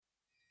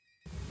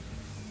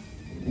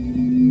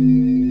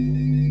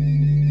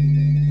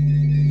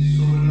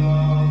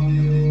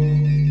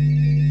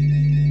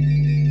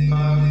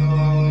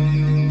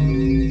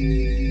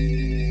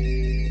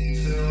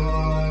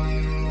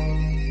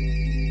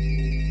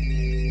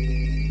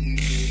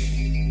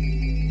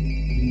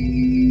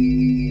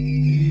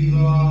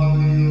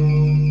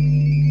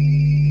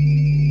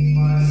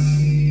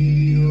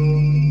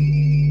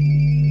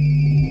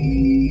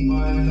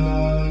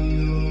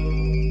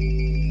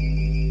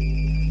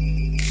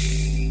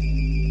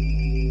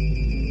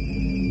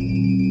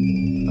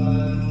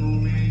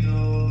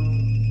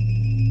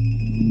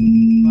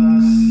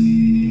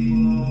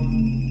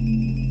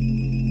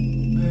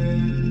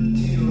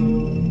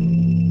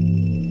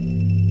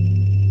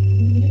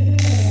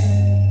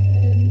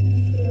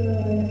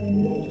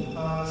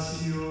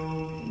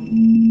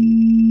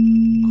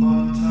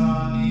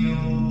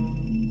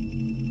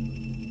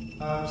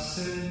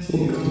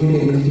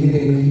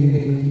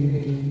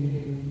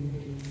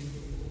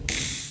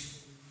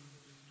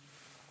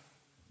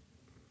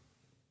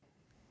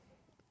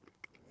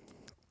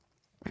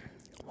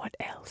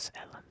else,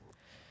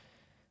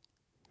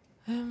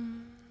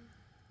 Ellen?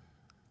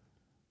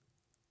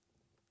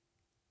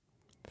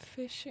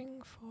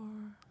 Fishing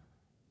for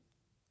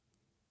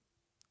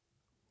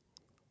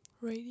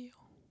radio.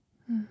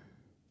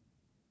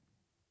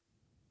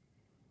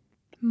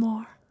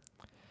 More.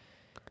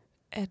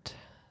 At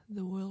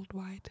the World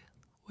Wide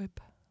Web.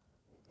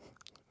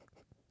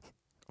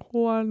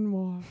 One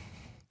more.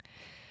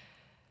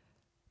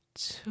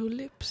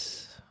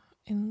 Tulips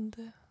in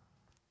the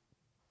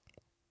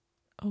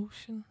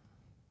ocean.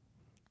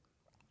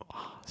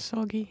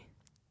 Soggy.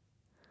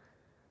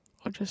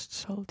 Or just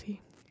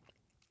salty.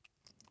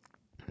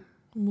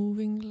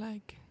 Moving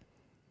like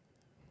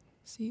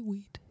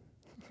seaweed.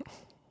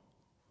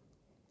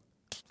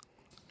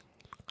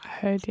 I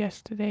heard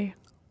yesterday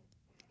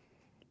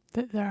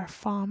that there are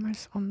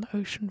farmers on the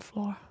ocean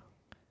floor.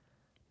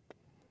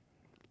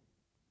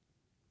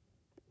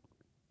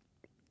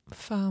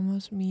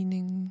 Farmers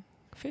meaning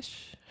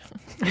fish?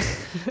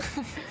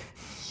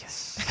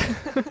 Yes.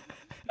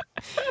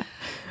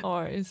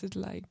 Or is it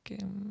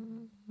like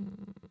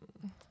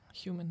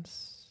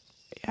humans?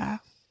 Yeah.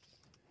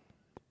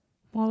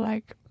 More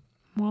like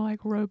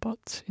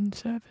robots in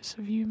service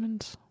of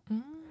humans.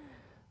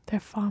 They're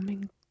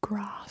farming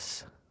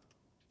grass.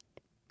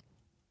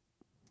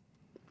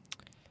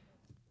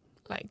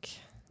 Like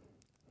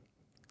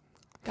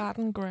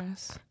garden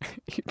grass.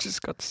 You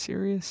just got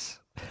serious.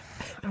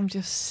 I'm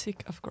just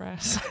sick of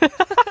grass.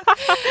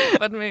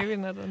 But maybe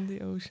not on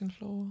the ocean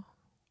floor.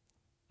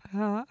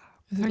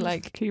 Is it Thanks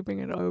like for keeping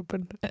it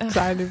open?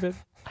 Tiny bit.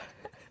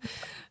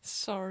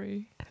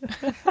 Sorry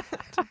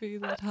to be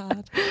that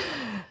hard.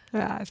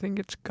 Yeah, I think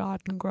it's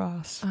garden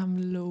grass.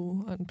 I'm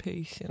low on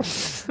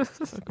patience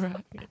for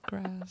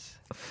grass.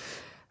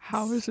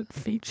 How is it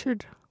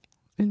featured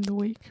in the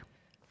week?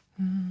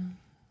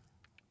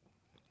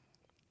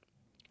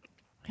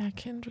 I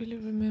can't really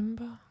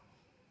remember.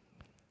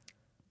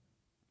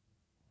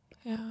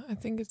 Yeah, I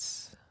think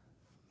it's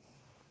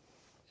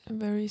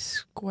very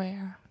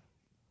square.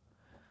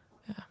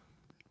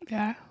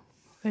 Yeah,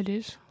 it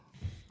is.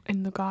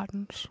 In the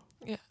gardens.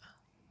 Yeah.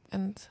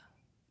 And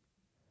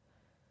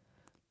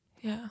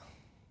yeah,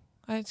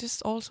 I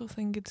just also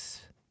think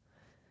it's,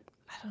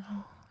 I don't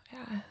know.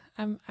 Yeah,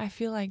 I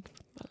feel like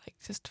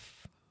just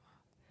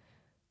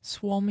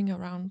swarming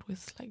around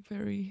with like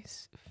very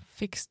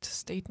fixed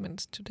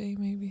statements today,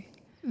 maybe.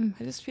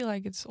 I just feel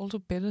like it's also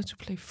better to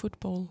play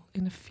football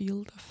in a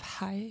field of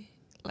high,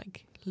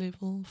 like,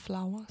 level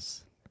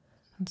flowers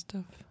and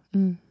stuff.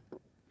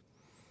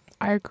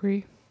 I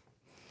agree.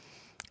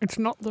 It's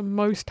not the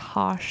most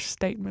harsh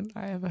statement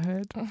I ever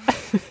heard.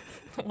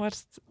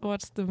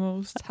 What's the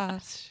most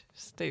harsh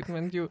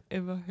statement you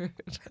ever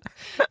heard?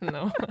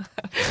 No.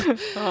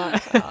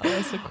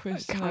 That's a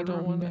question I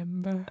don't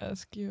remember.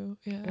 Ask you.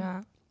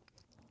 Yeah.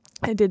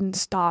 I didn't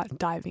start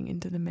diving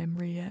into the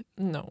memory yet.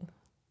 No.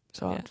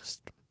 So I'll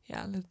just...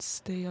 Yeah, let's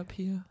stay up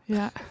here.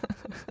 Yeah.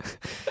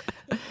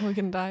 We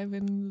can dive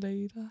in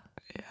later.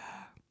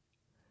 Yeah.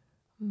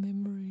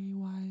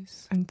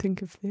 Memory-wise. And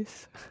think of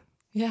this.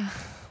 Yeah.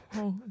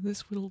 Oh,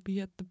 this will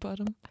be at the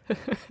bottom.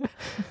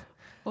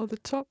 Or the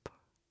top.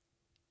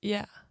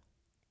 Yeah.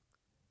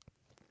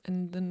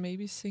 And then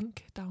maybe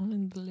sink down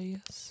in the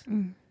layers.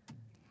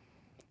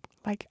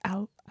 Like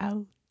algae.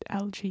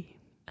 Algae.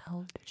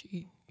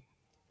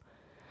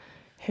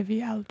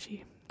 Heavy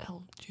algae.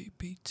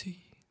 LGBT.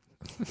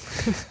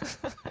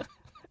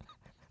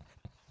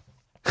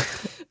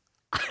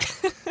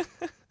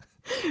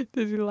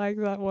 Did you like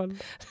that one?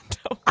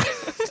 No.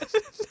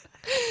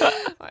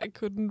 I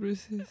couldn't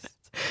resist.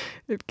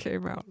 It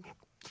came out.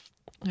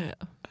 Yeah.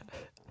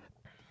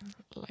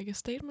 Like a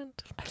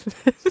statement.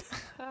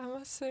 I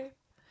must say.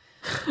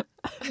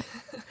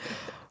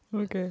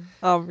 Okay.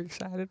 I'm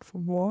excited for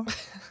more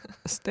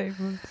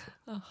statements.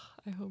 Oh,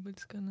 I hope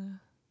it's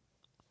gonna...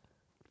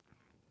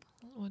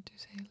 What do you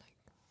say? Like...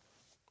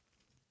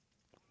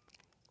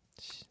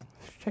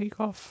 Shake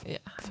off. Yeah.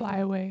 Fly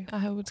away. I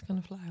hope it's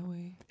gonna fly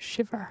away.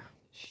 Shiver.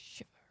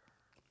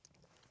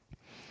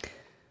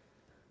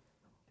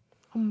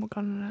 I'm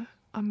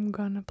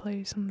gonna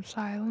play some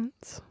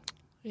silence.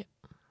 Yeah.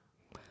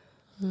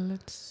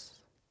 Let's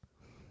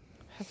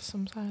have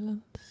some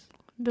silence.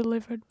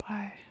 Delivered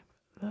by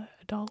the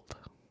adult.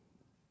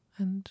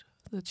 And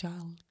the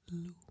child,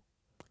 Lou.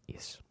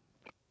 Yes.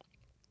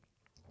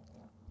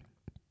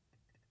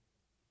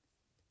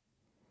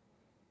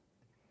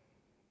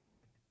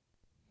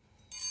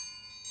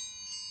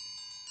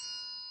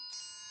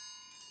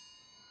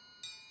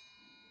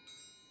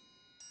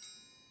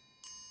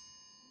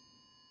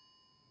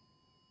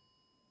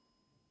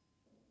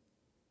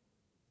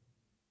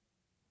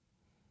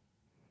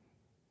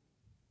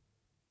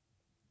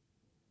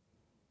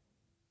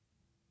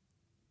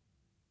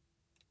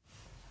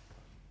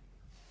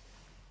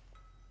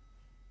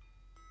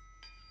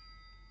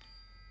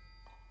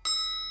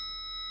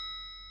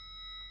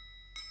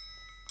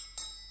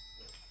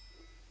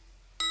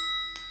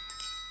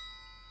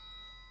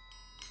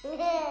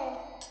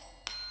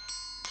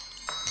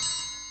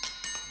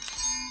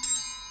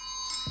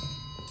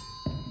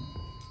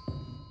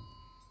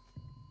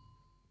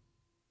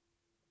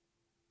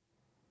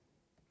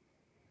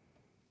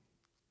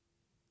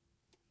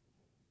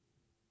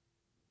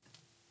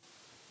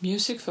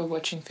 Music for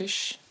watching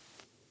fish.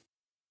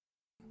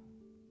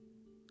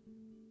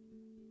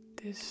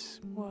 This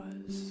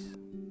was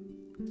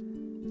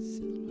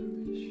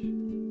Silverish.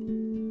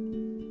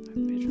 a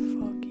bit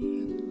foggy,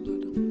 And a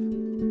lot of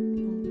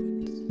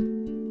moments.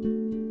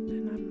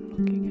 and I'm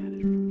looking at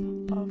it from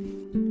above.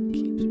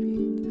 Keeps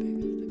being in the back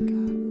of the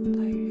garden.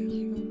 Like where you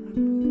you and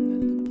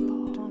and the the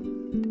boat.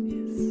 pond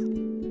is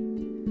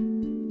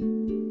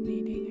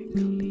needing a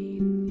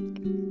clean,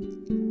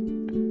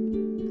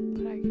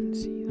 but I can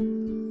see them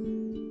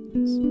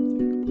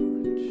Something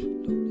orange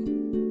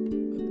floating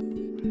above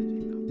it.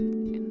 rising up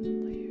in the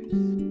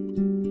layers.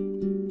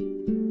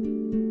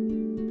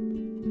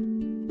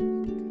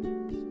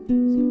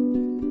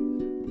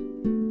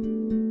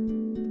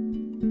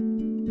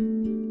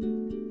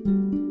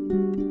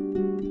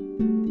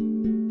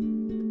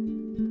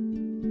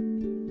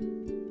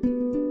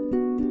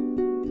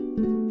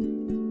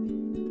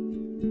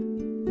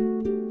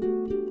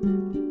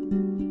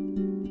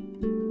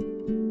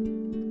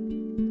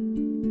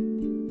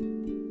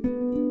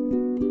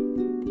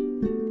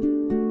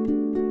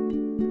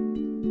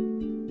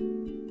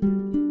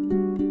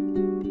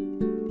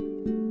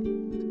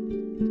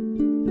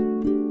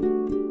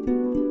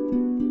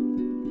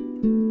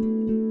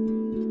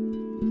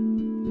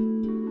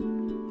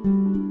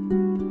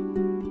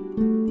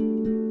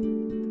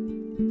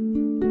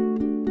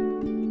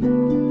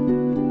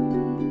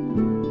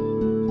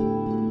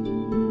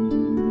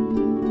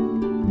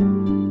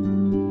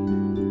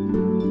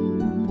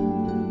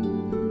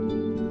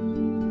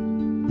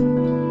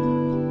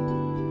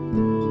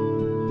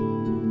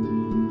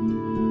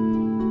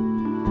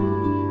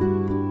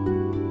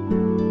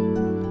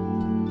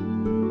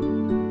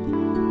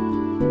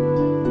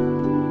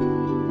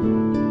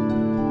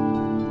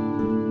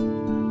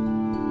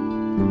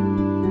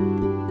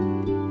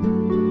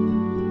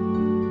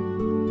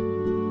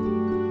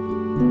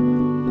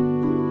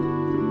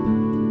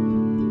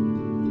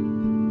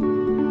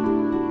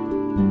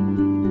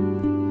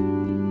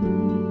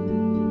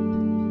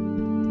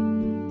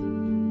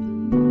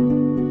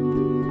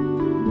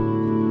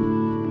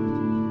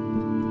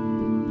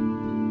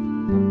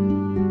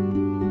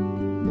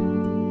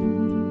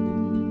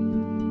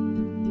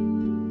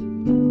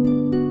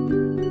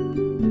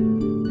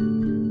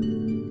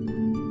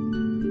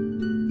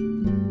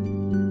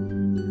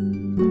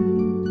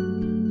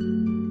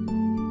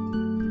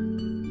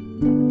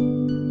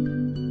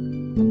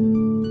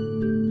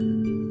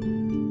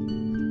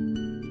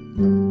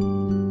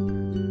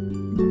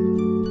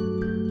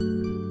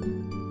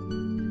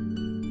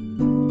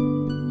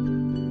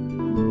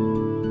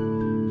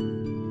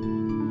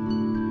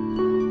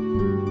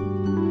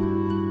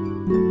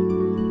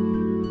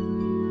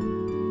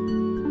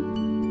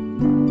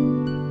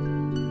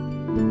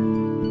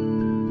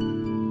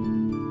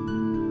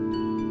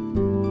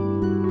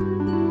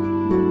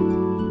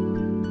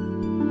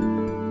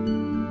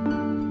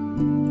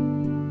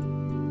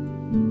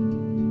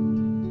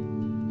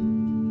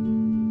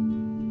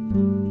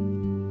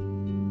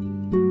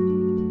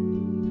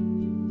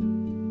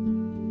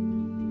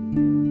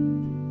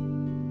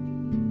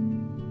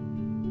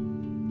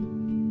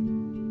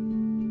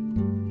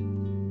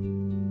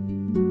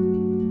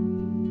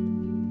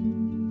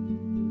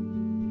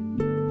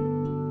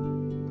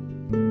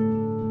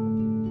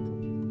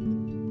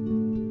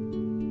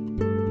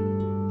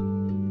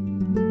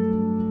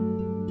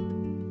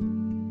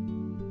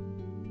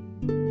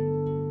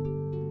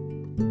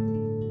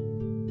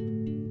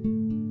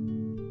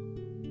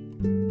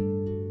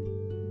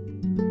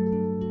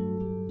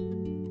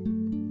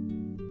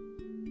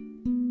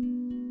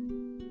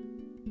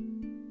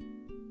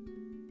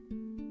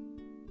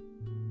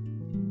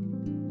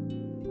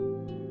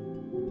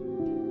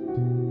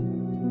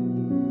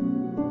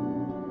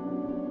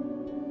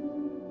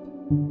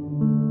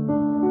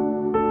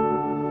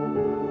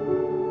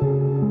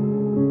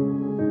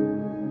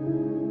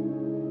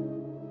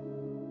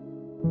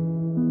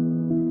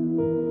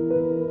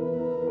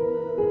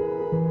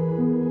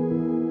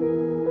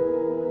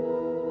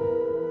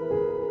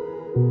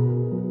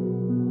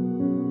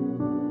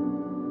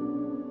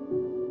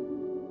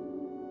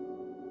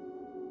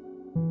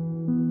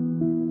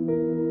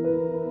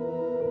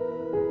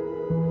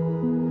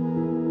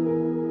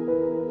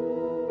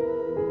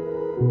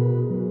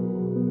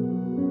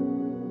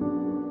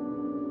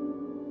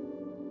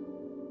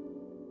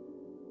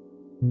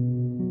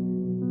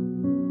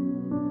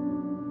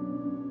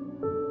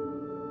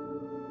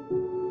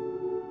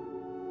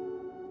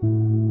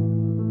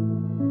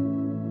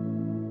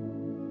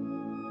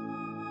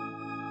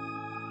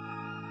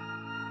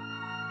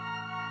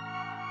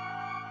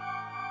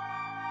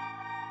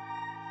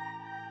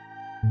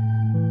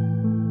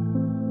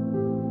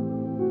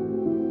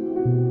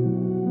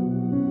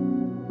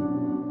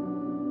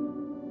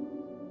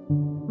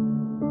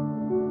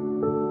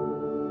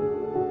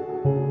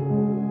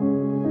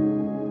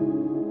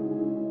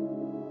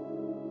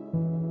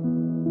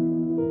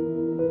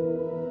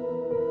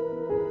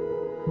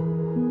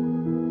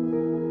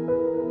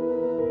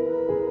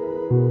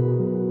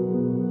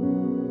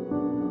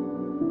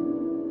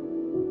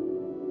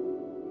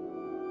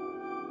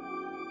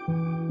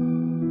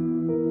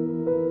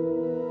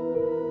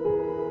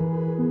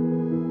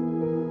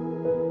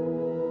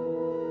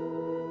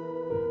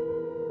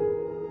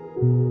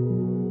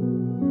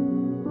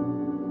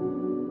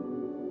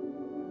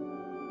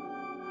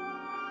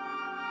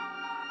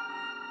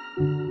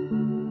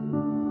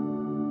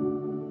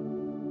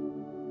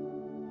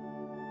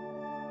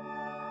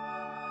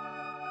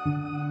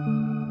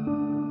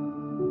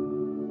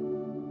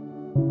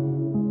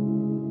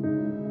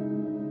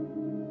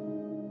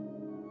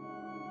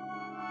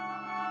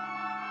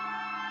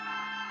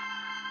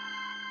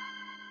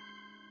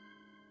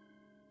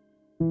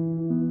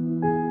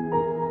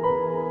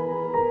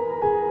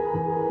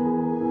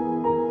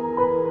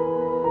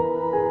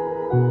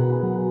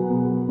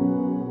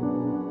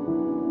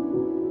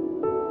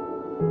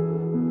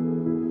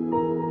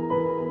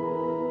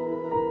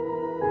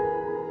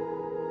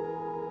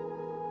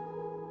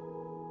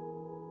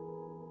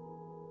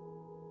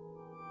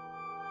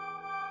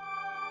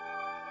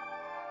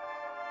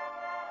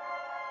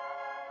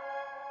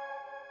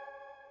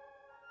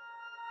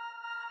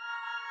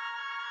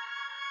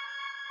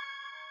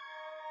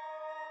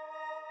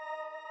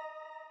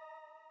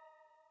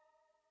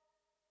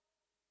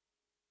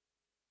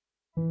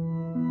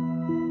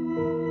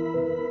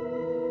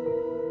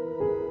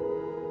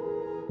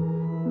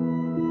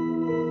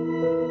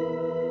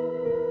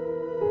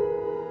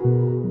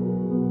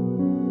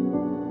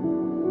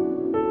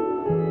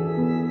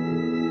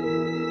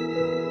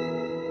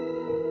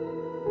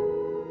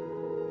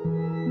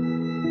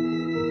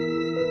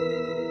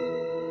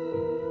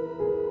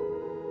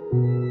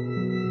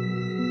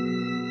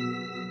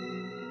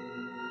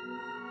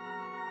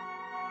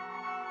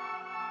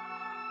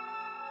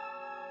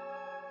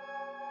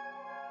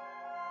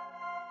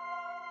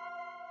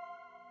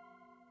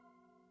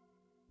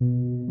 Of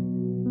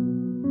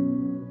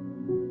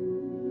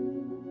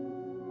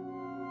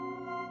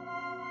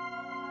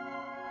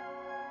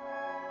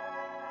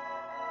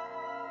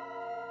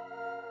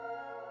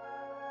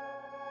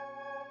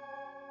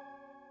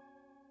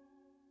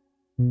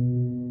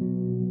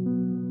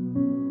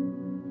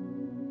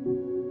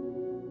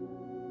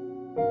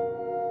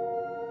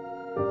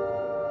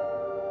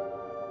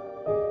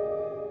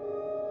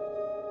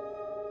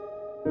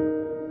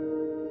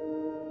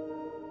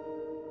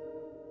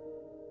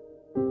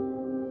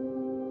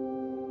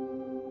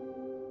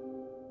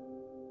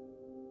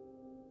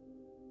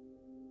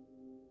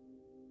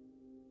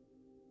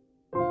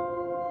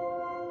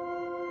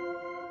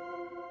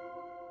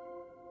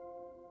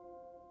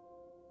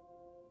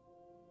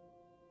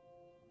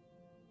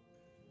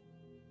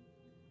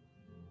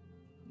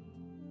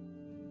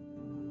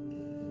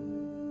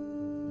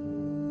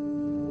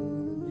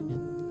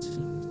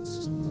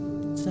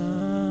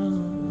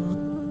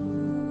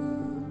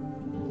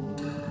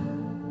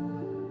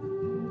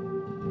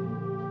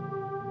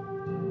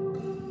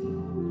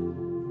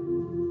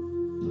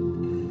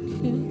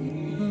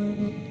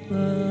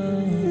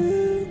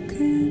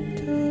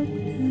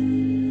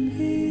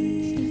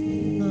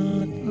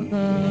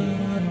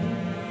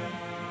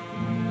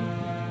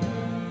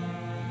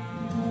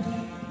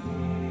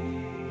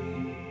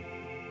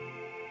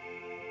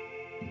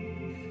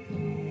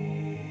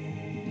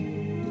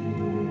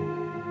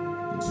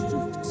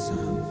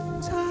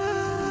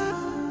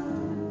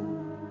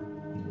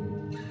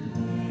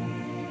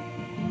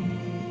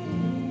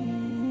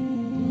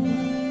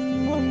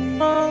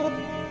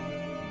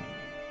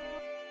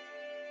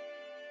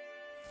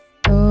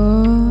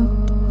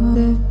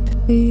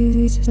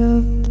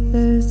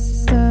the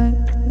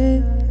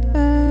silent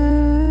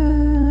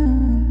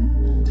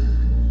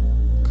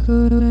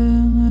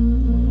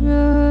couldn't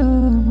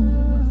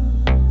run.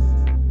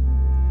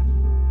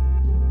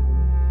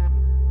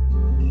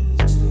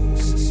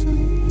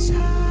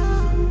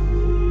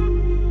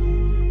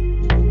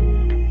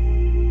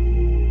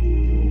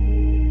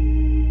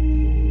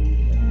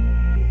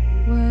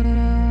 What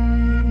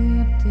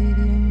I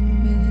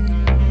didn't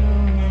really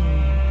know.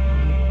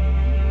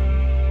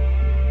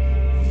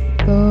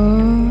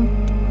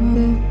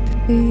 The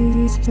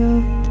beast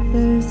of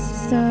the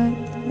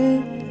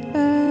silent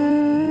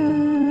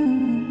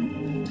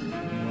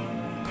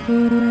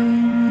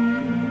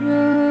couldn't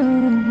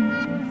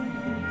run.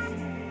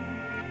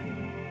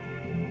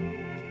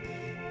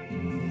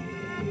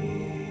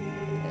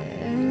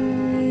 Every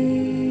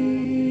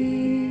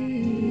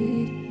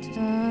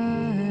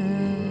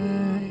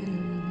time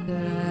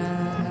that I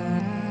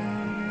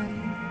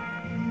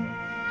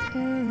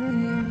tell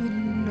you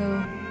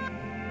no.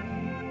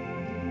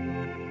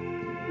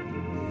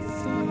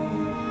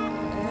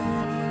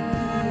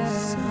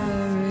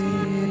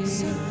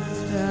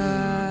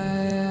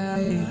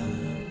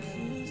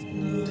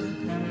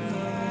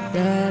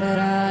 That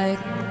I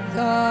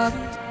thought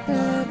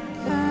that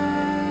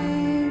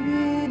I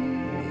would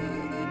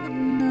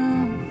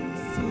know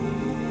for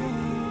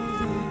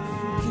the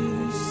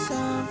peace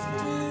of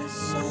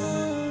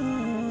desire.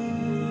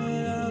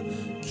 I'll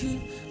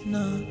keep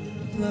not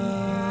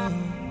love.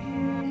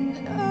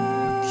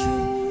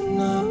 Keep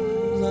not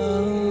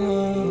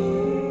love.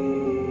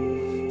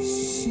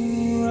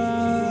 Surrounding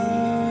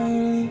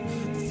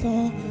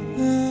for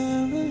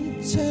their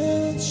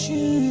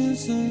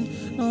intentions and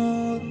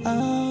all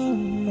our.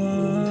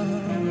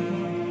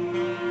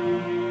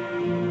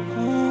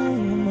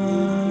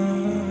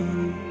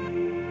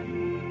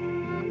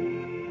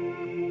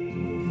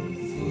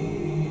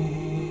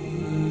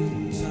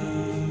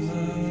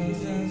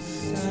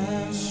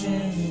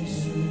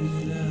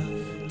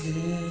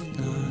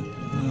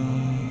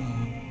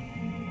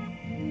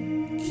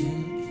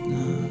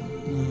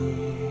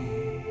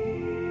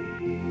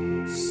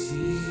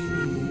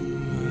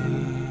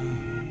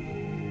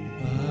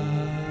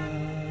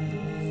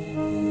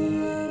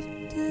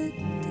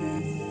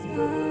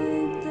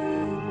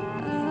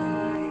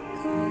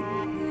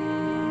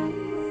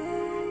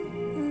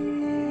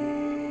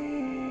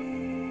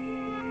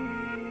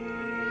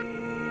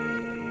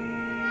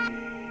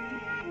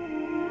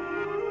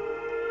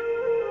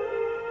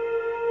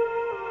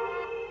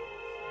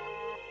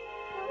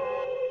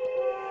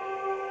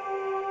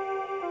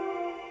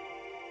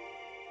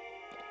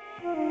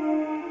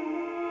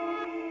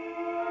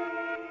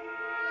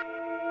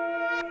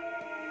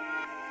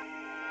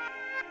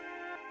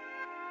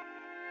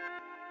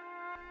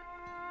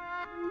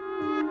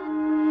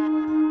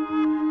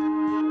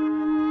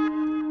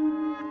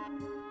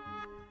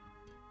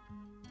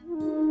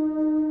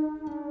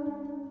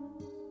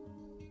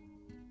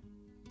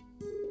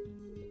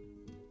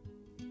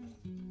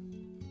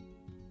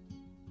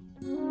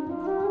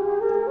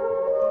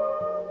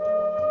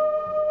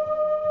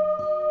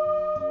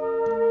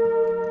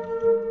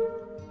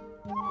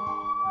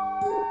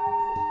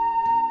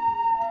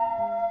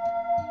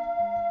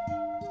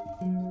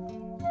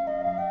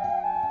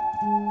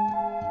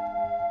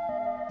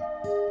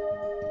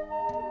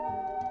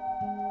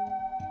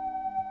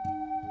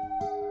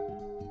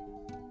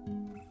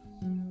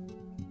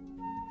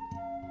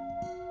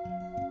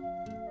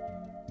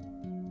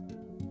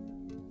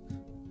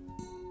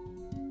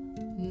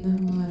 Know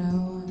what I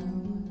want.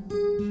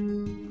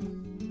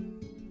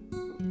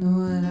 Know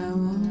what I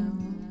want.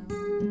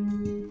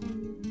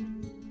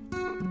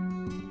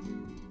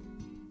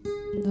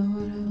 Know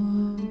what I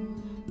want.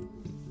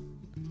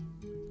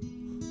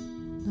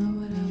 Know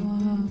what I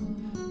want.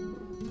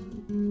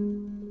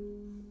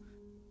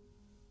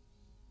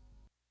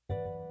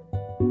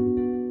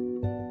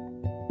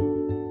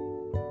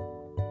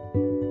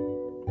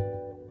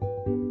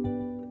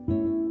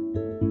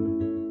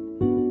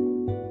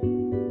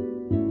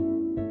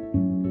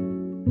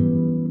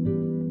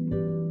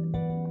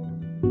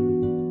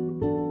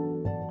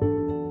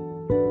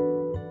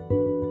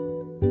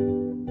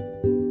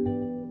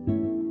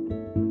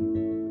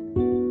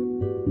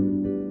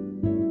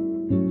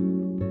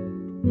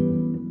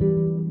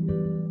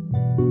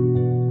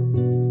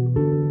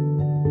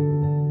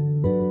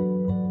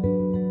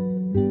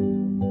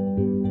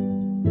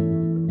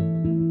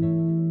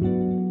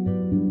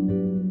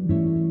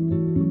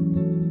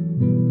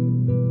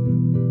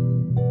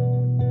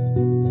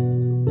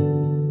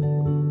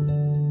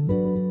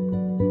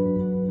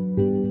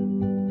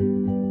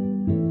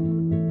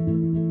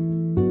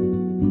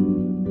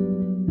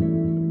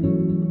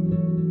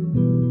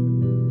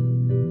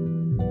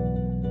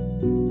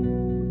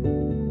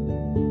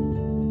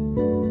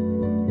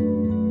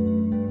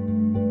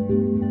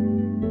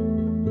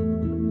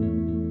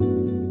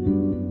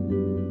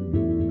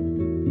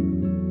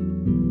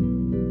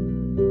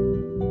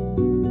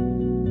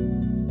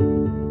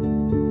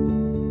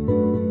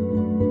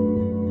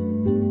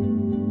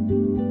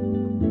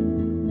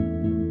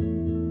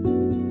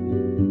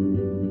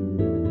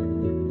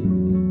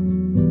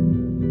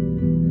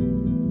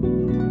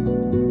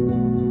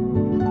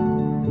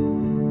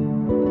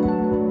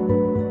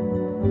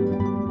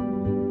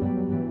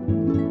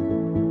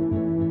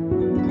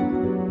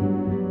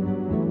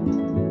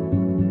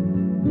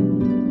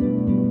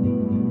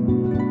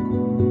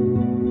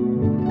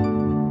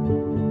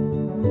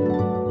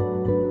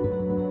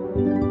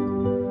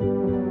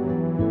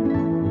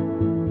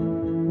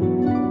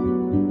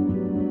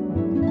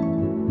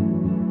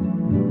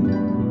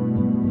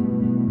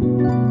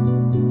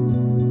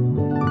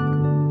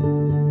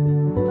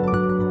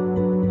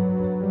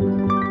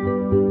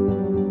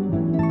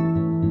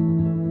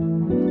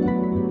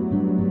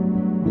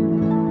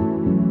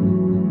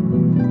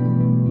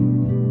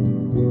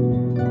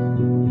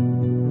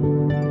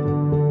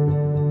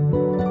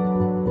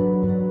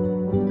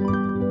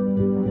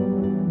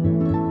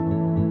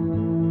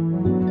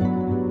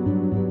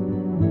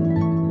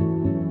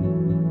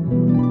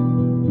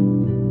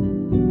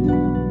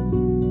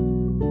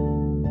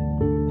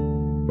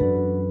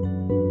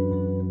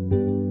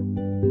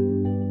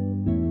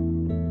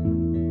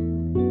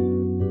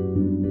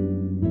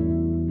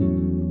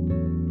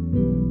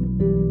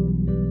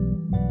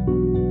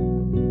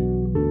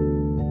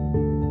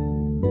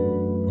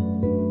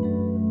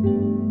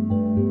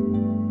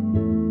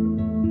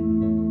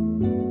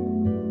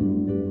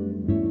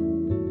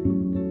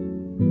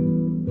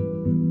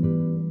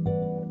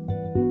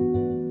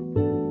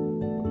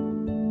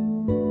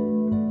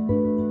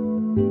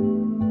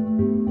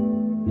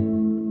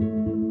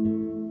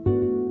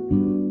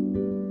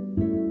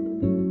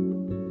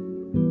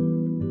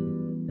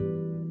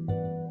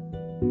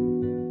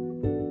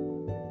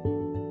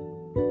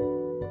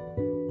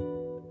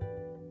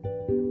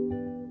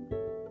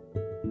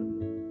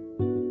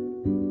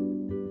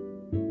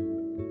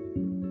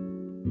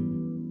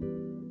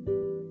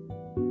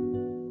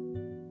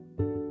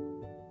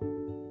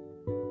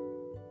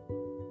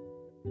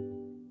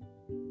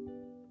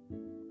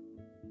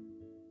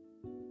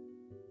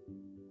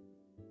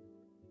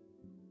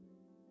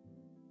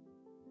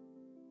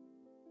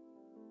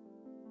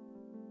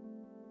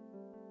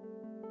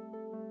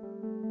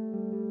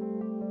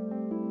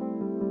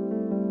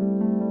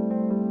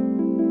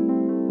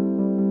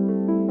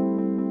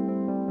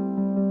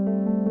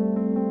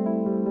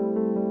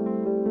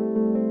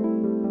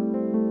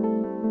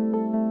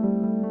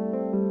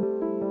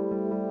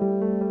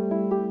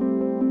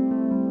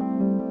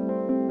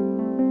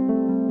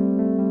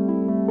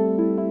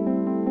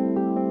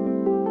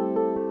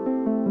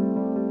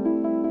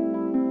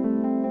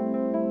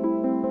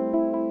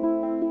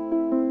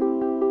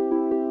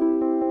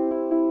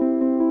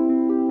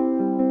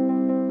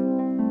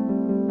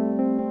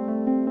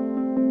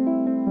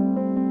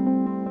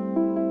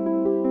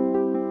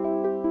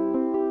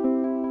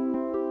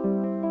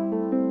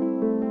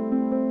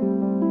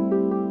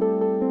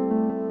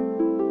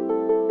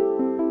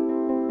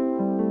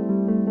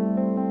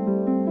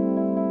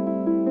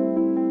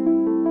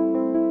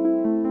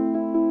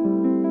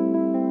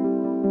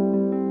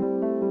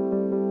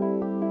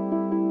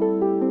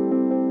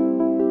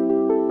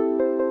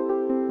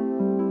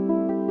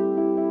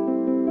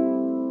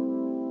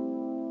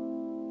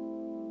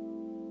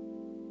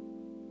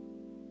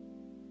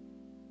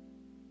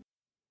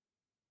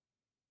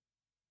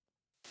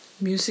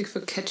 Music for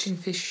catching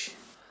fish.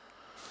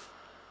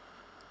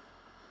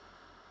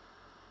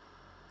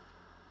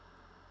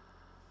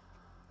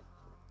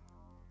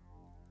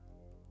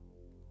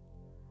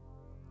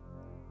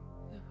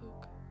 The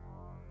hook.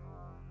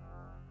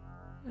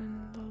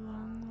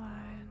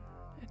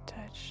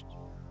 touched.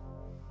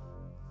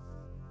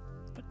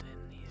 But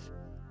then he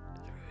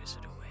throws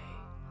it away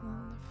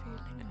And the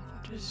feeling and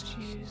of just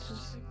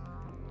uses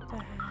the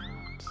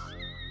hands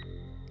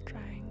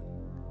trying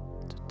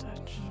to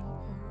touch,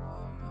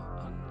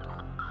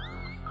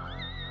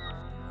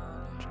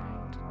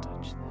 trying to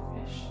touch the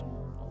fish,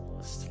 all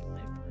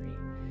slippery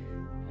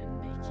and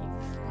making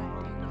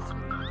sliding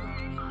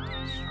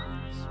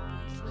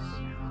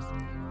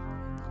slipping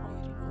out,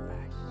 holding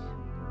back in.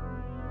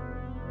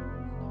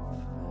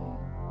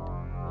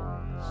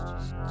 And it's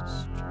just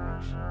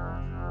distraction.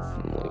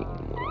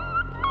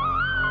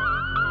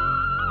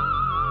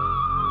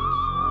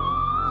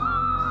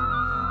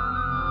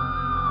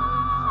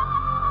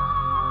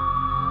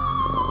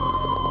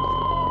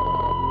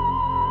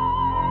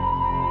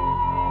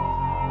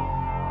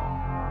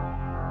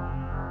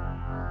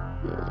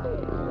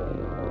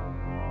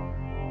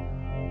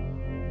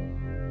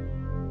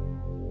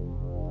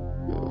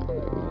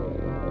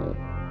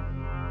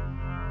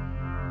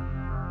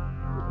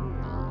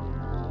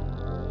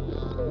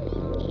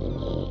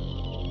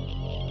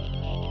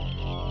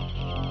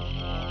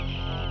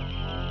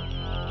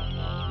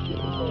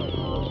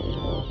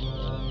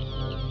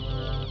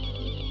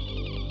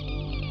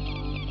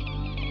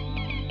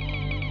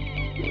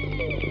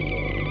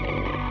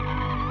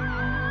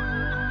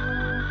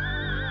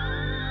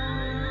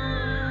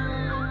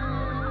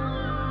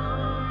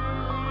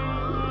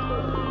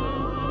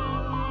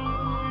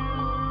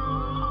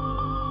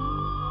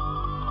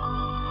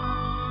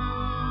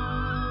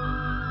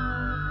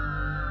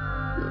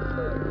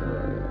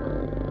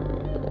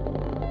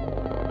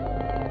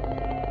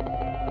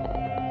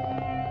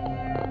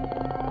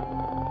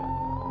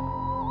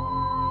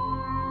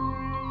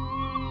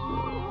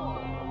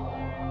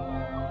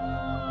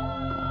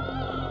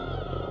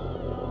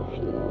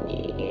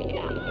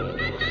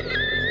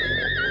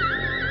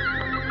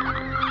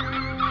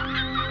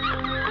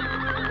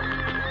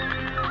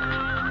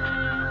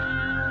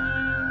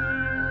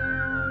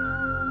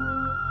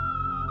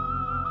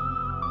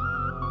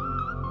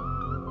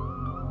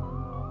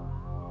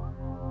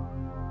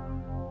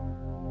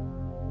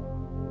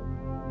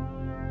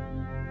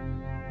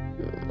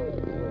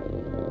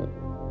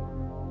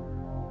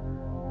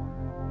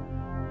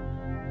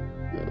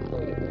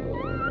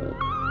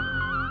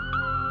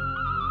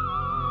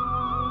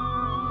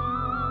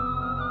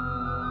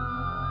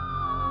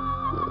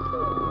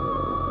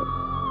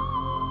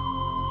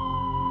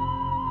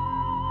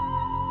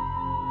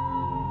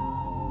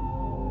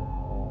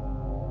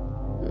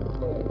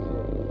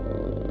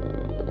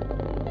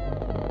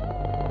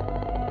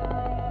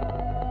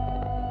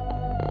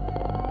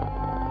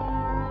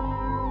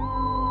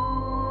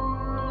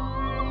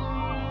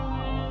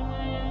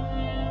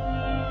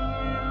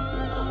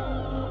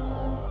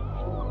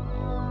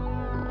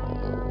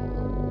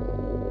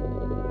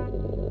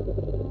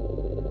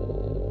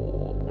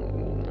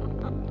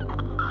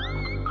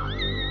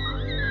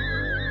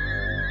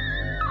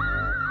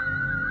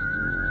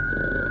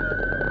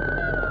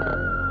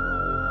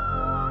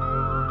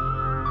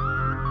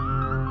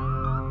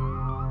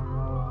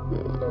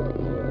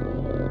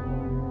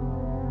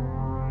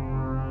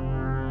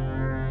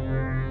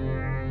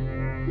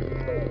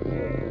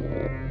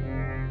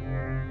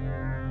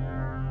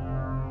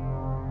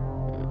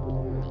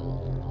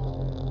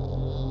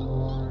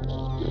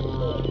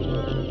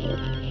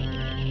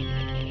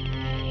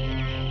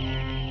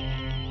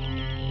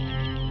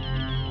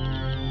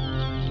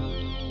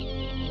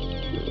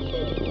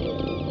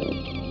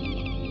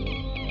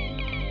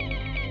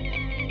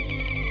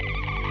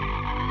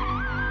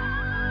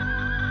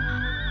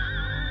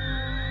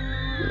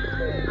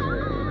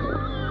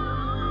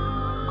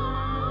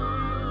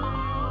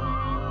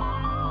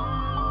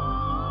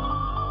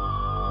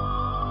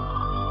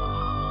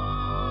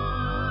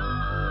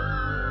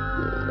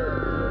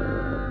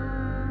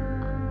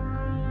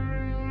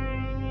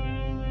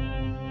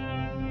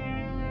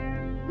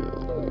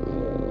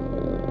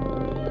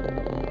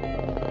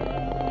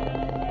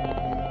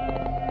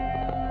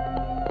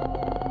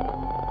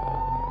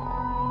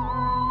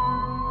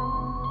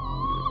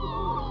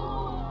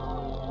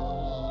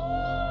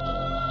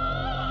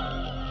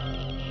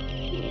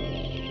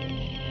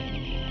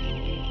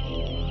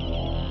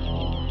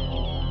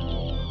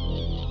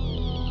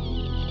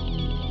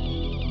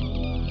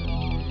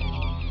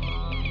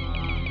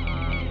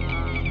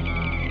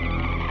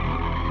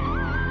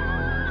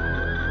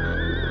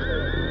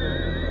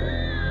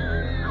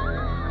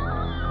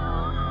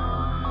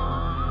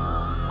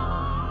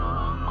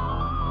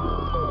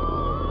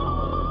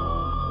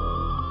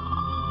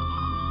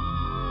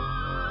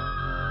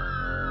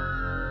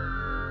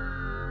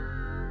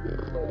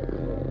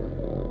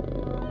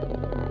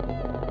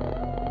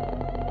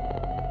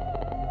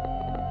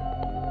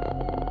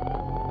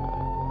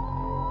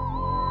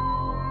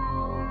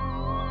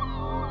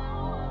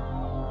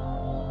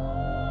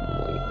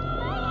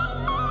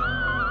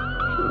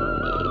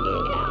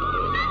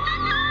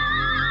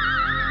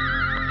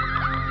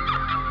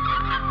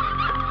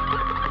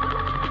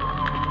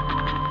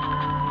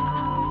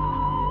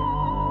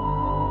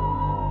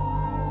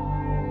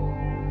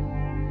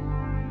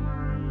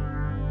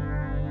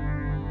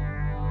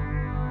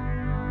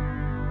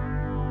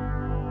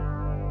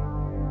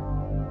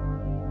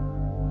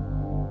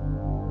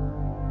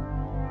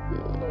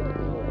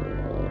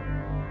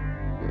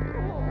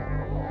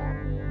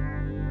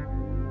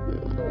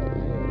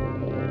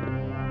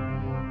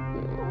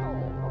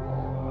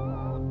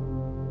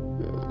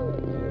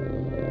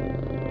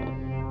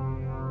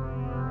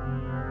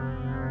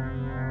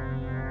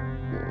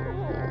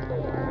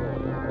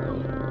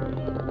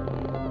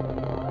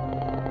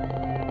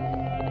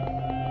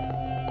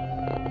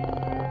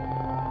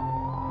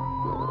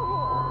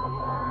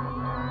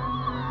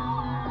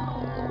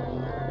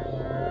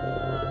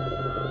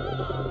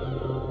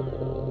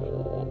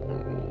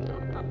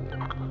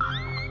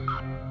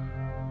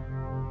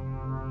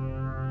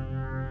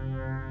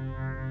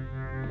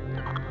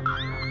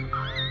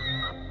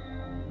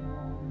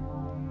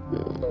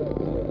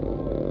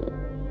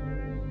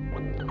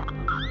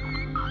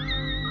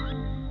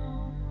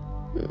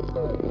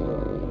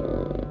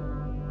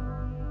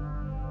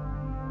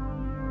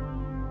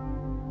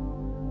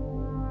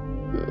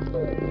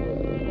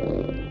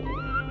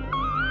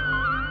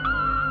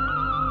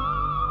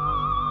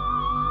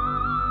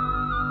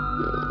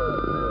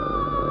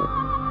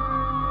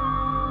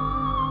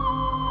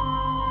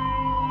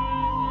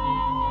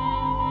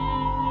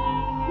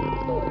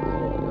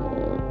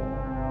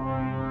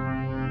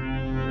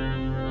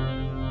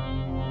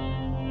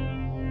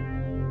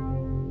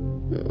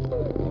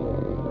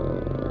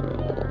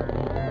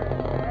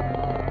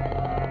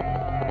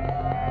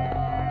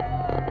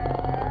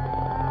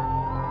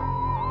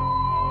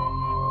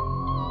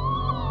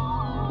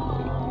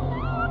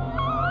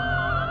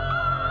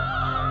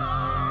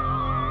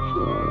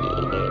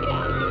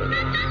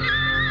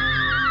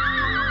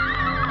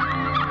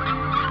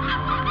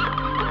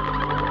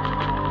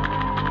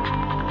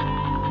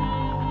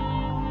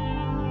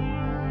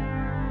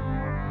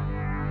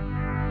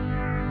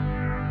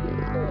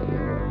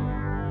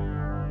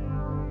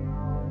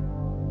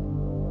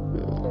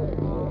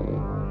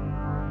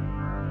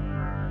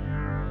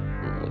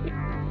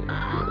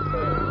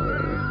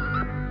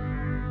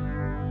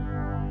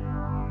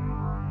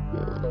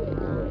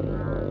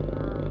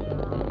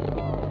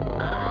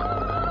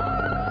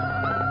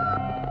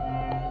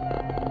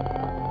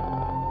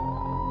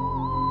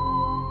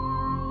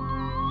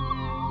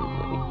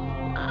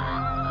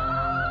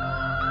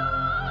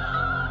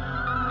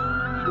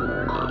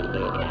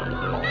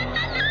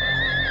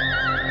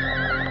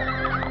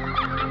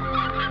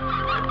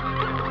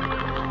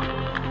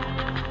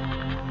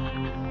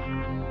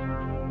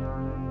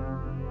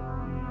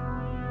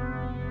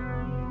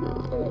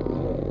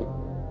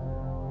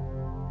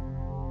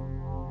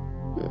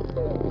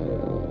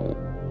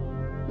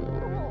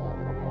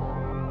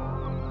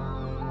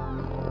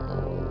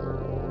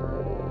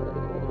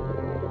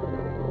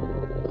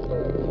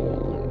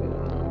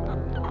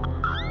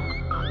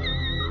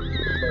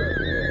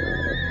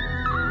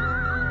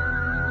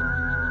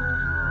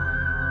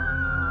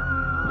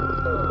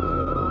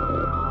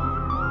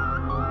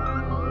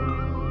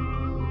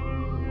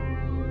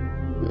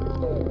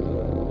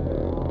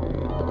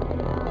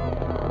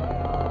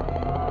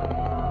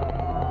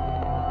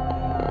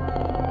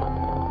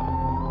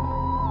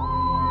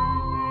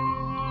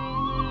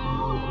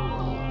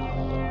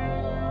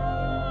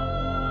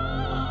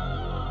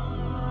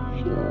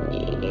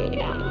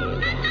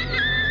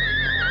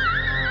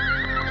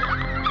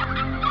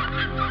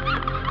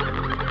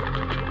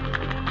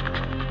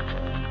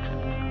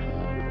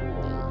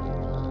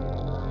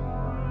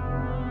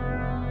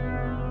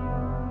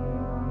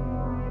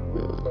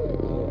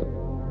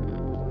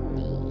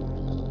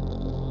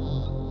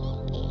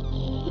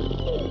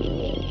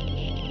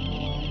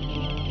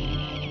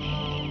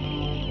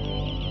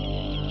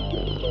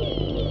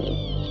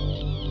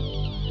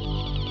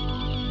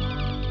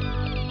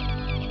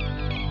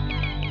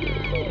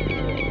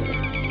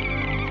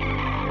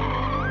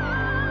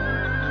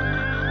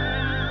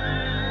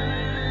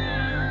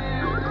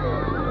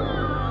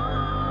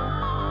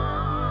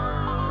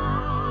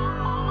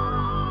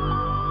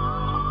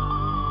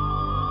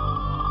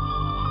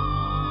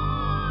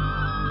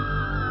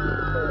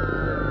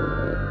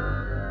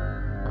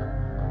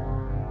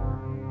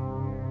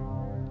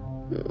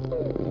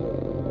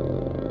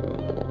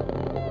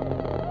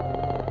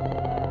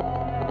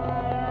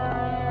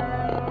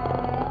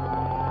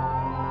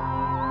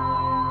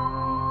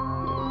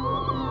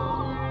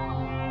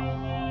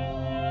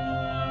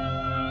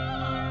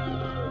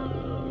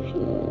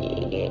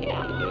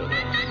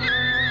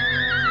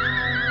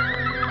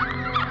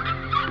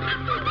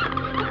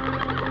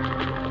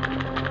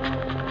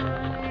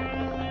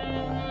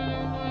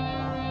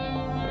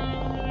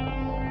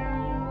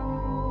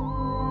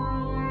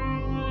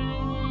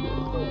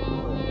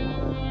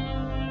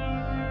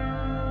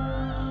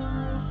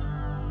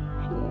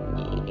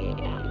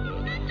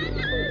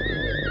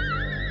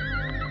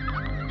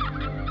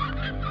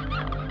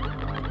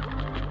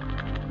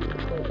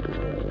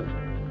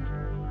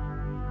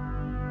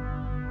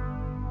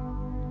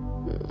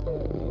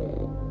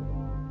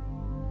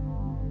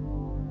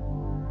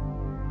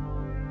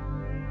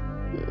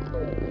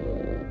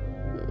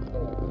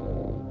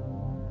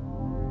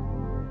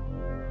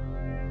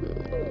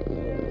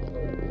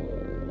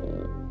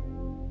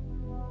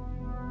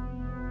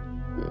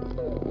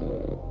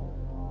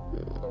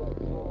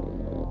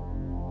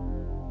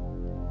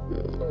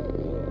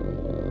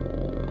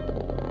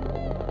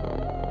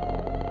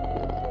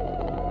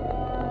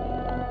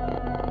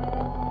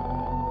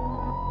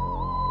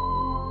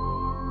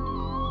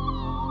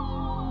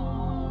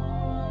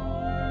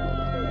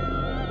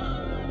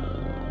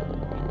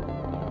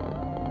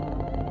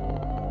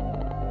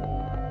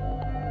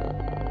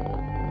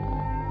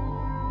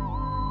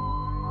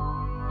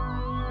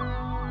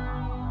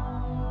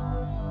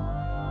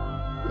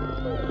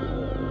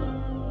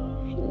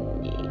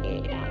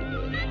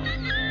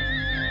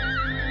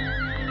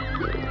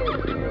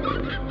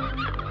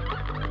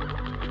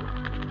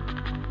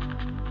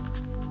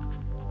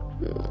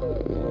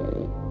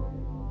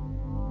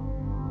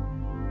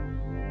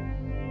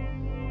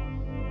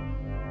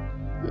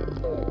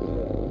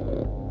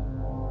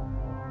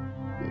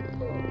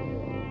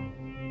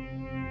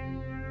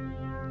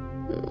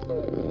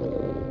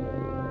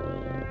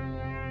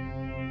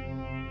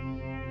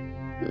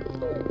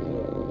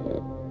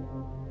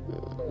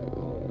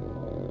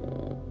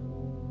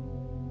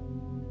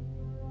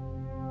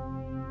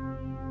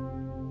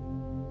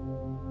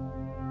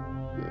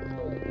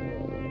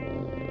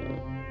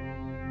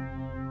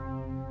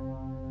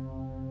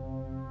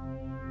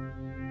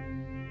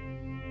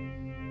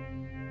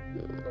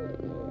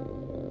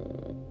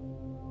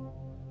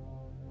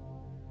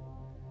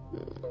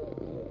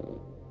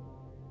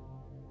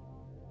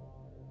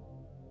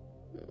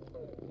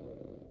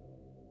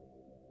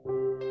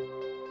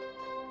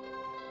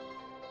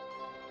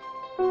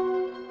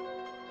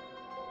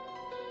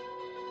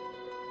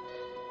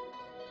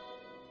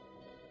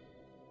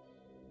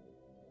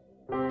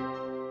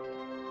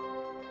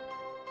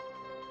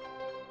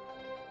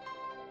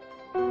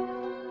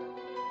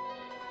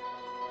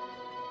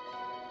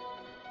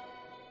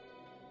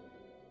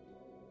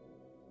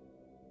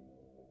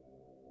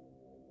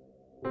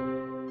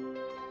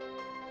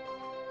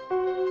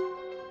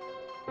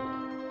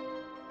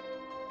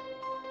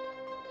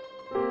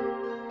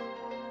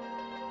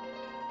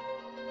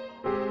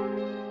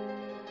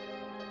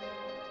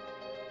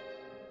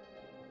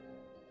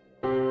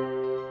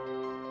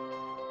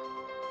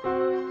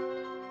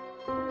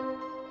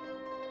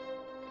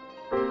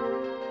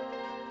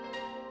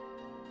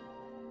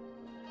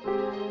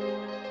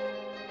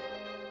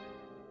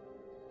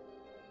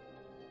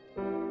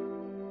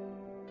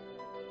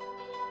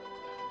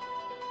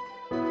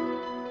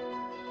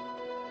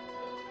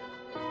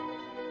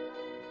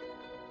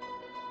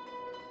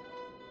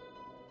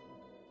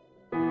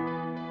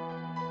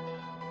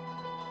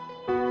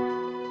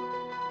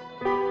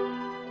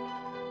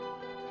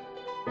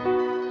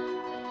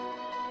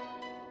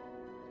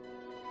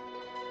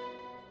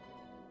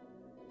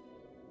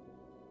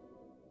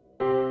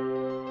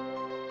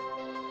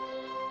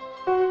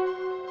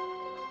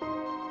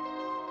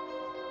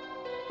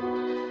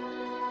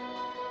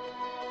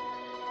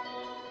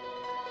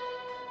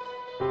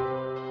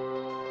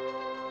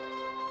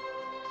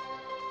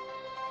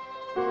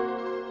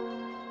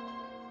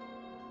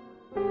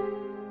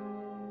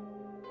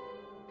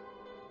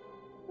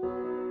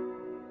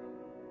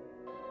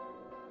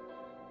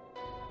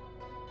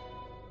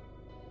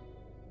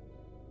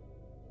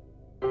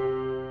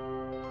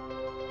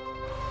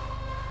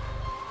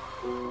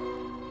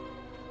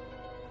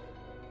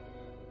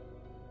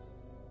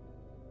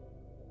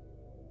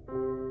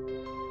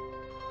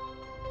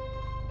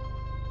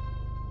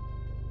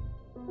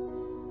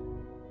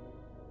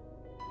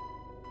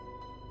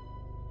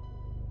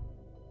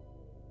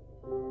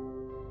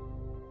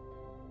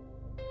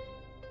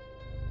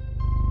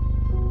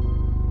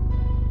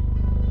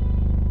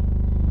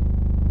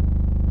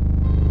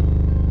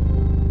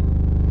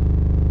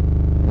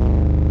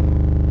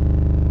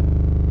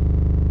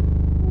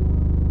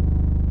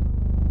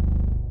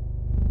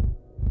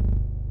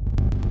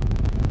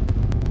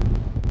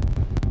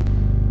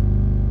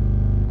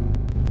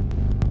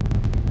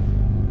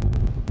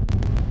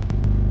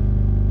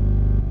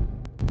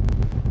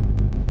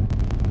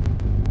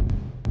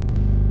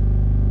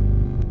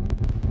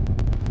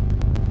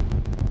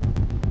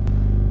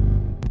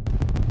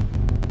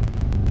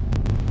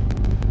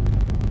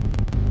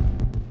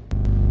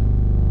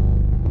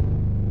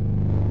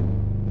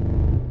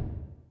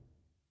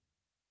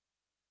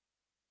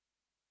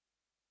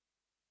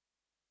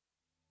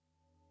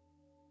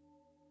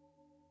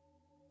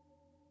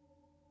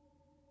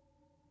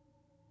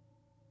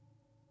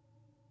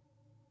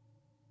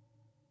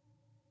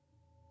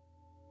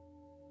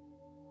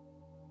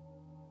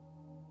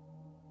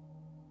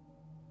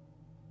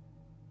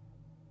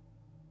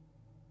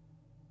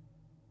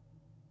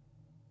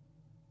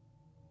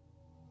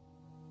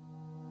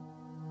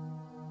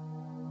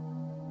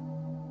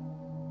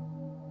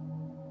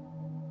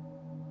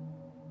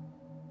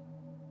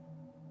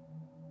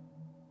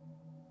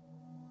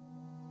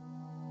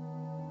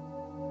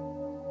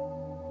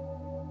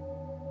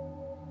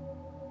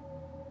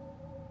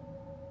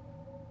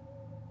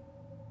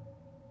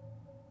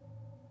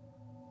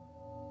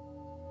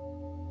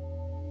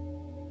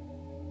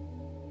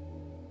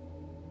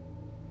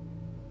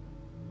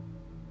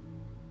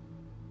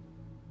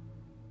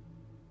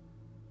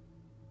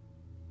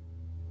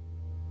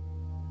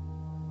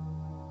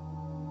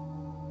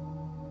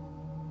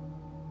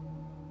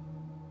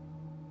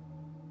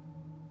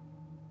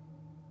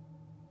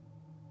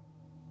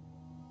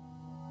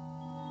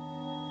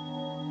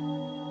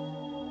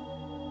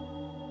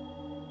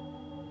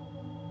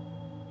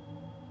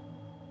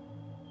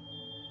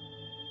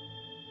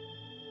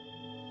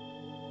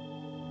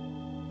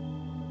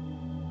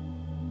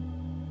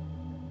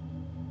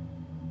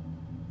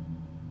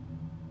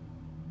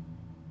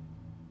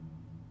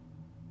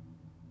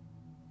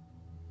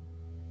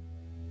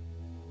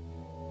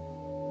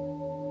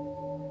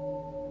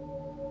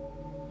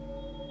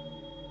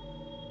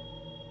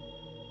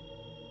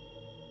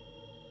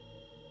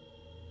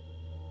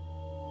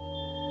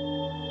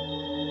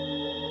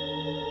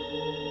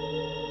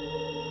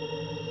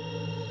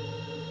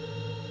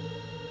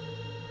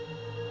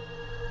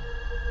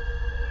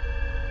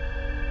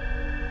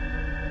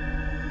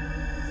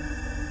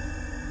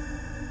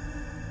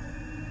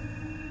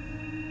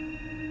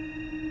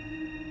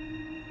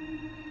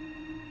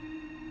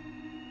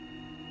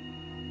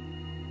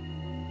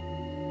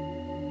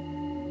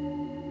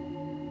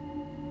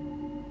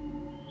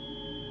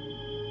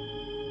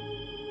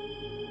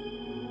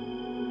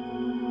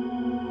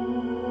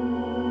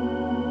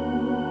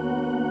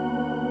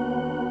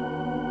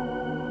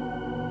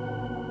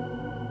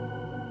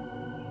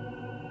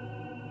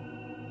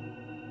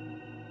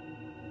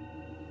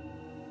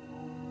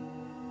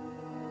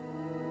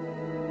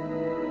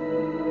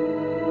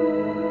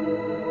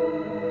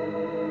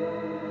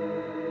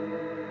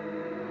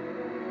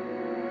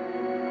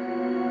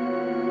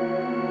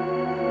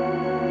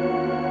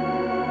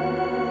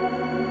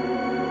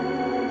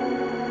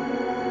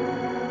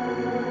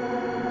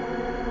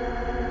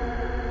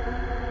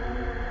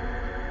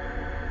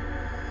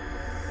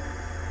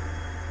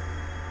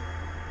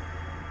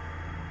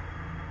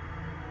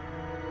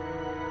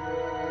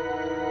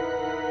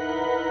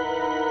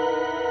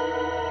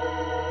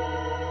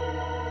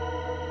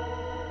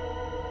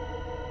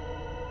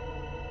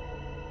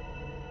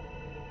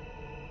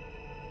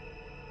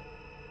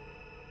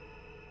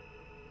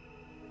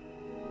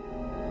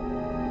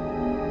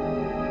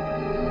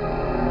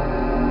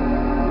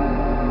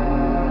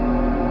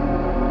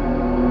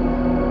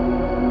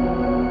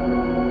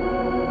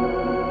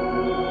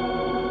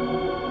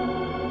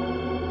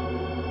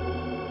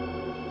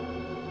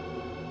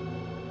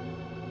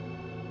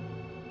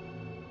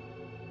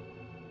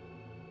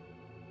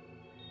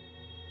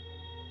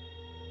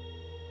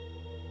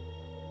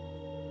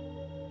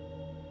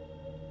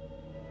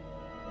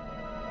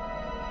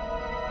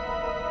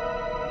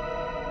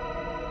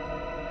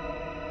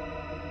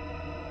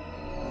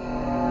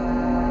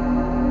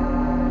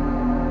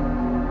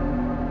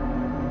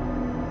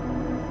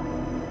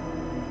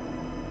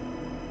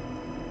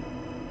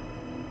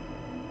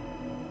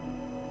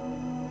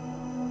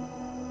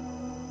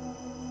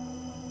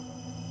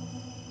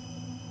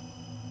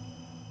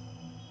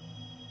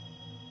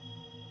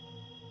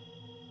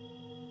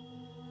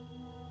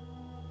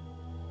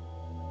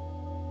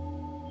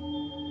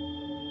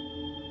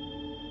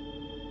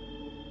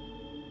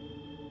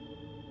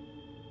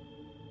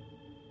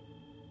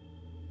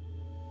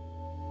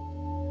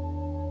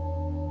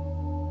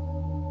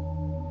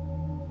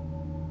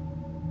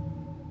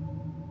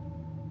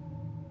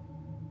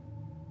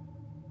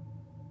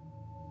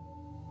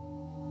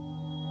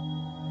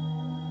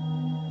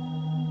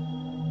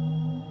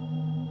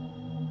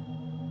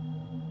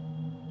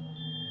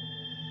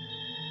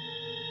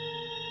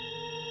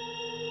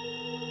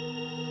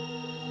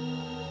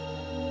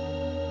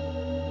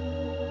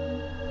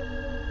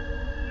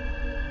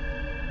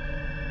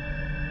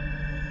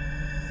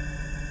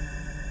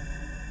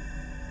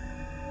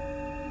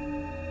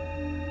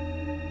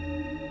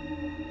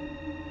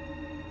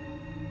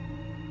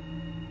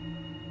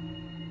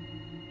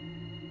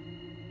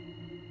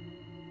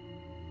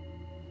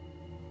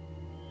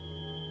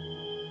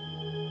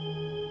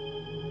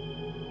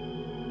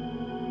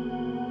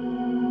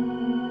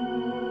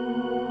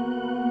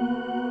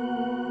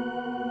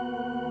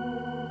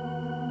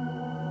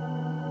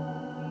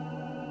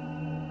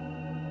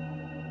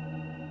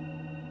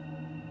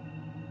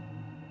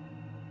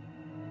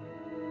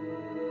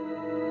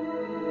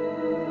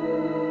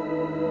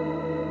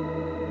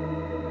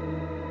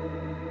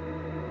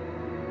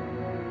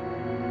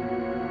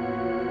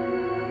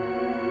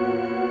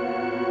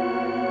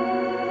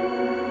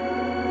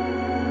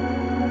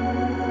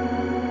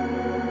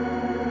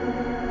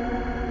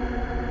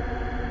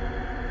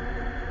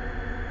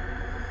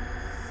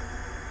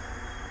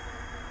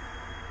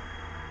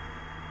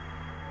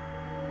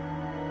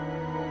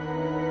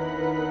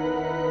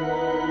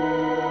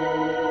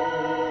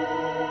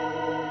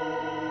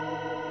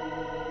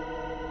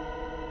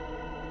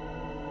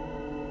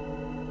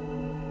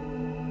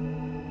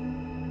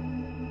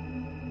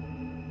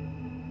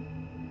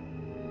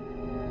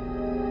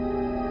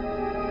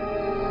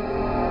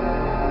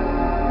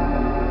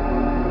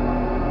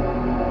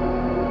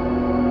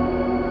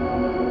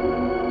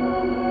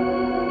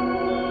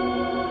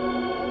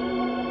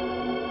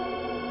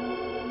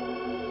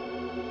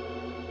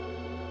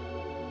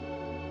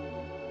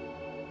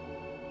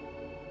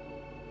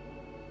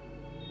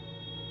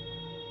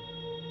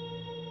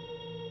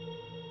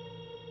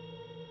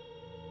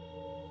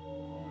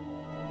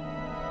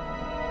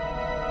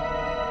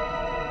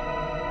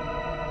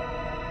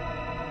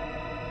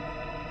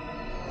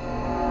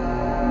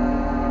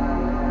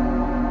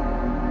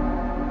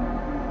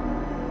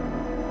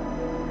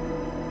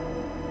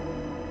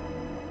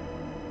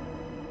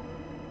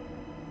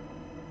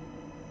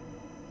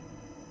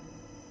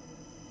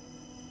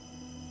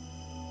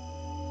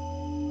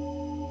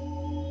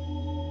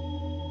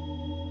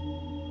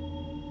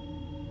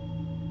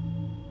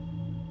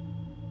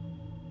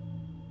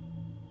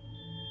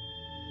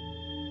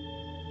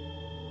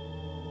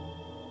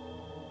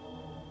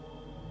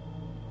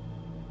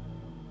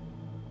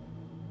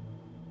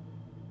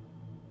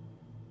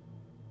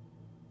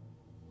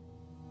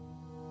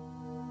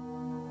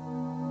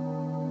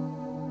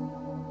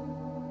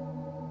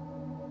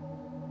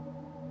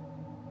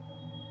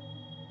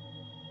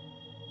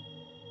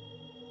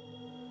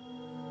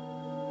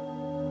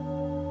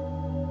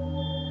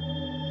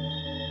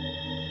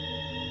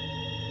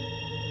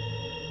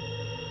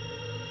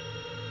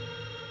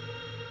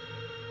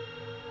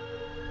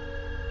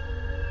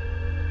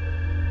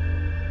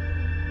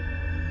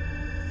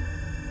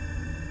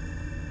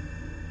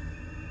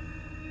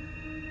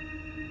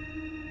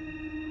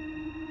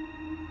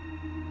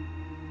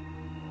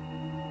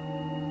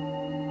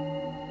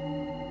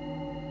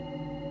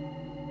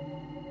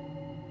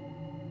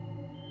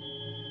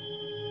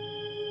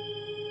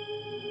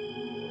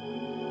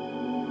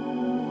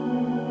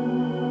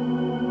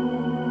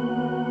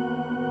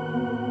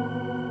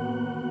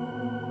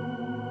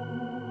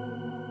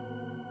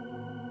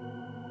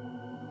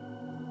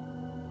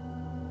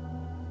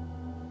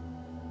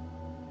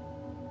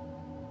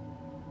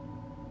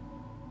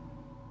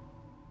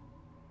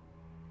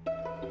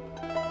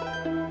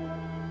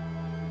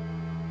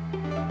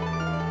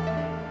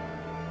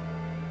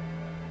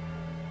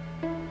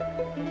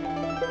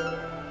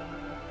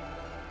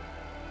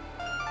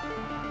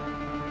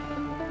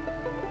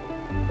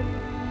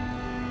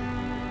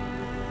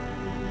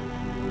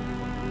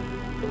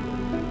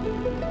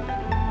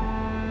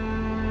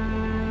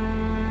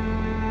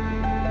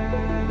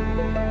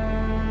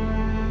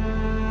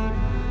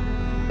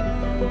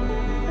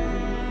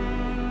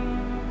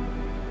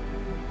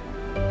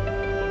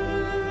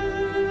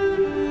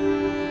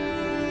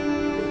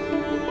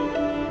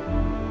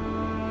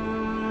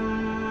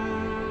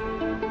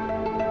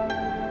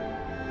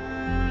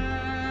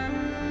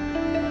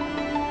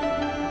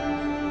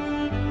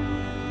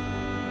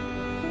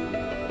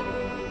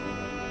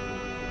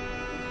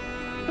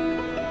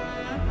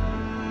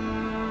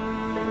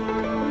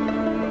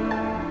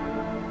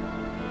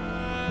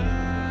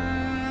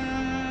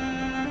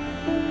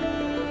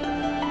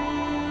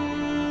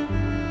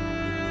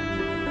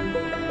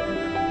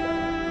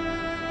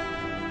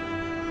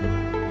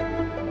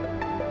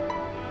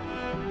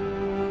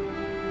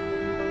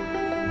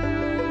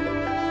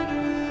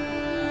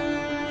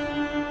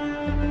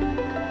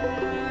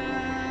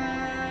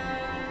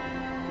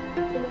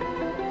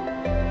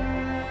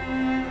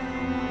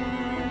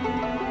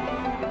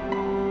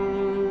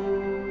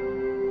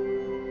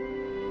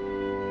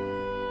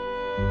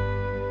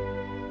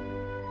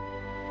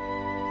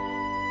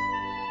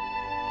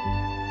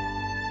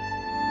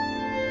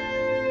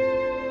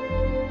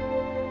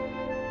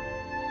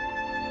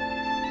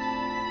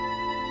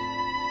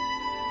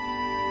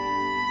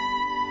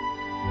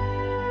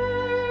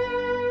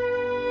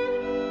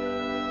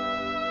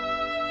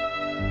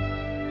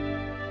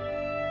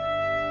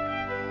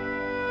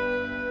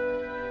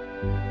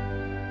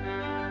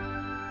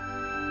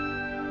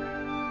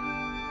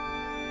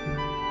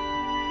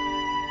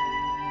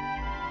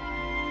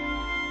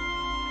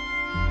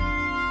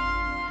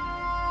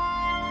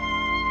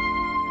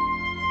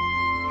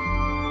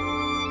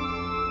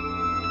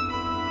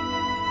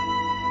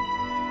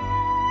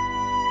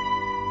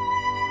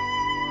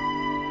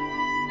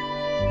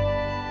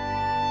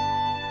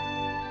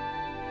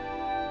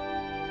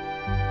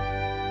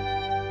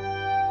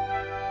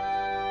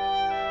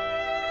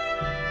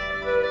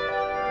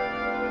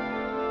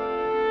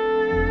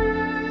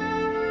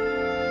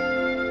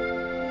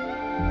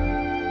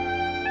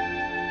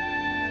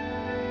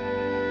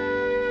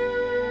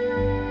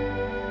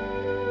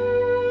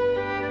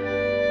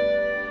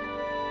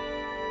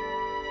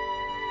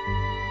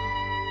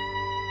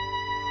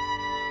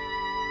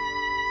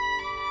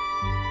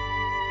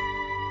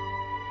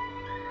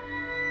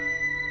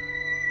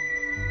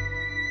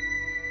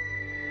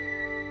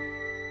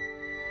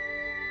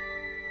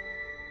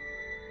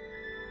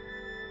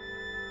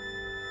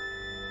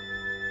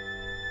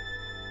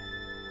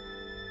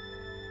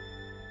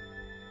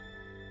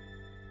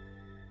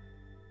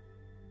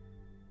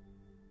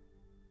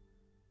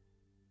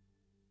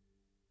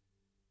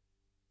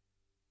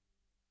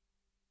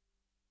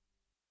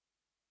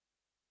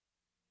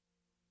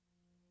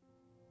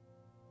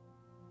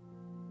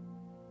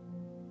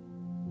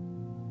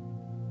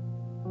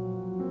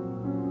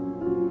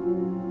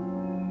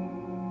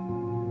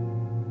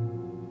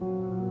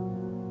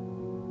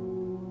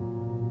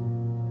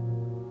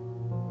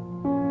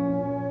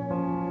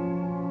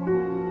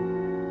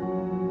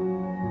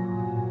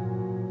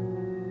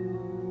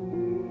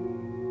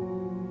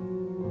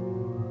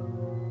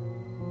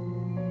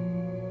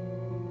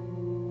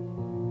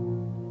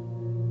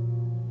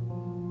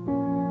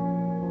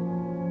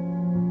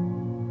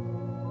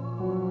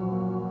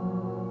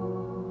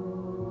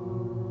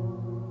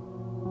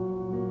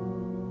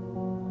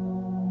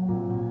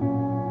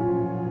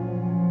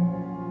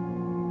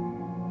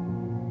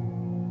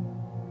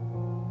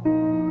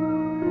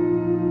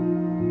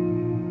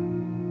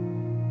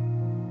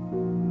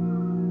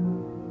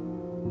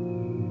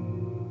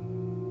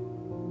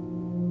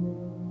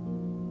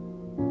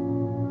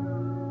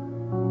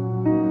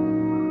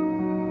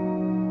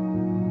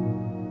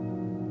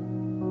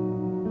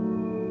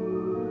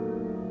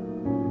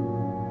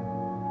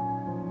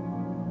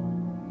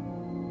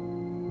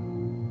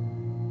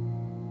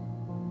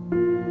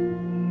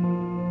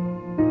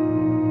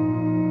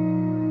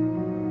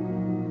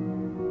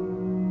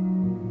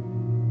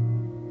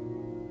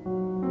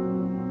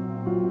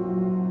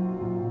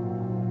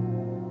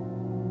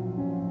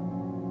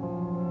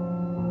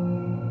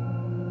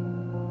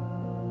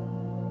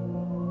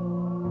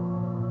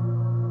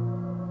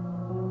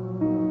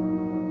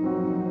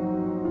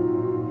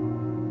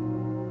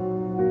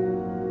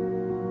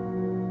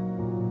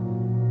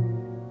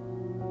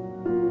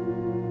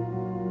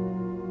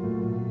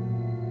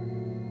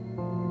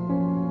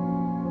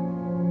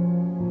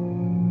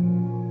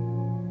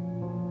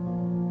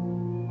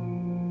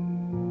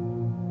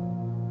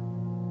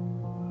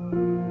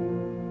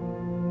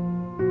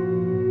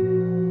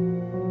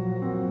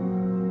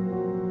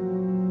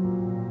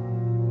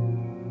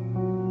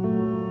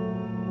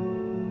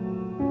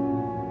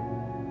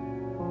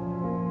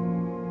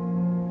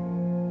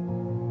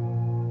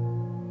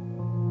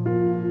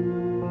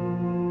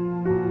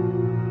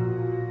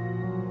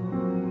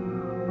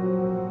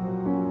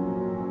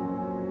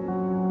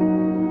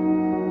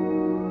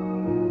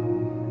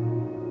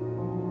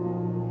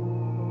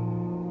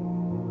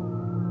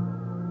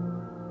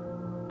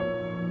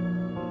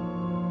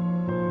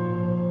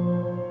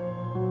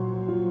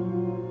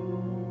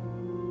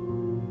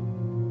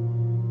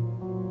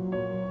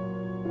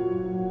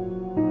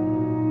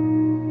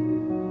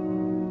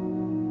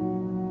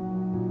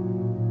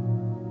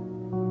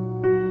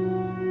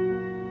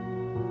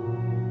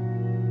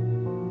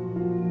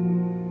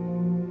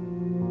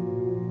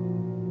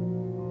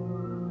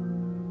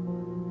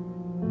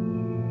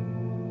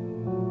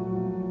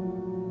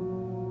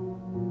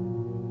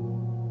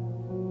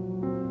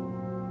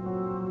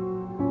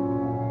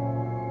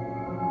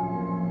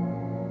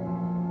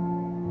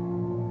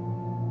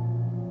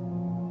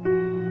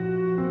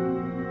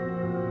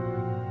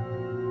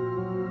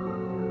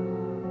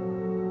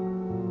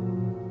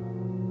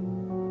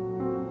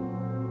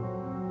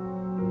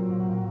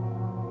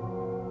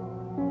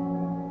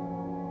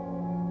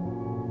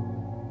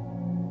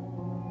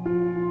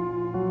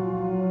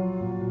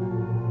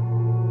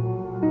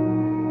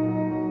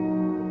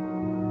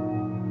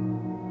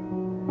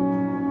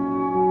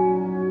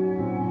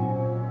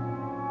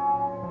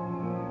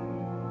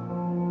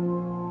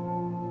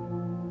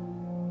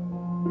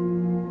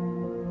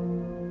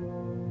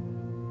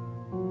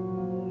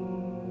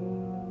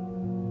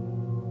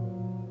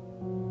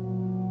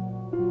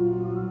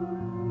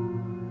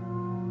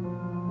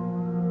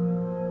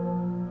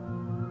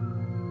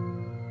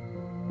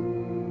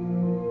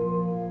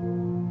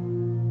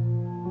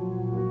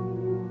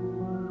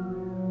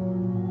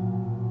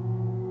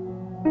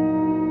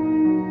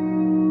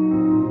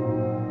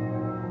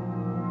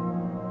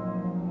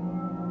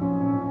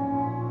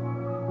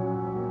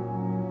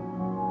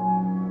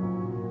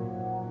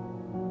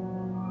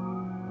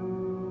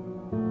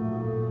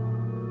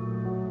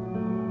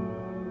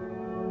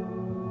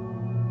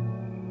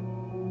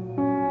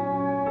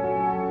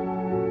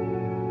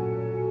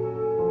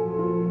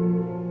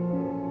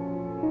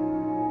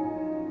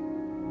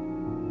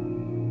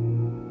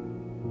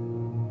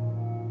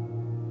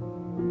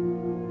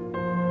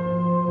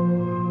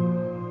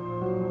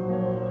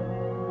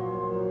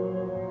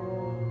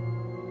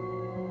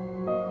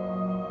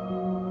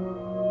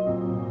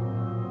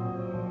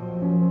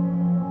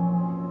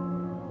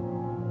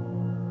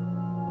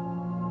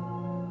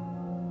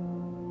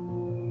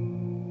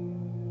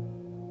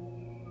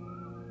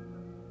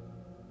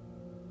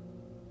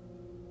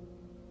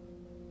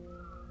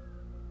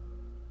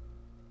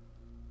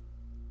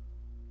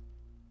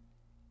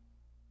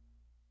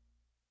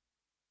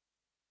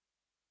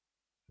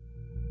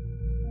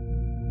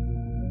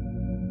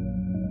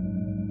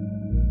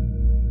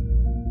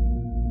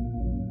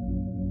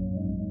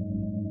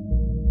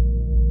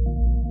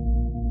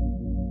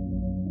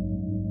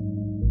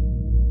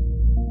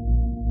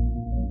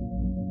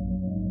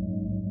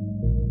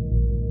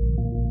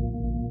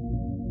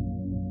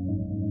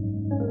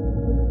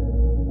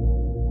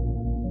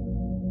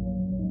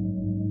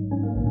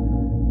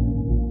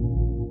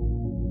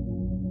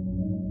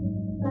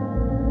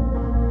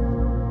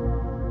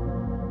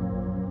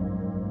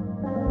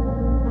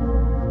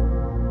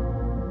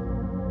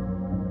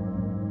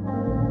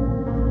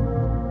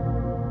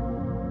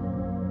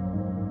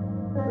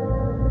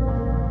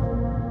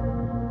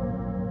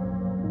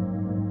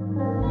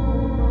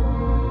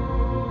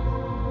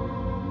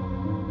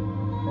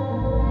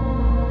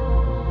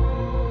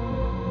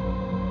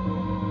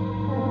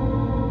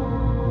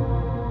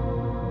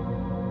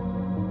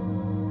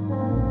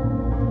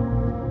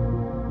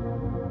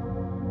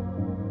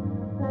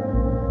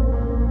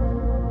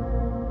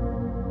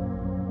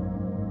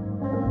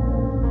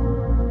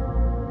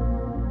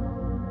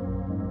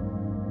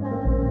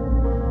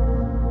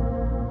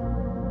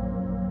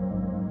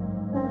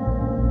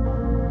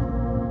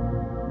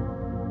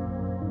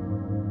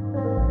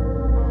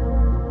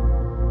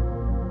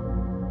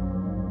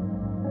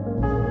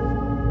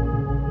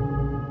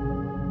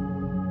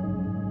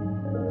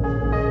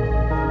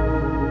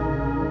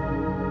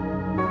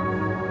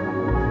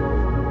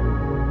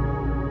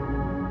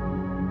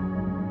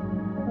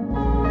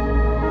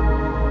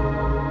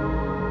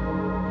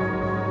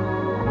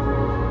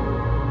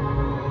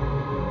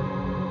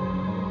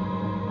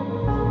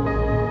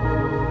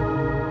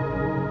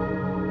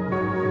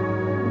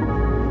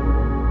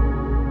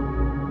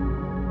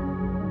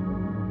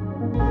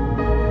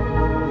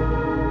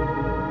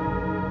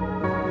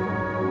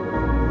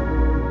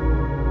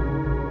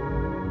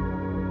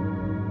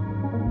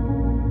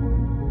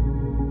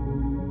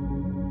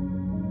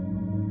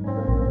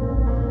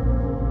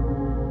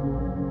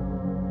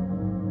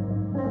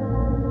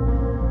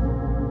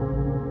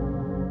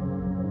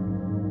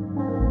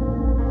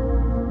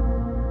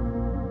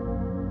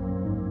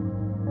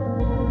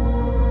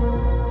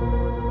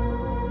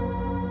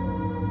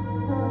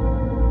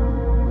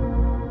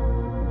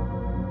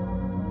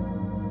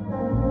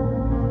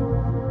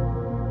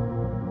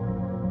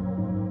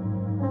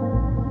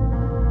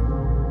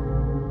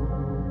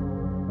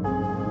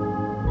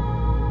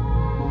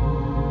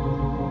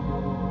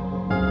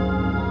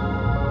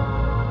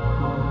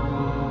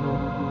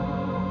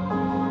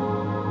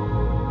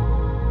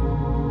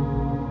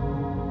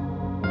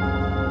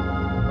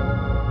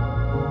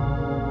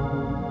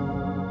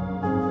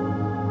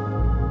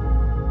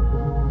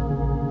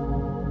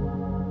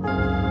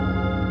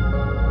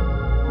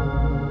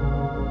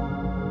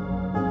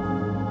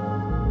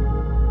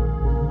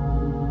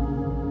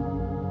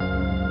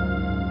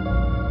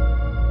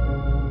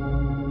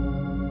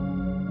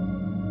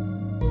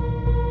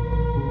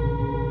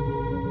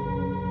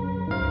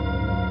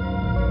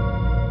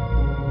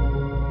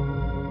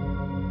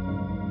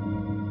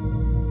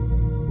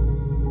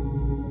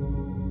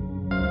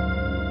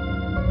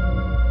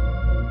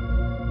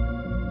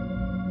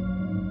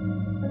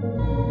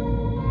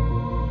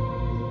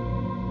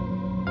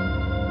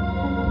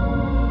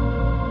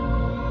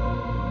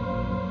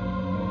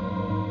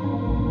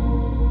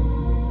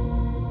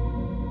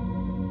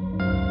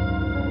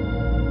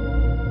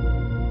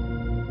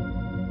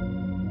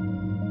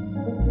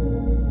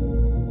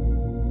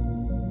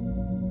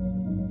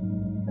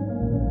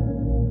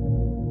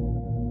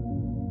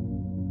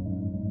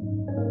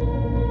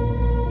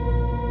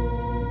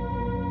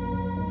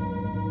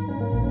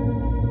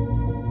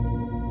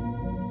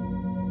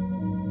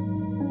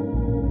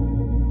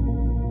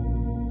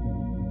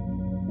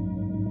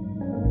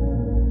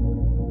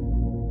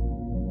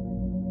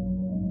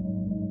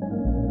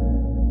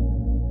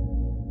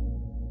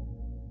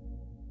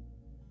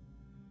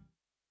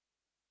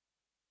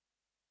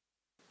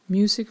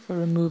 Music for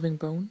removing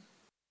bone.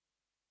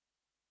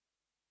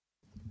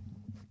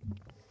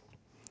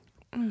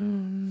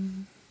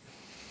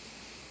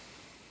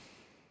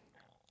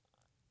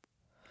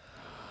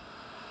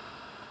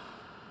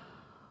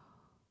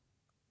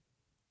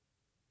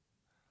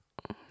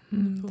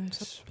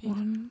 This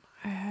one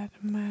I had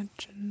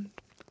imagined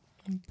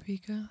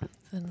bigger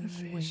than the a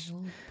fish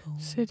whale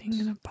bones. sitting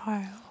in a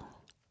pile,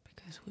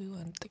 Because we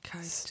want the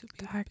kite to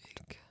be stacked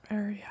big.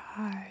 very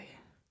high,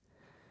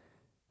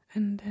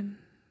 and then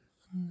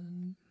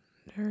And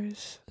there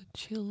is the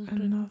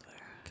children another,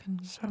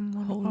 can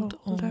someone hold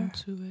older on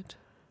to it.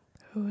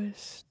 who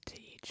is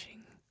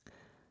teaching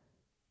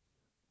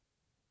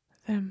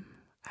them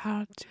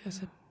how As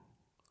to a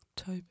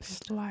toy pet.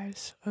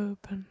 slice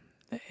open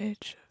the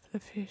edge of the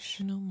fish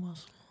No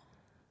muscle.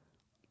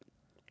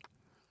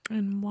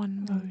 in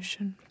one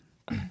motion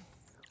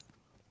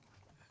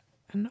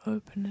and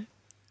open it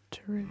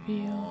to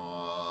reveal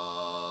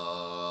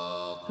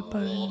the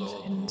bones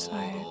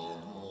inside.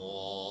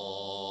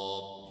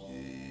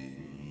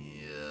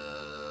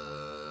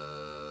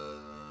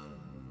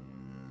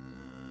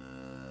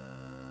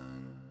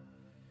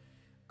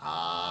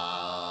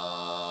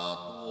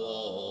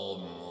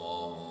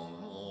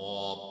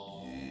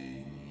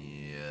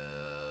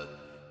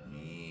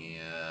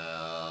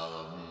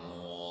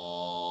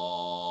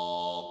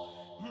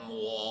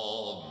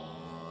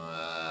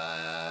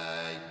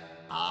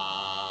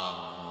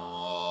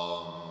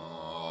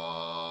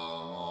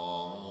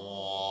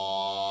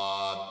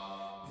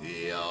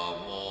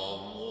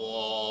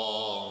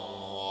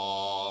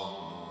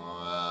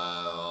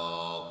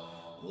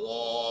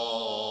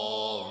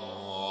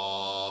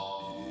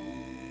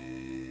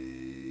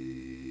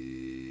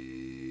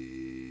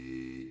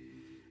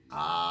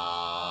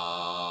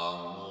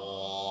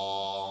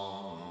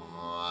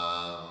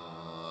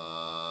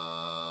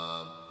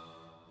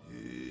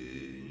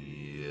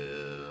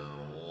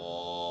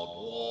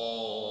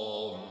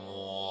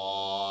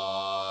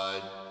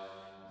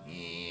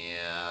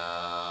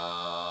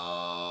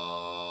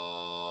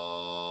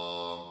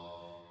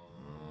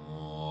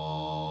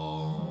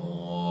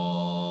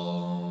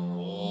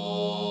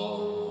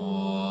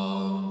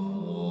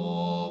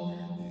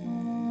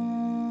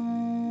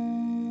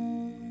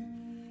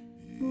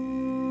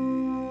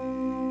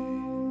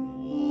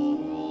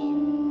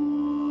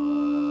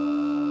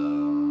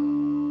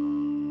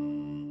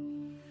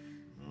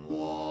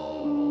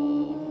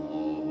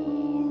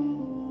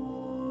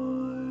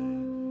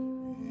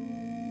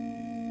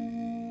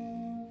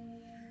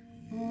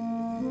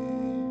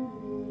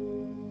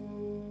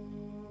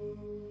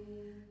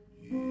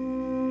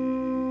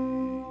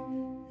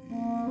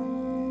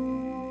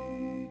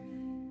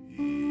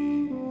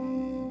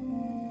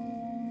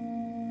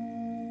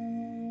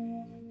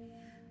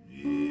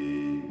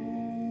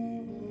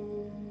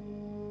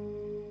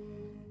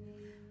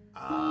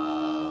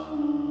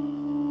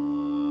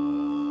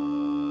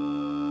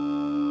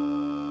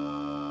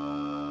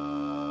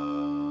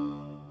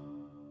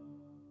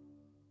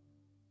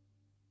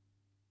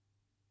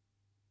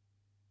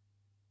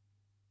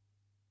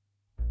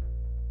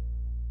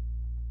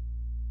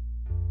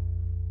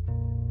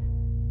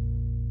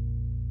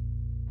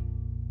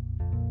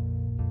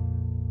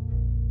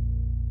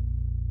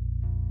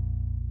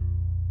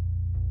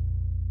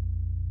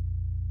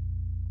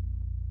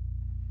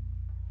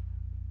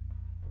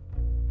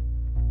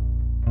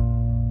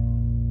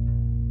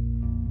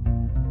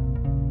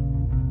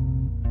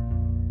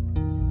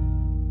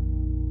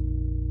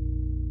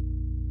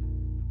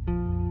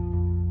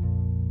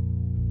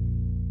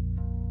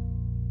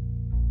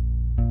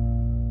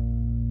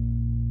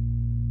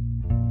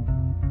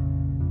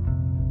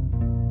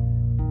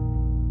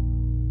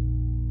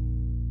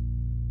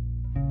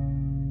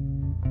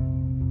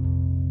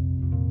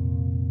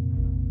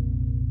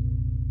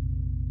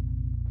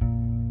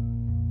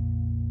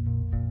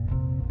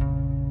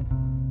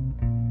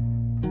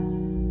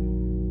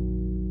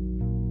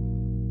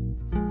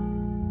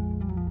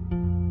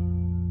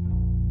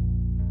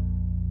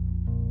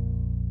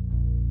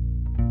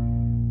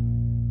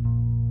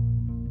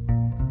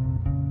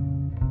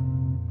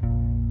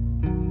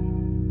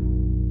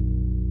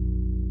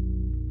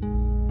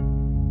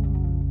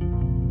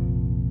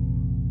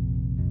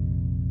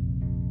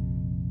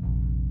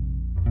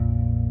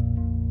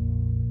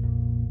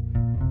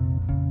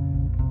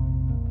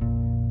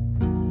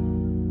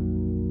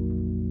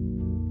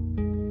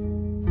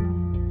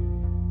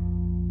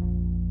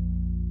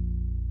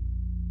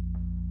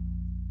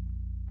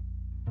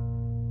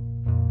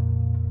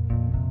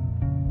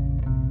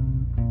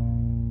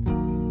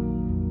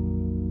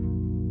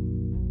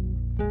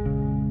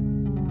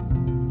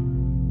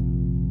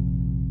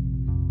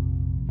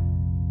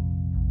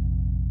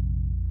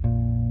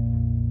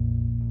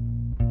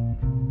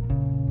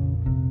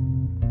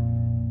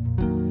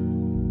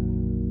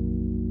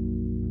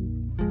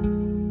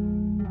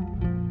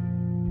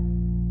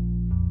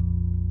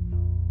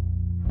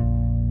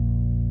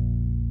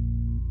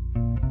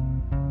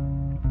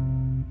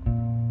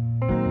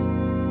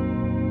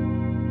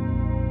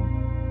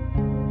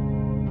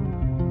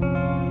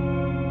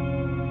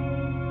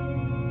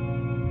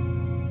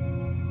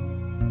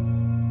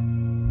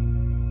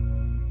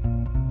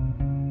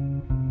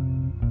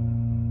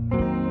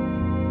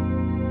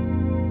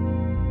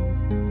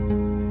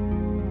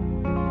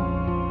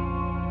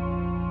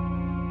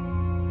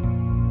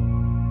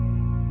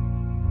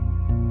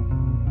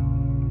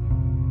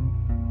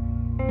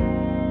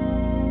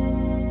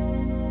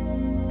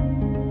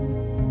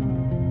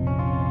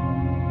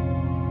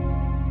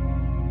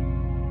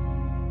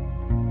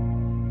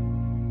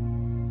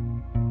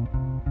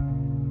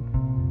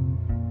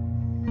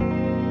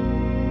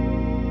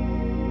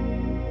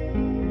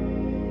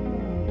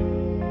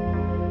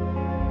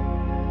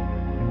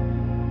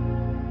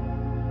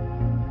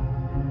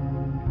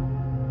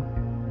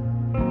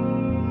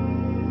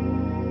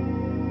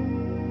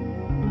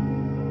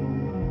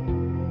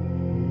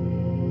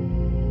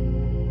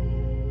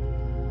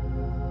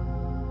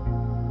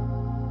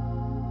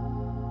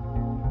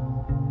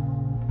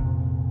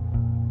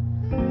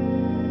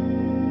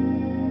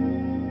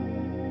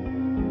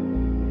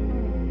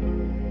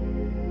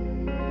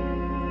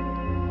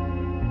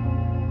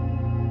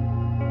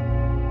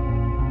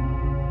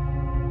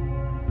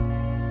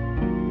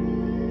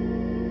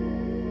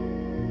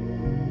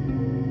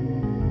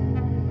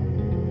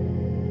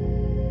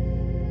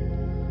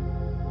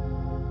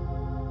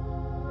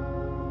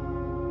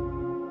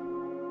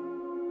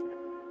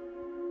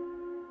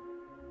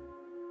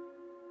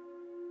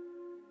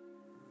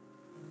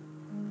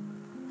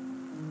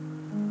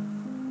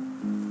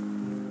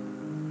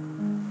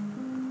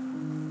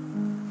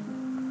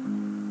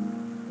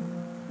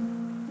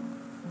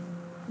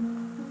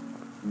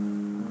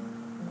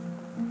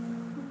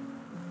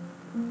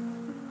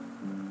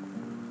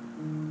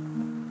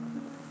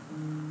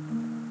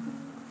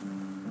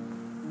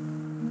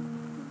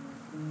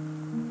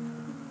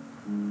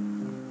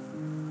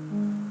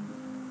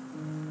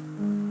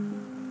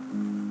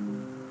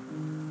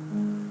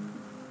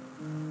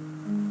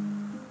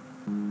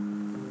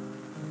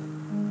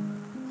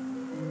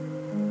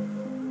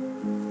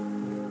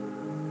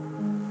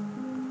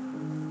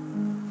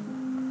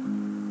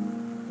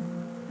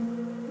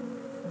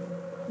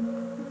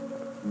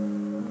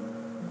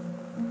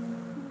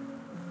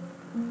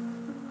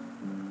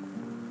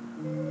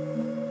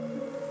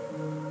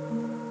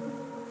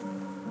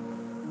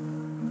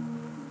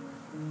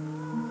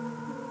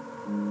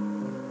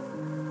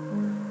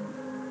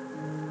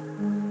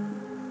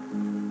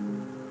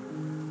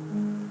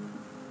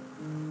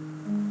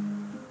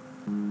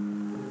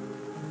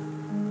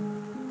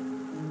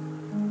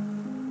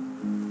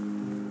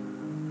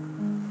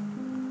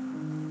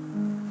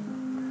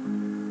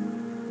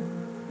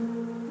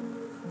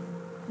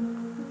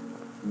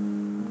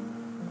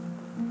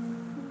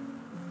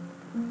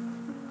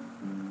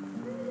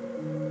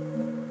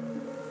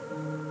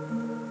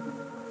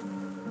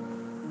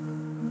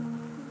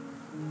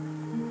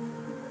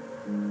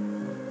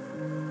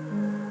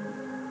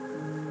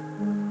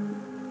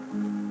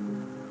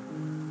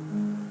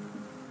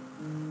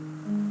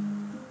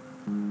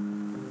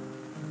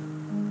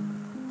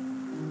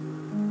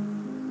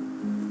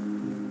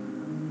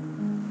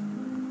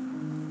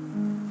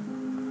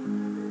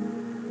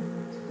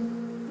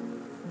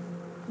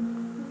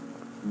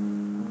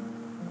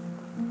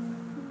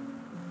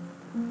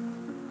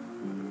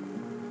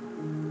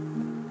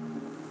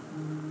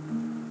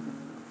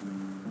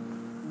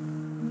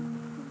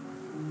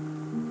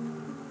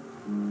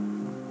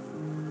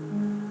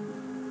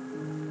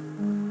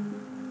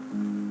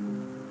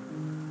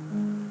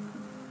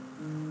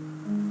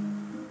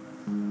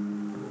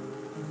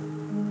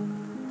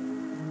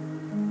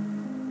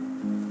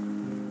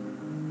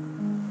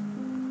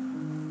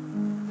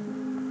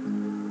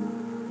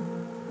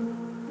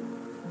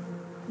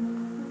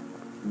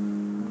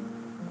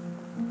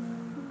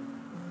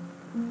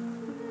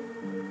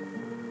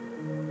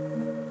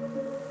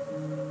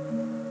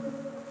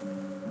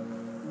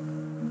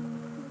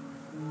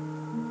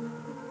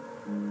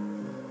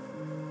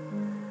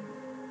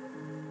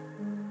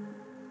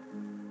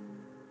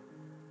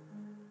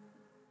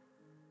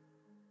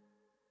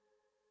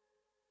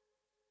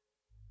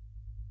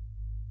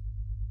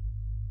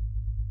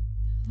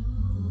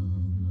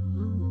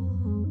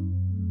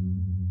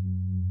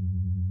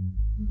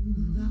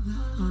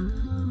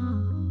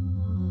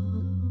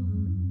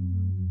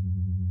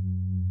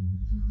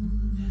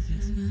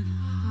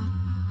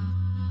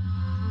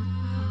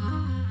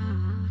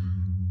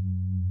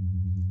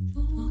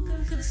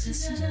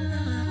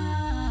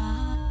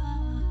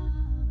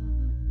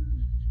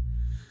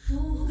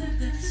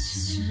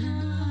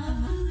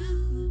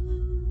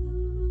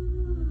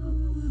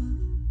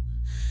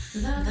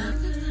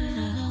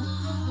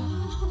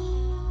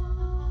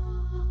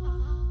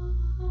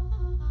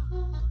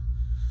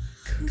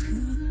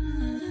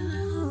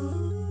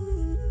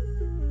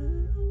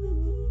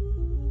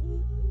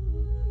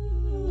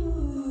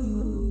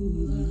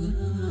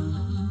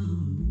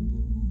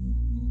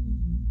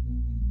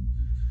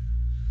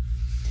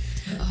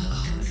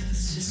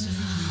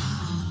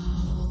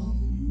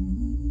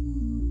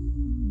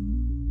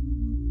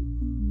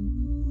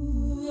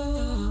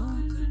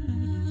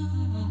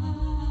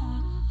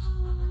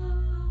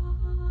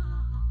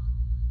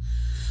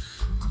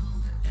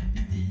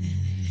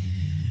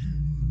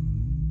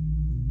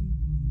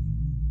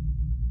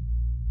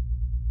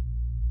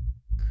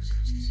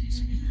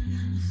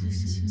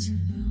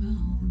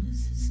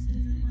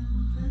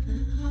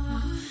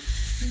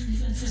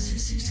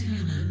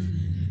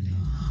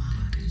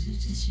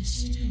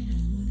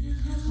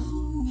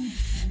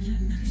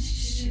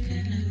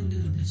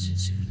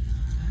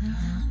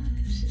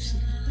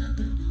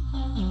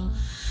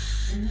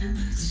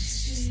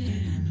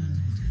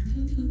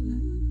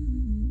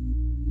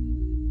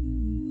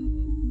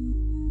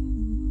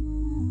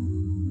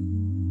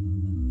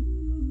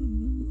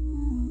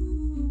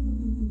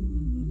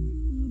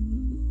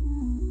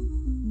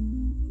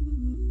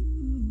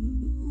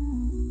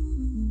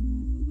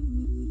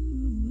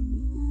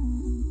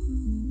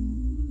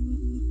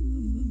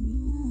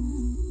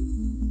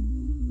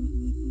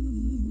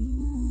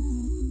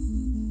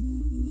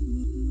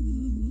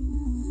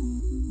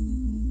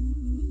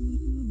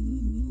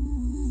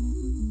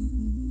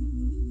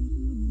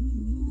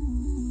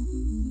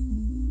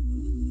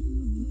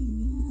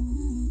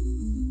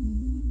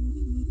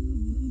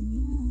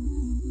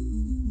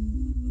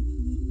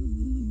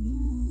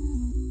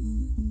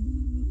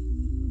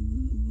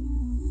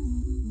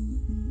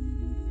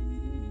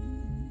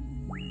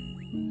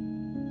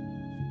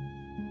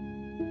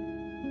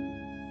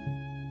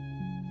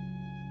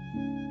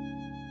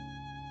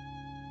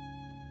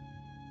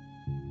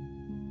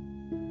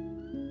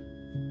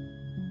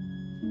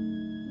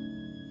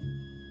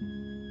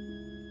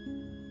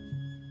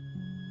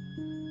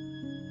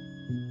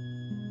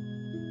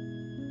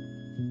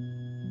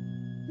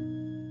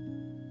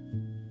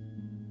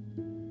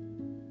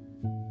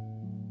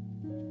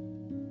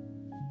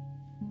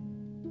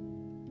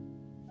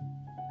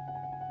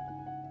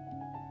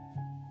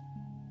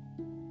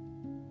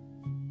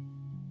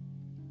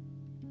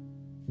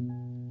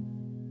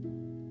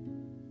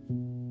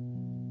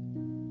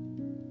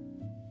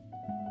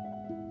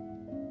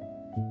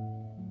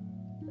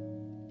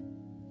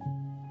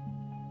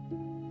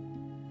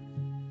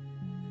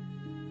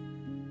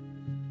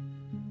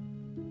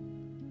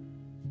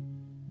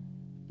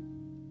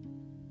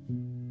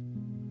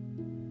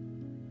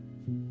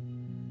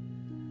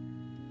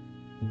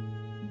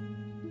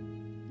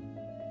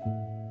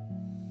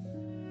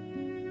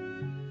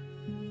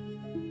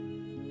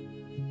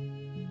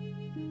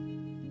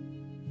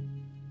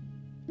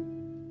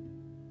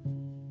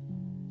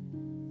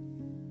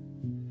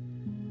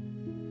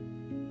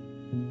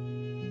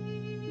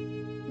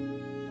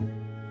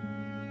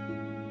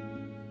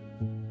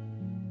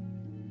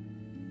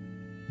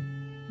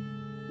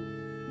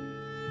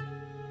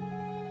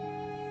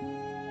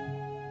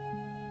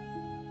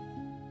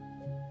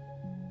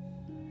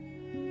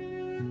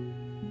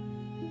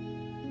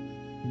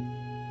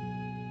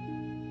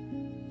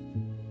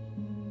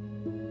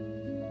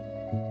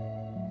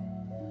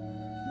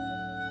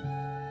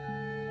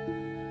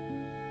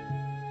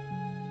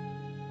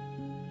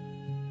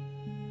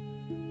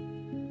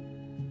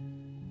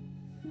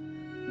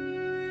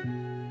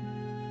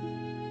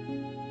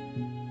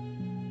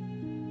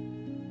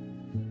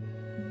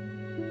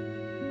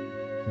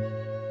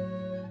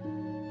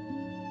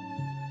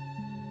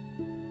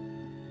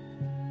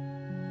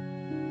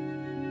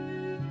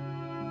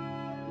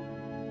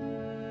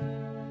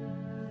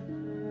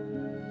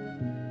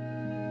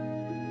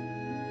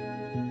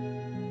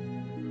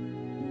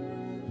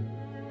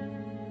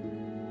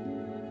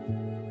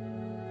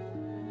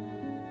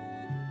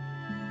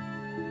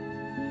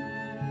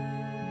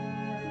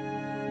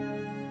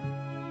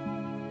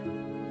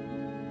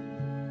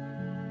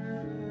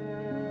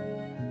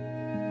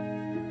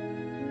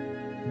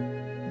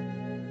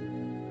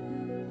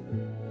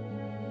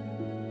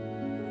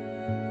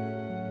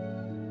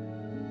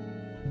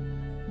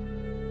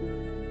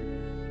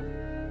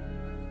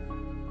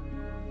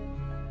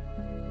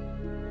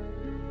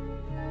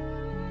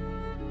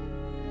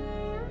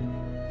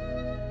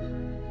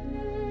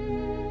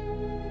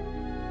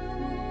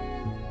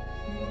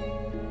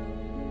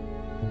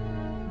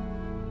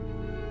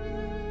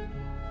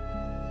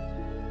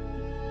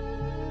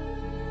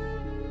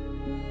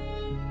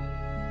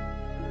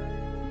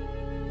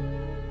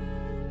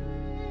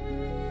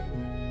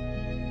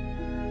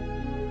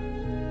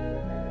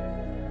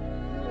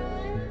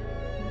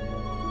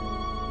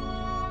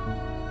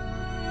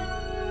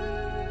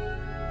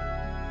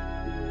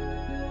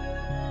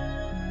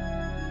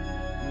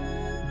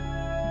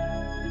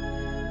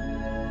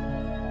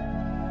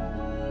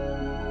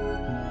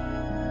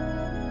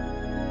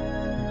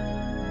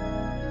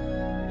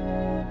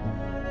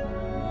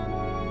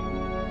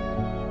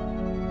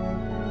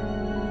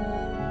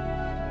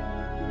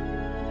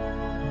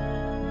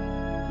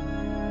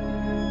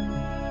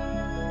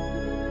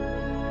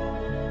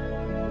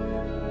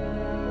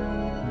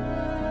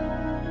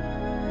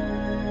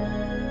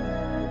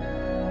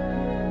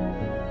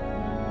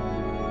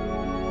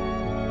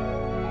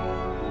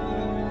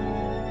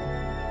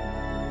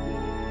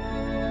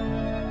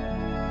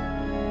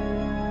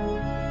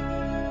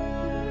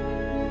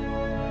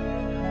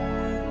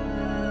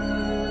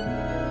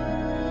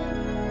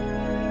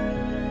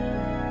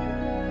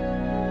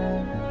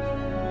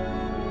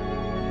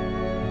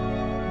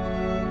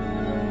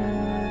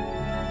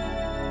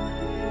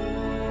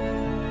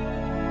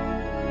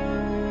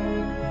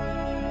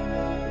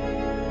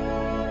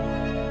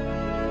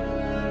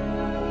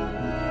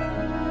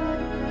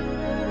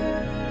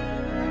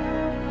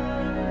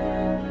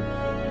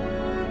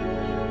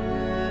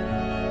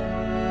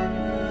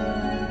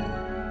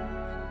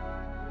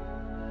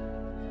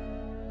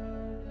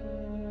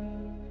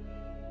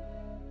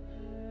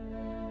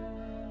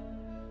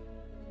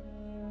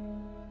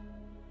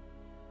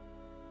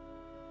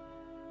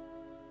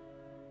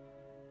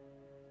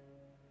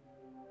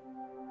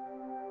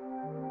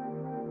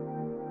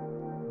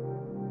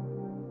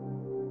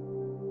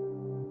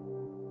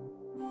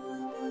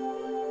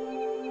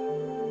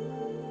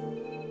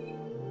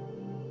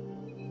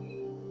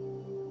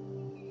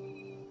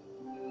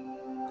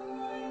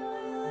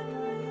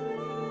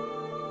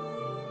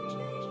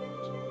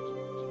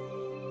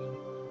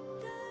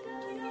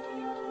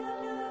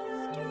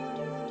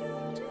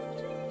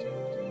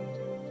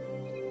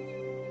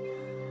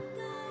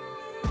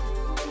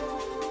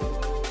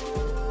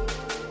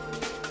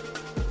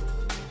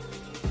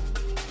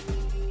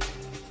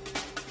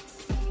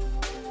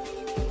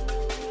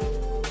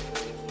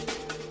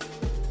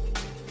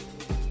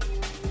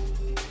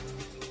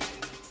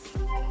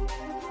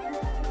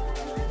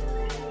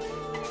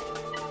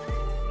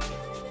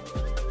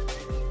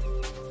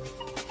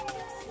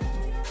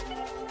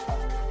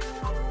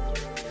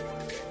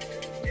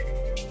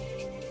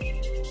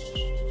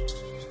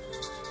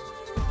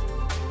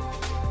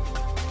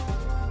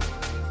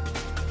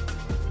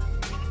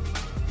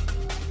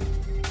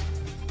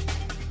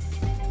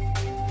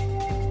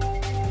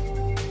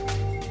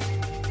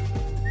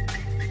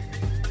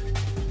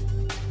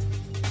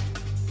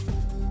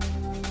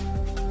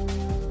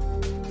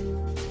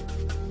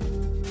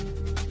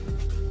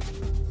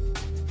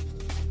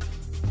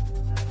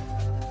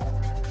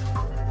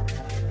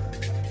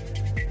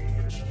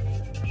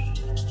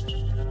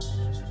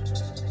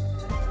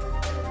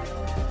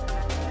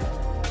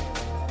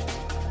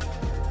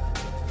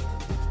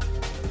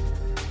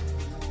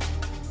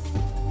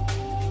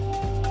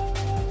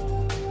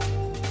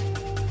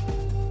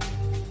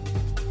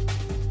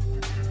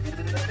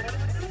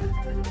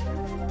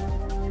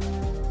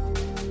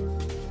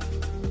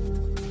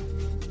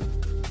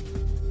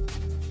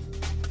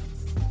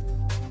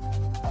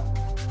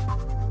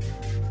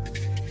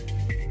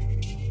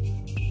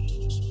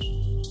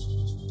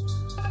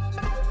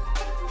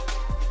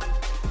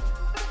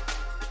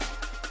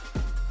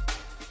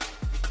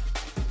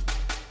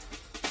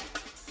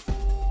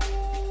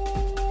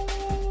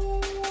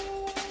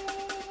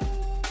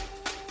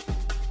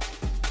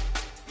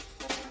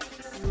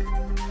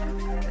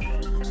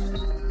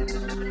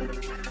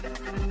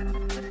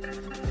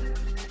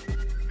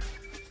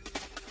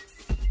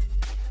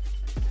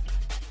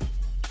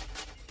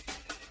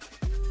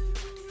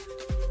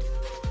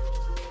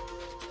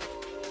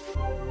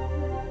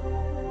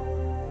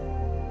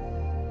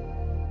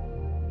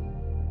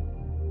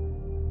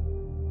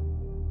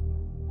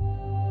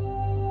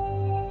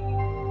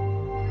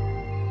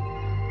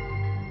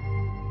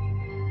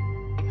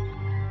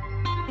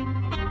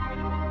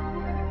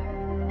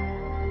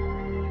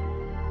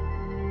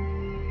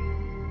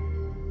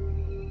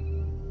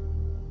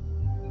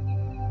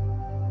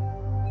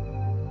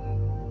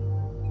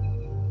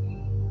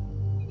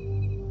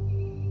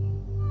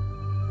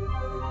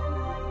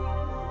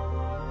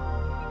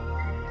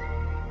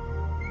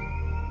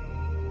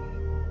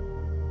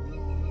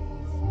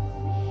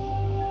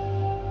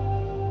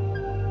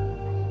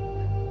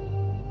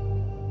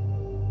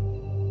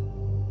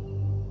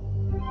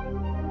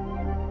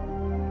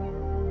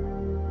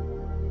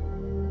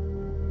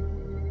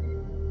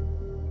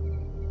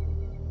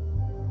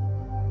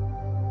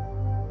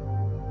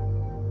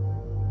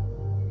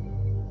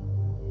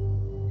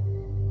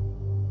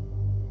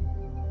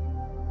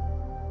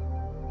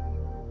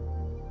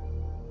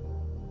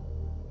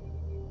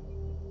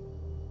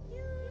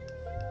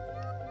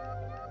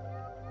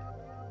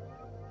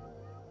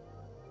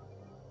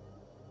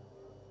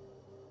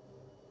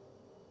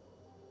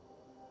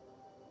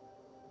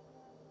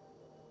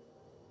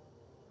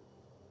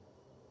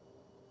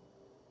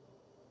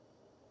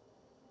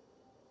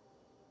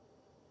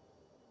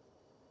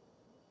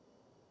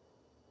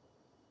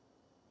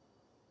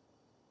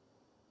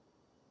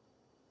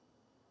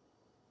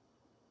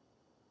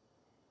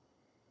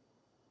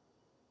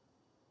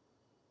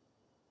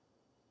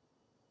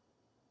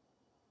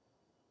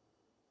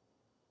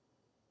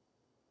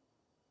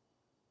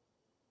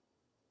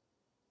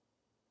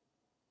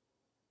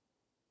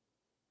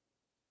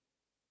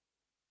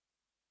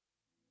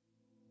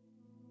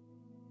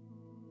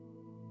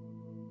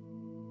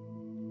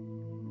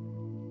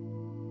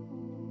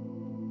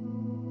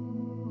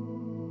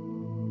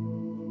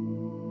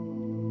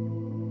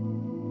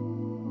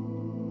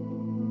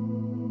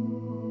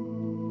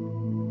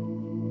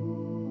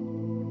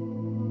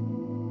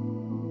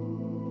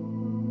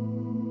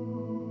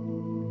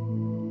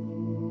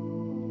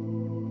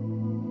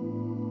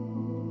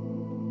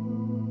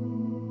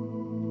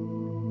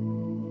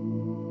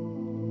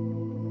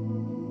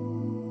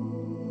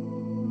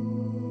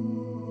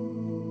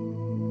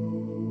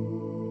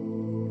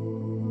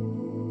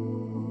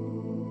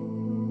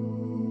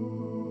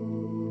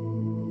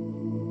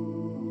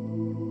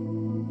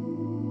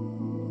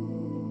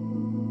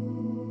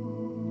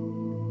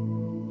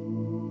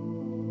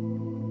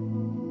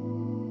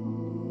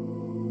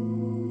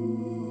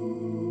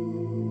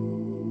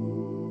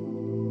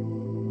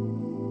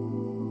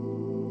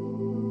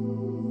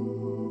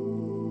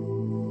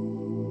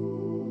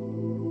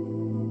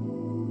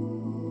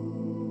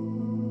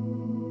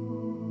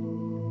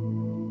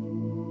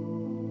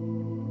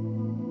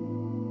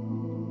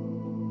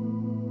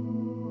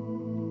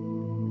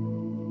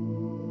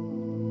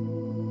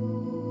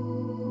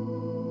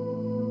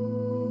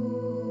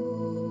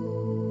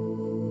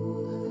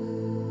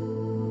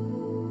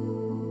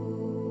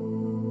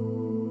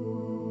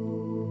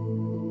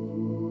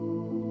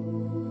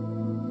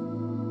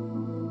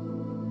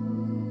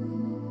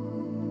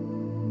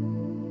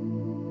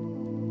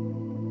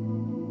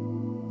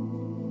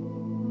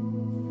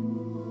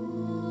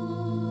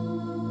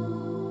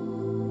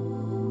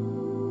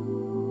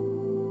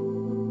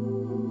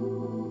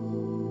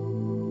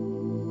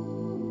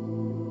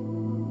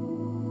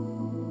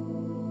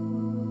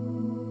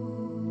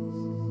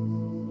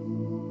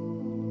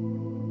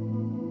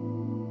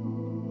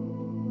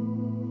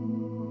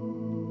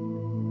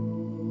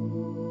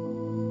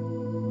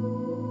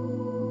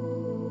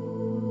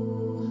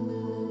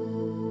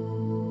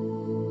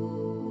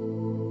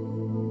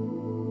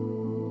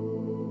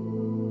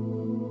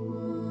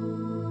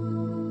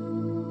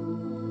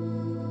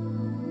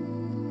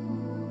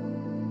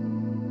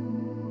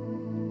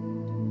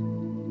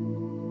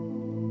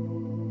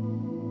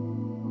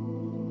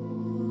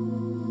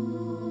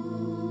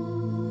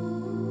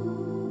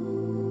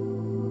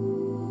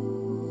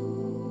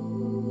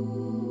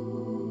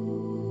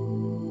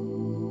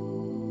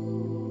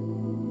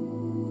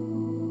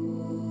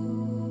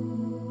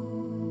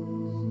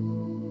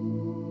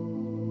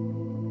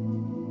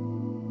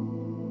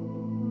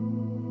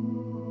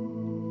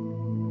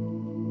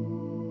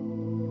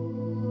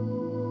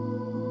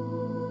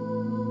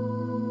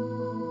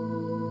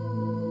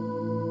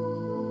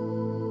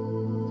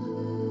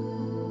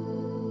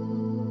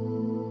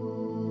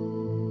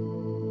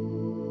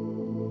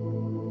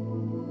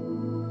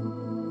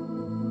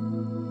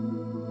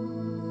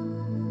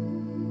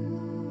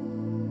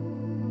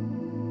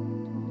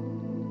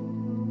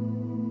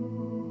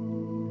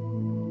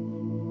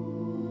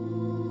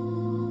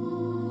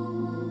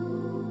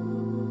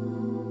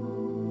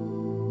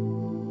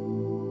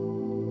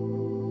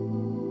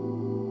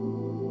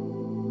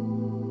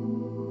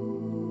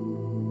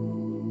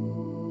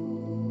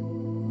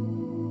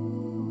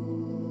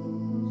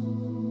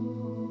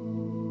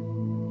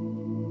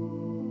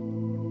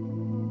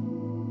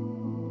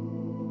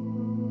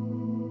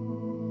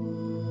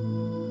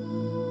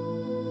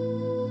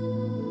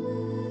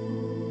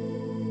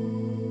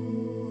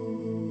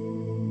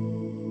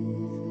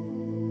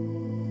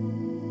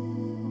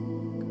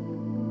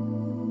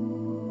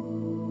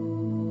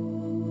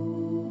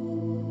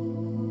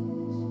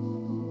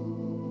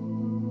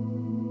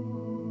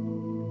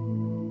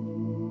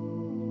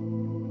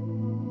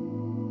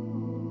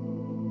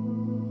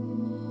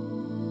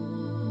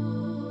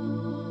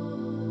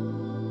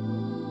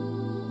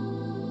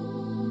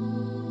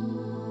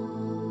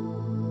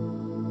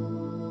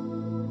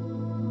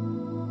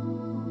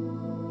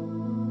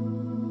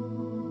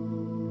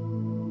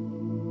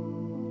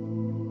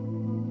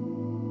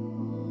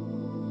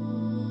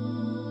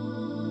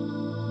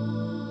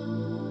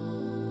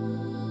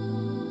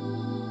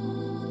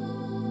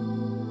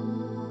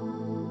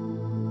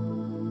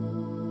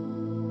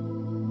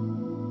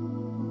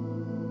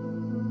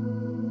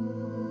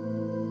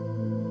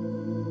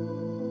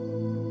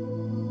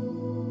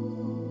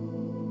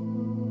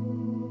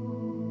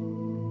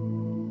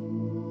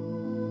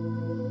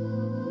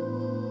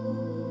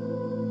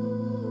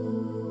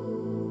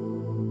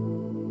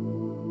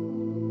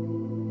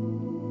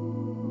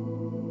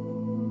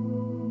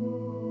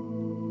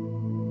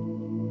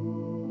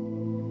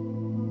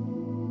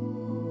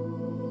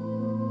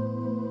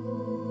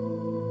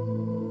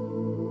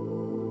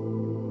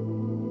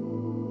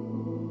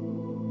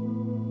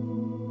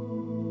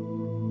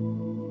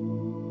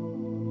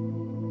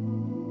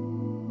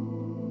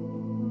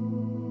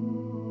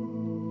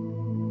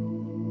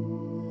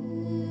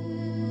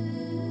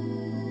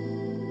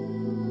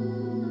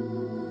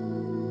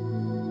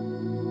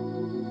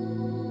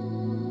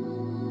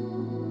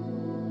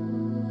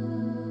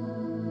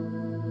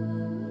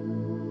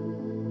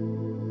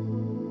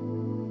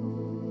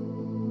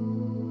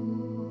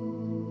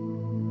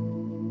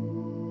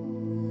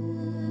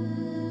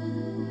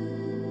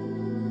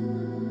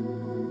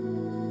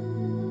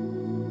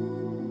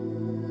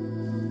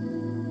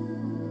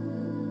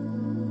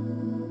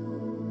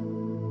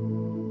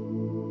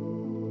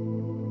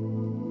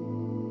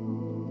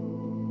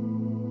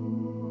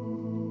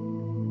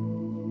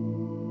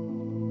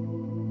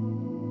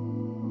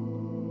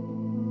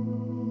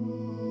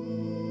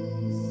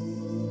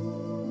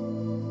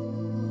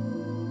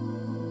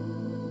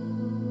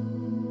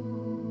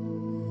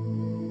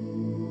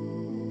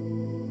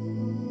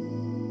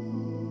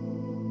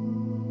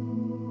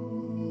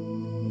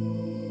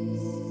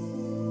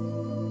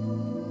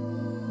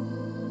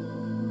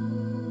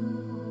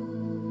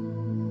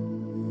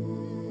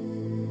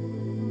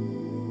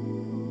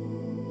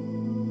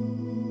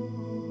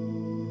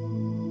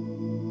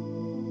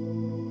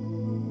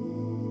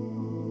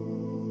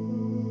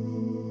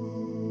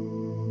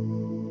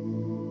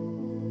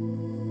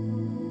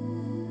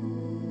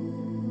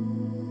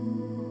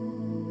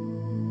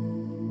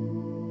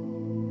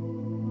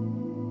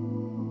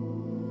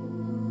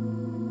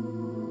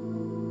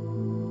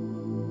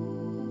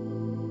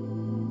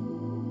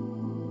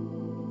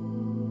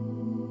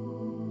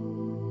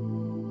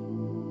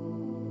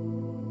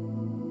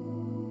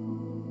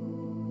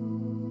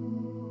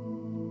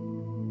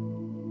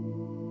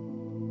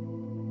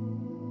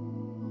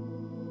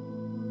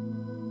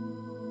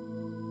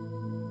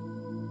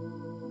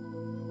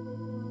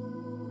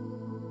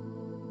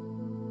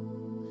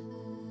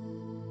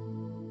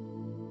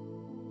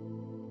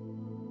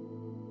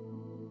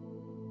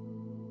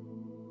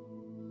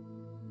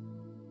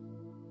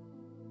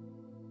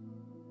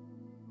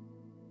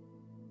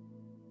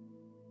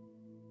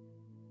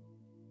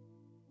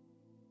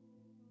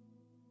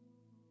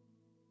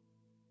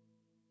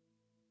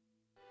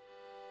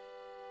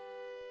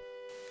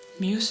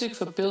 Music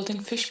for building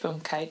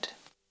fishbone kite.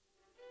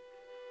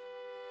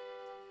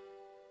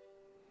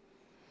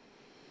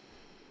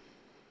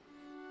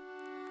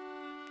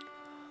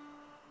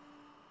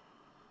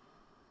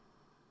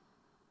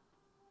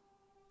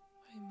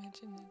 I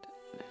imagine it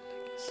like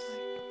it's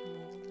like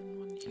more than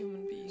one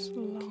human being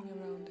walking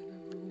around in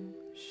a room.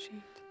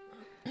 Sheet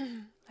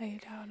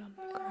laid out on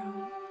the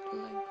ground.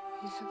 Like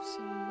we have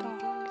some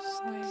Dark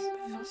models away,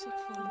 but not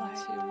physical with the light.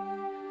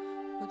 material,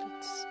 but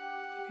it's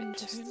You can it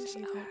just turns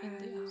see out the in the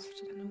hands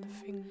afternoon and the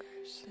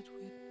fingers that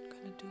we're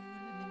gonna do an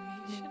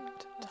animation beginning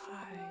to of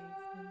tie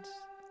movements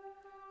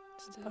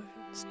instead the of a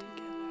boats real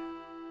together,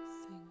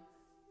 thing.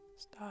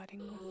 starting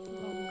with the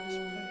longest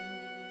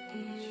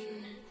boat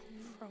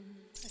from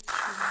a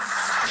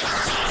tree.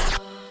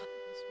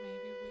 Yes,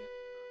 maybe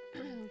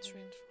we're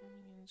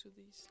transforming into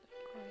these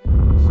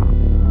like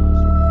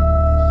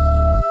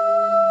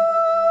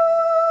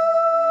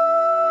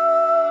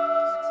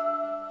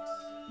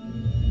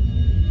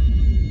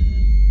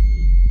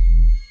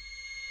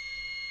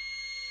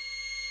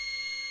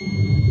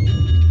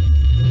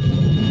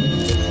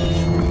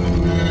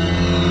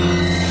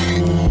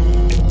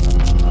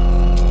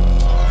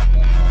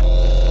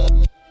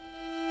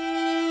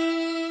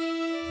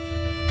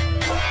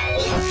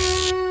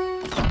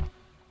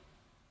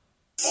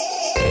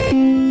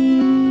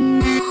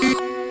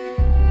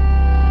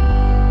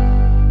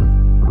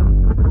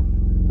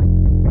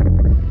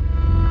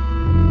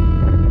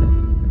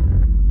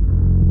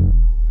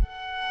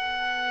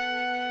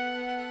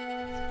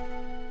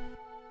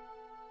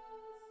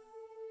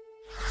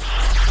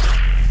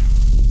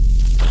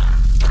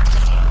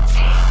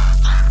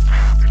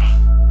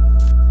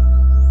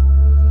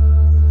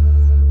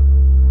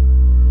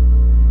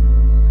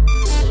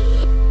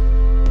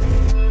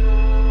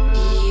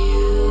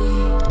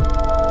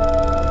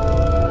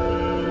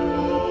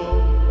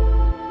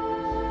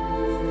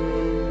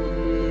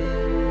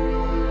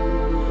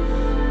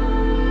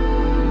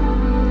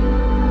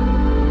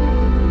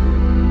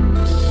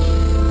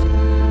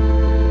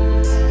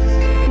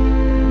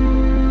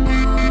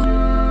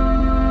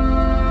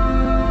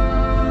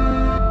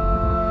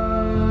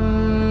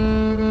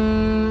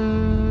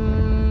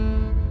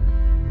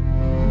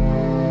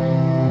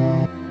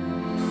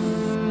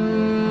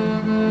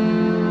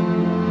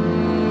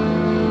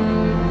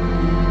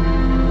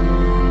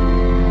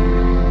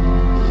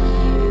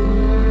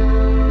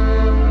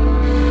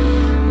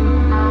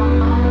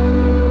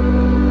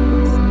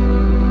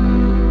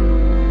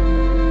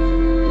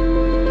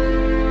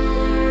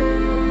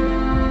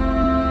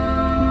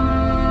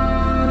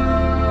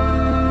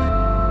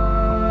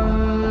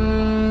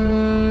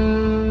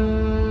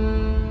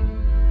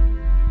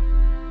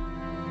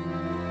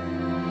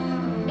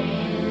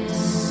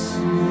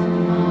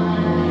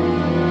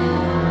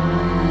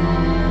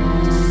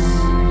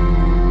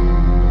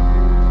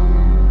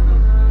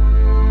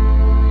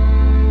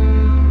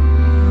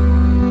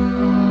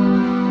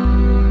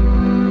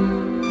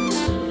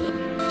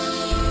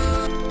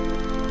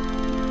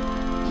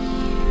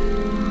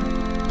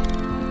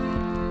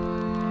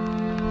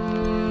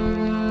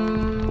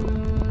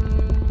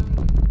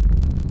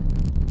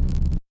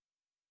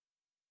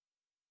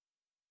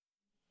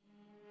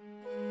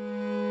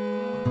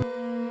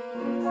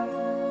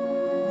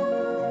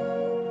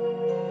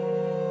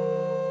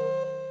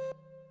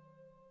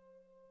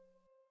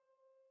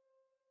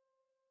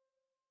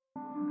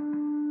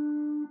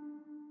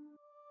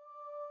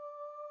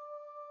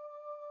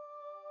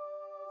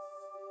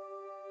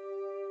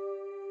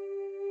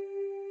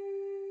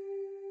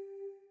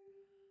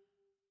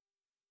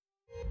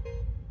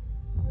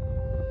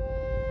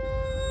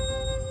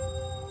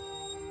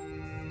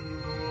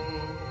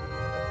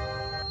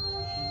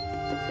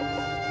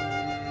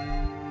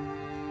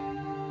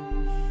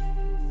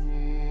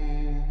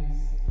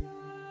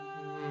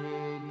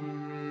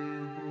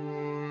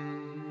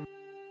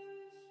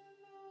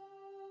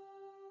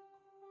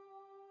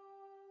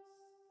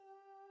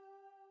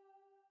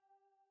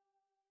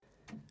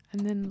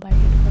and then lay it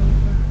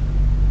over.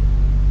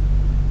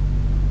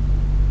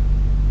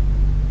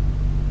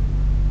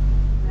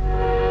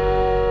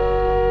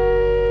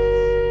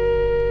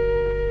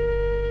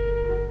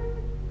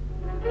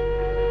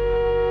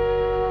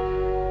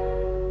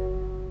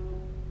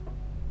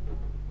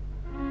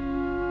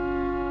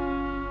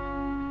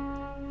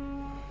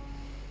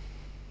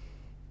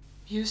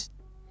 Used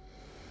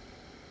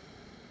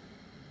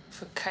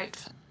for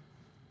kite.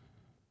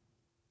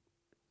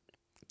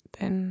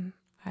 Then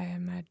I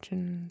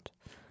imagined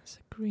it's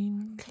a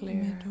green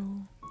clear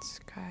meadow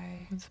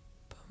sky with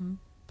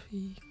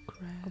bumpy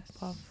grass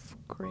above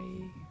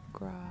grey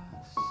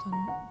grass.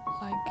 and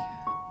like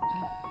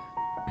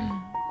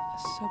a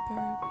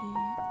suburby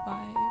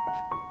vibe.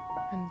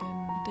 And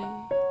then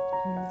Day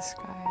in the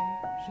sky,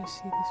 you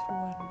see this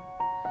one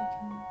you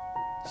can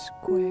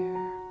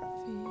square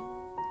feel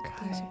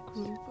there's a kite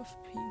group of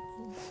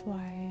people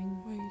flying.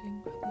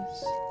 waiting for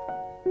this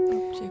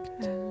object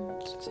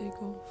to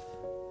take off.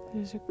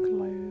 There's a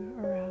glow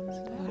around It's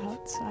the a lot of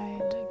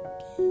outside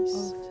like geese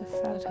of the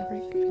that have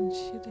fabric, been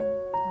shitting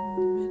on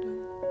the meadow.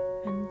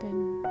 and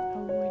then a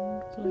wind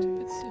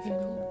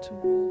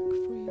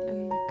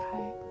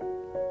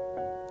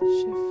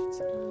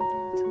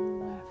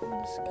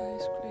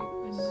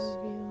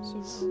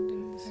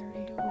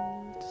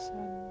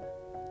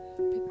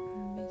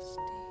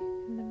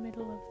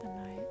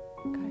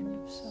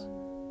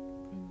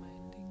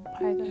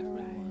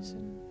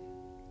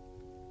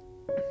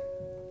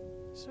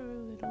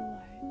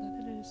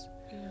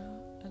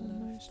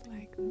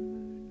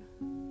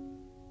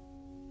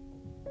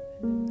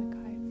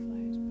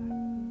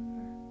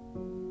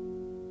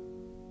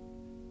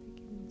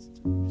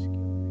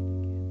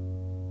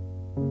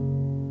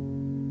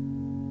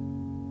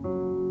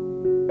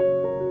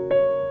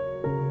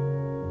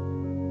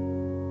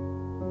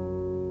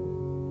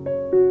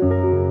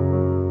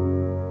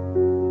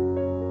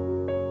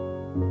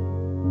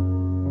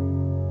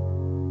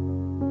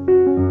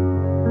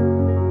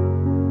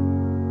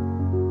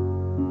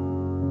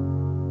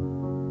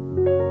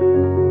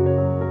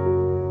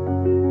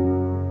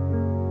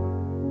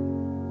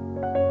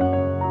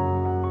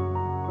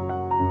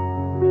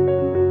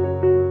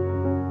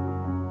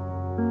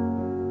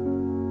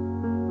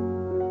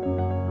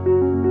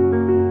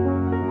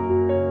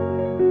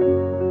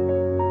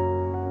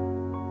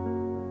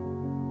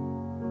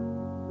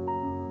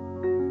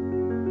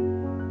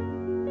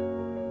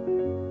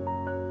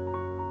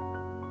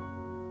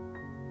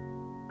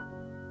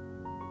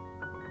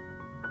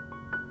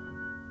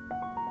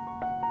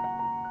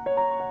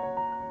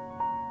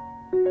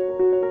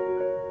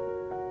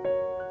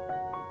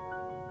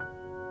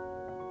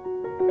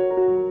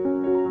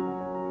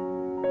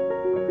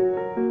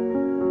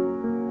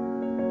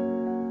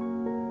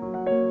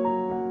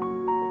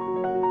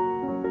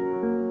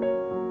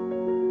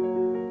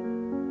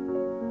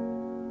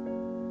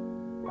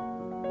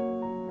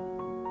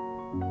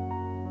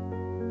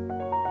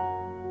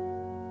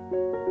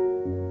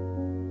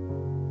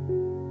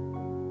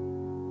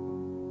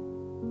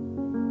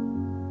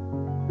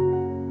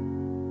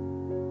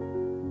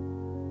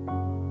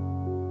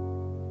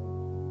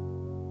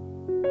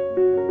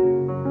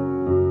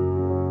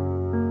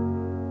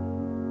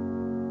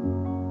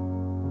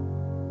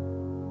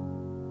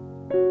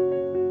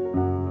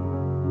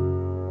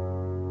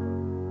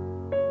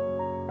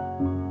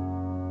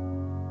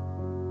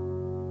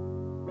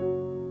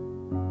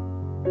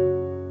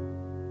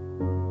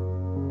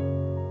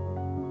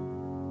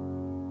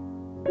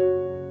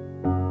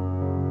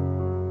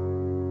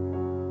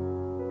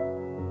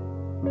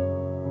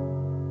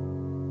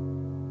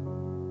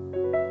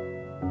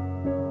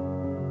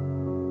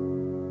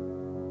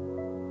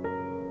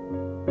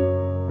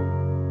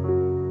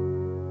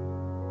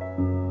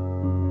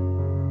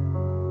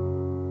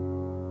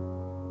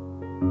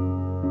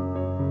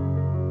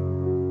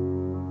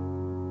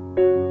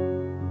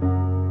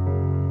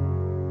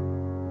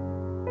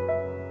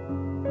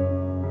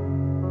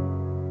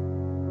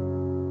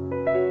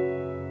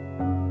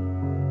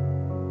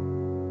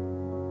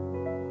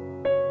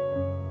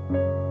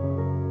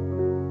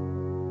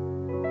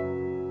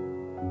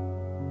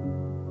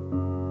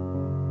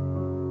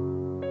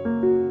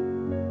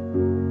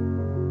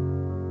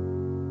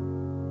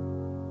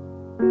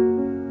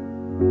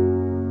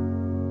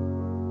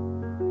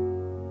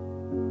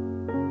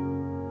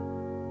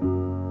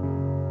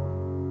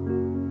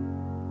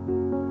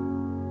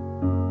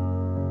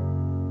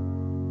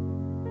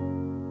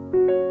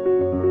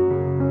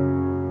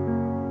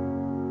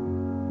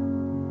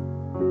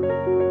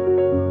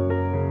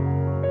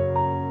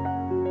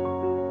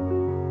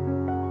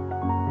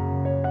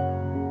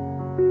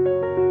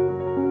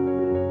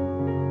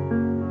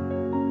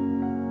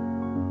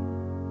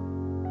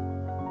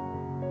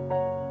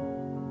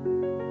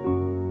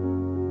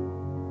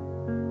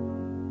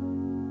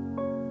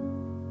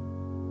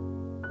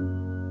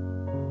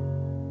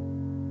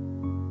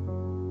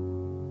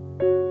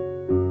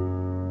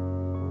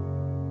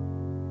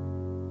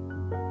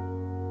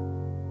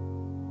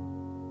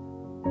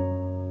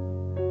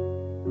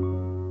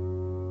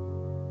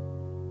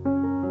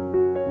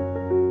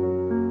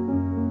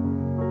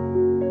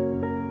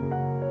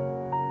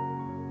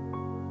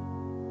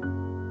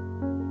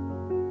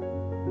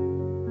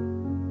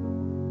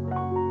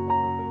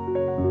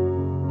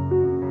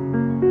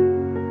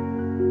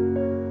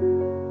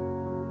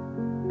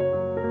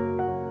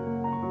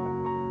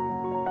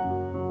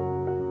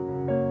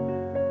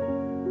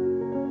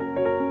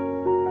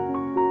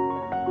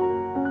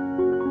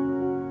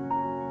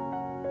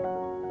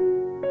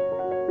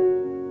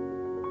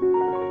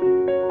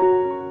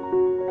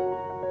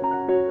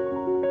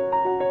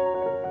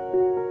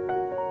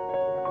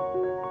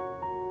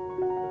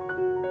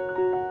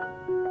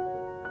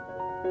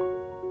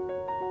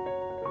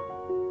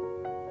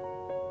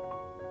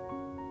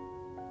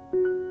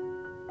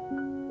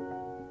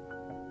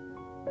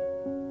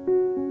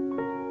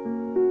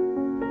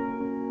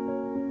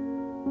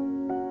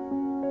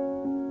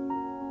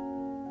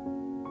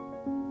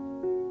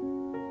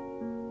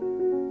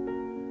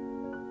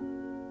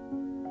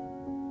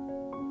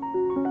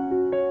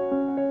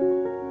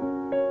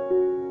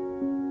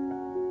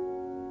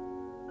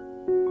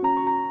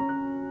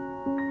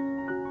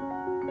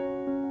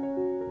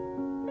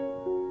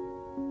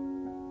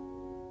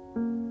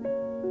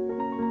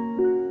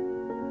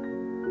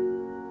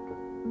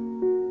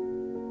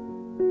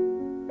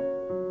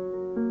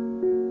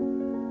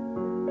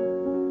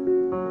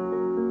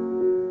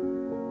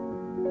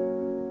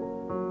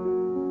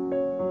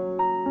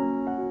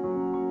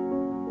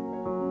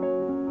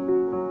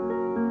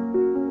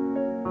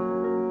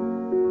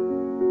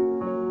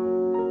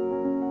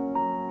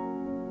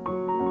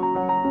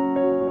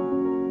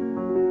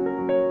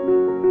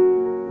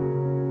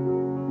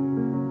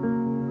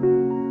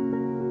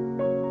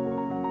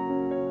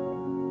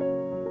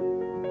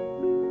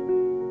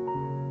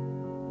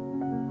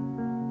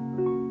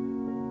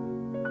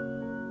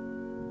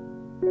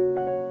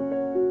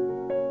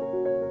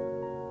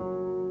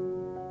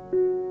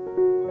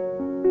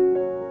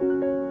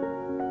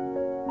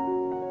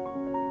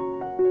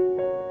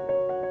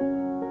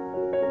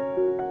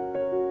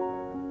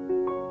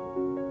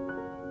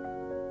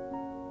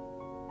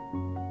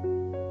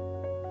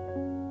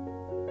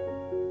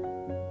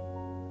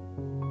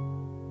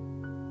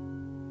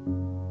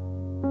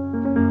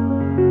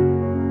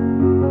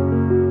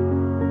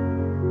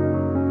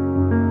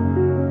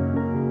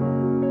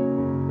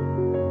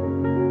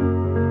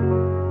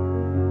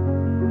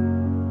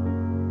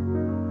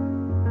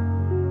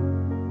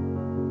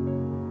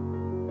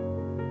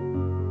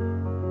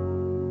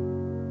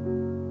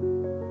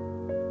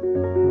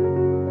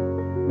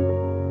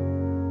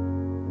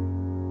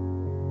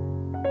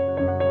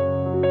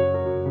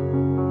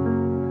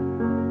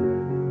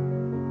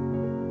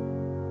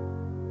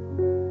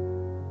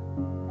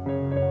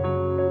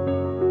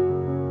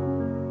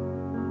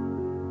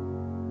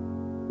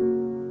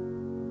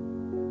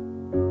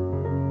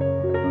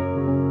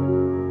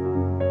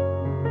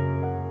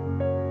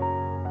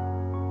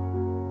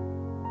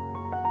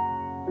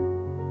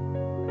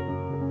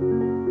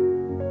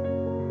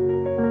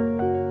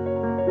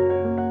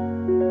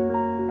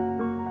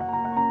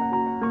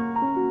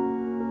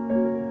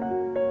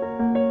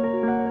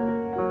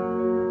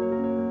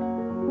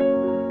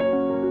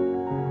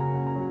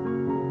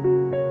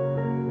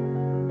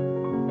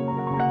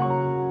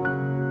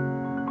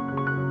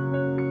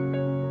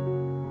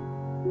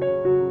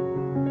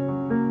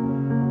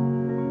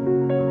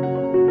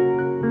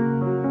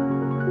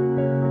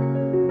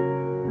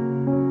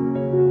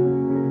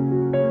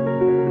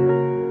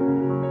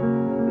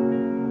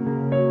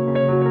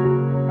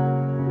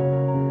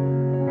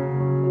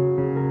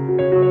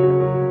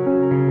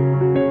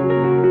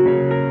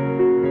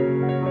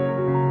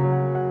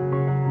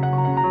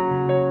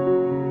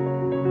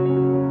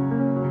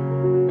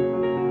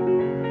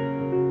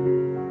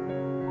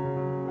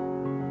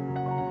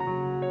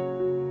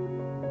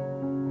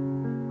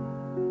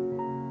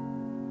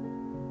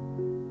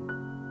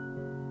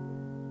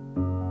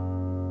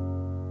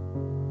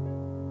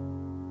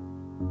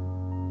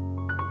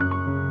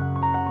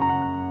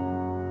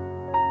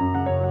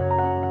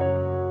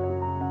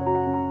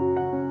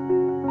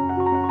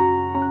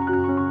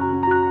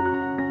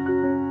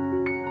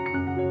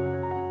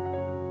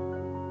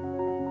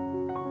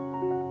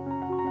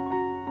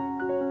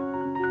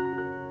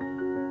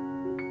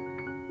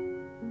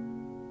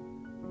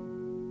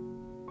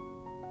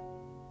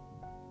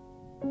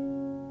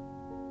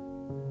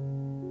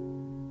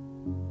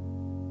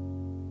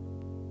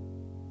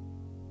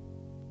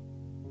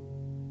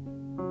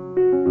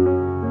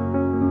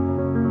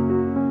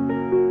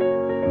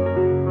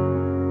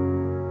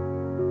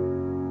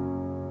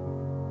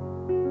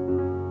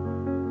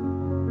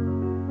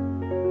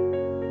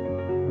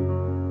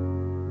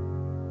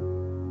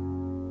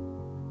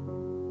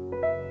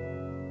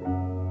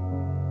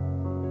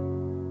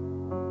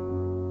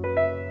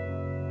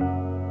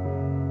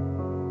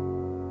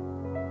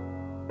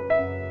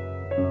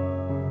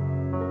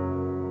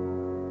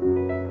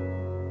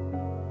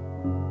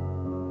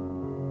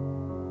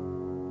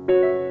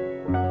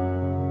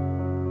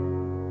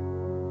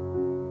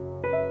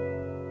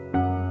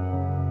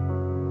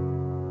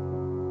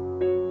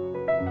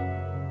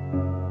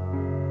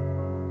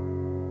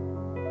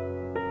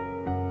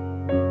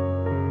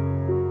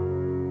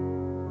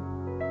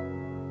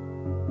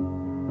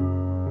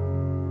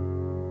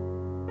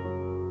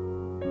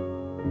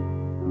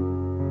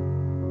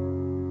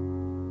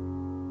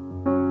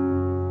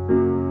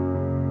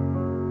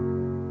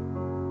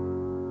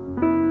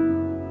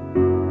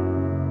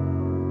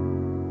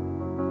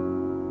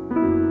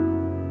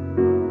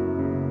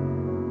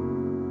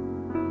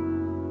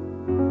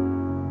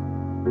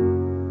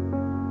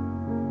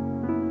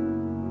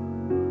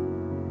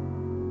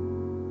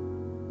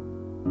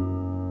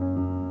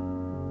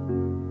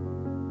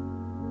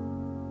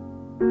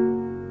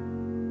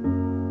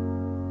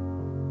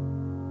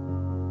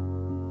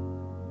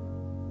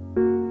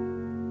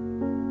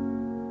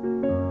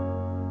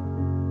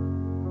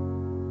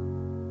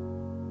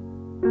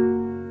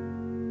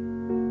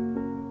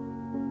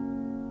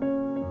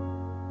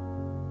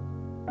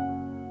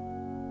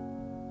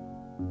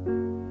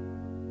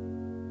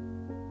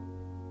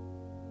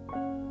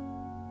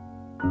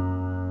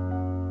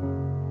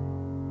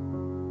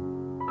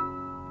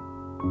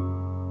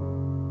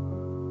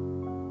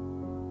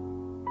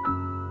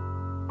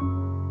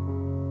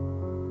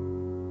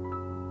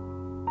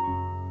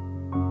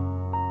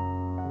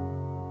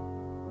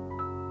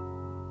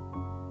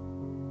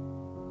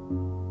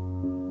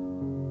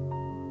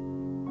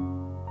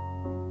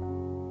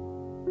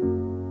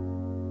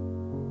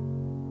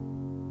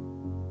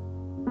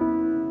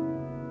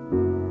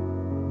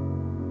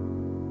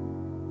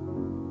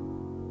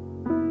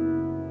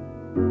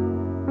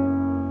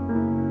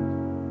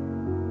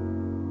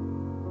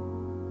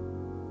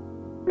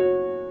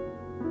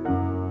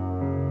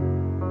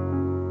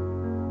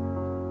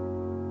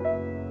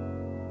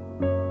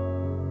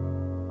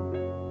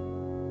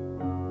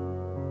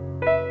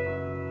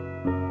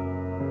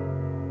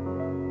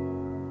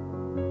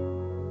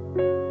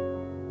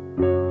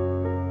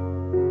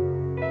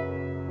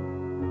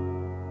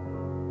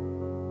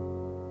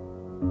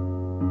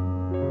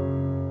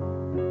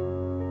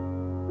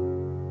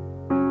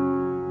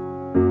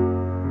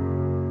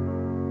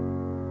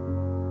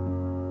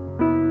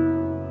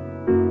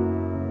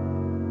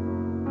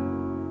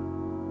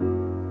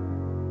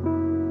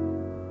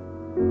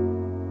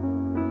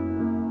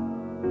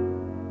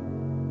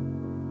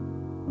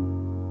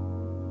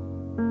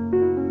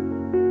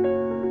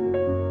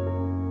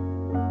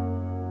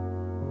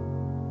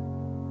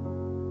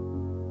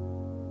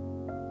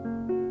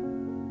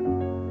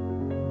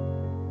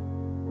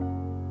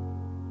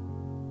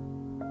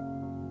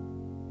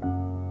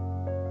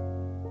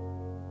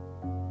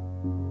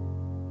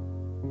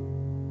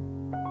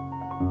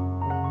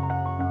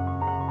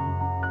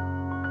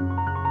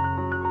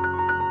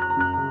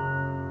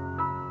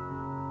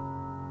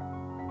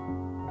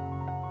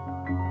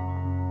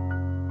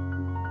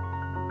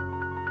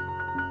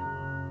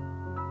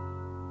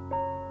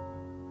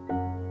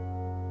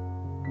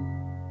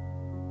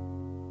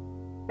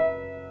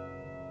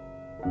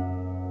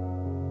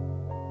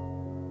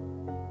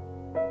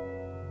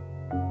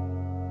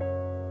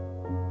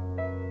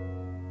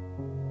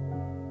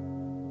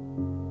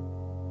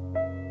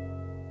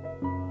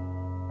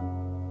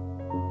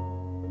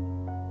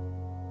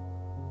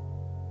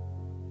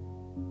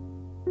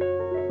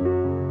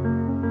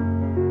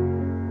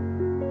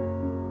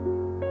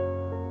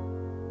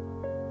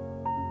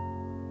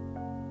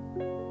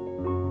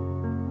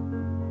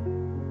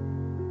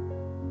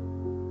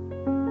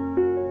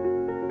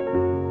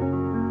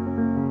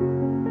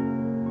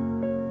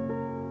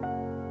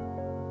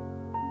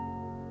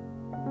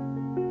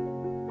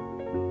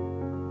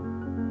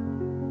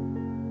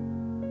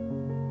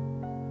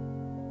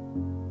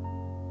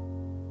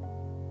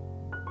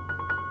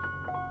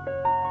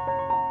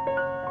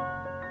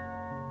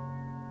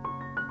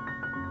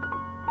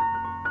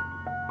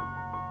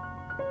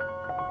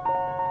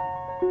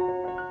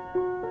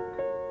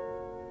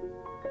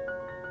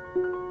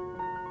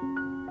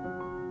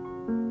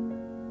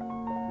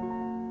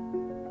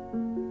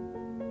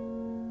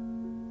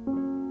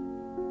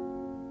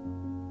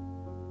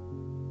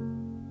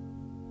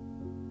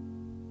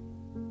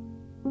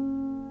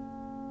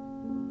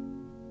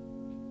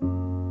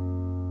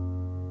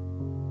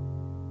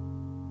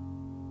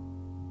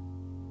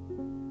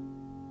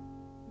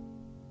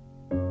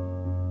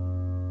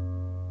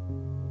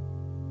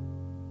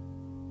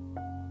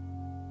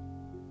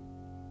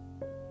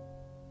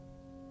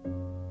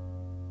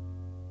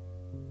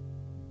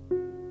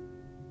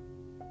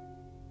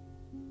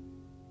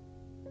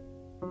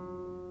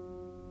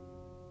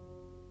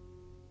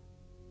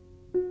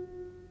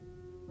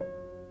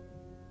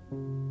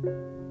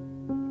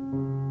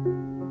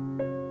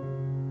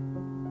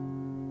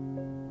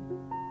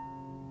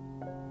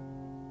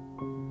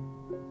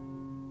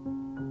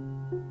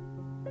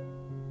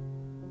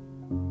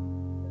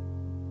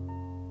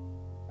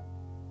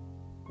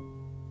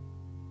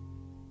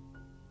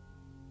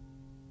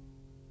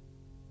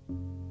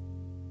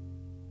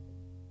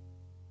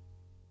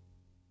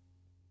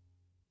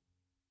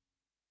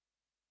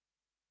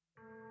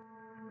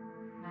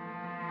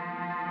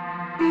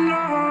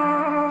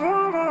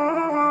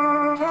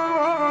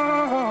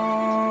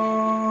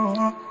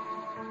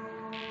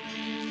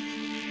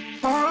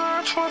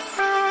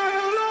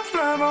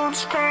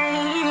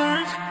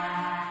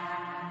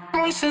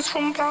Voices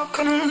from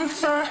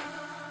balconies,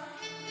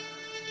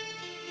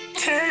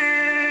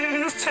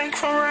 tears take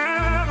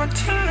forever,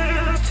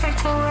 tears take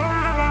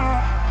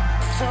forever.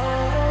 So,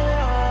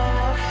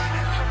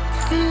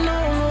 no,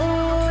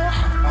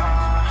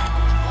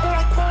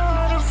 like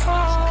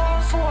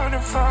waterfalls,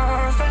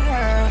 they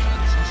have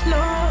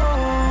no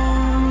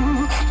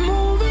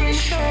moving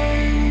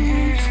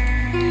shades.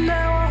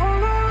 Now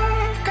all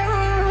I've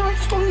got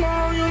is to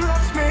know you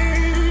love me.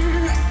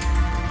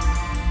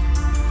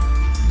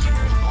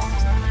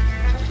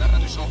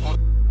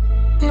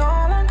 No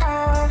one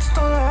cares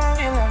to love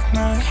you like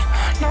me.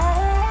 No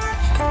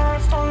one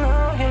cares to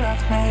love you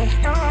like me.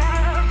 No, I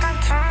got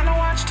time to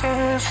watch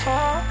this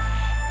fall.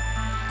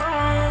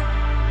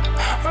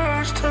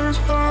 Watch this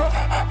fall.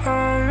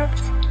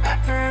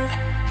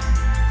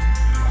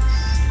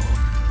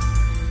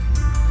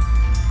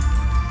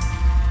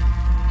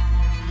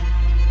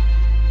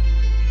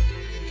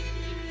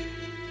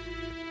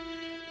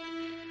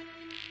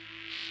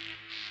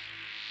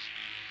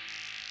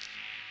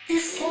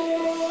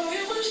 Before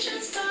it was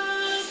just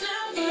us,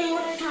 now we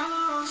write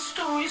love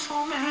stories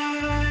for me.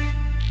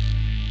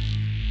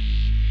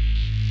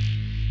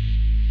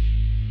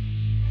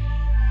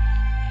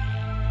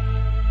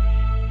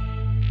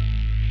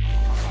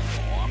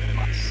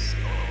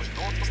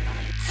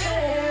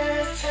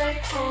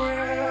 Take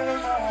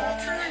forever.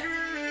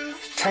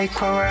 Take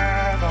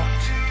forever.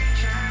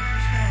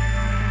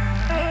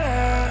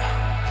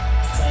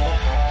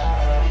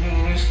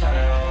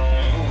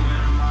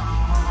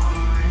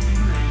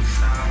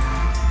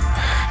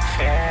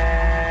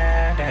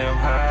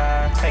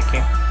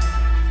 Taking.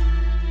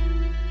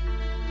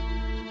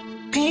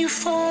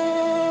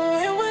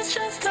 Before it was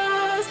just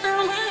us,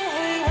 now we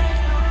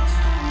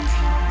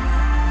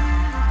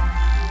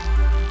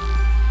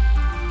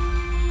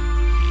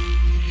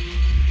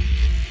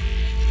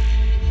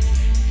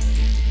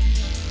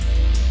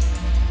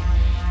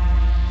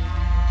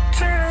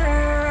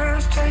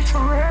tears take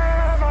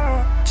forever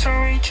to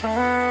reach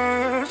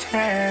us.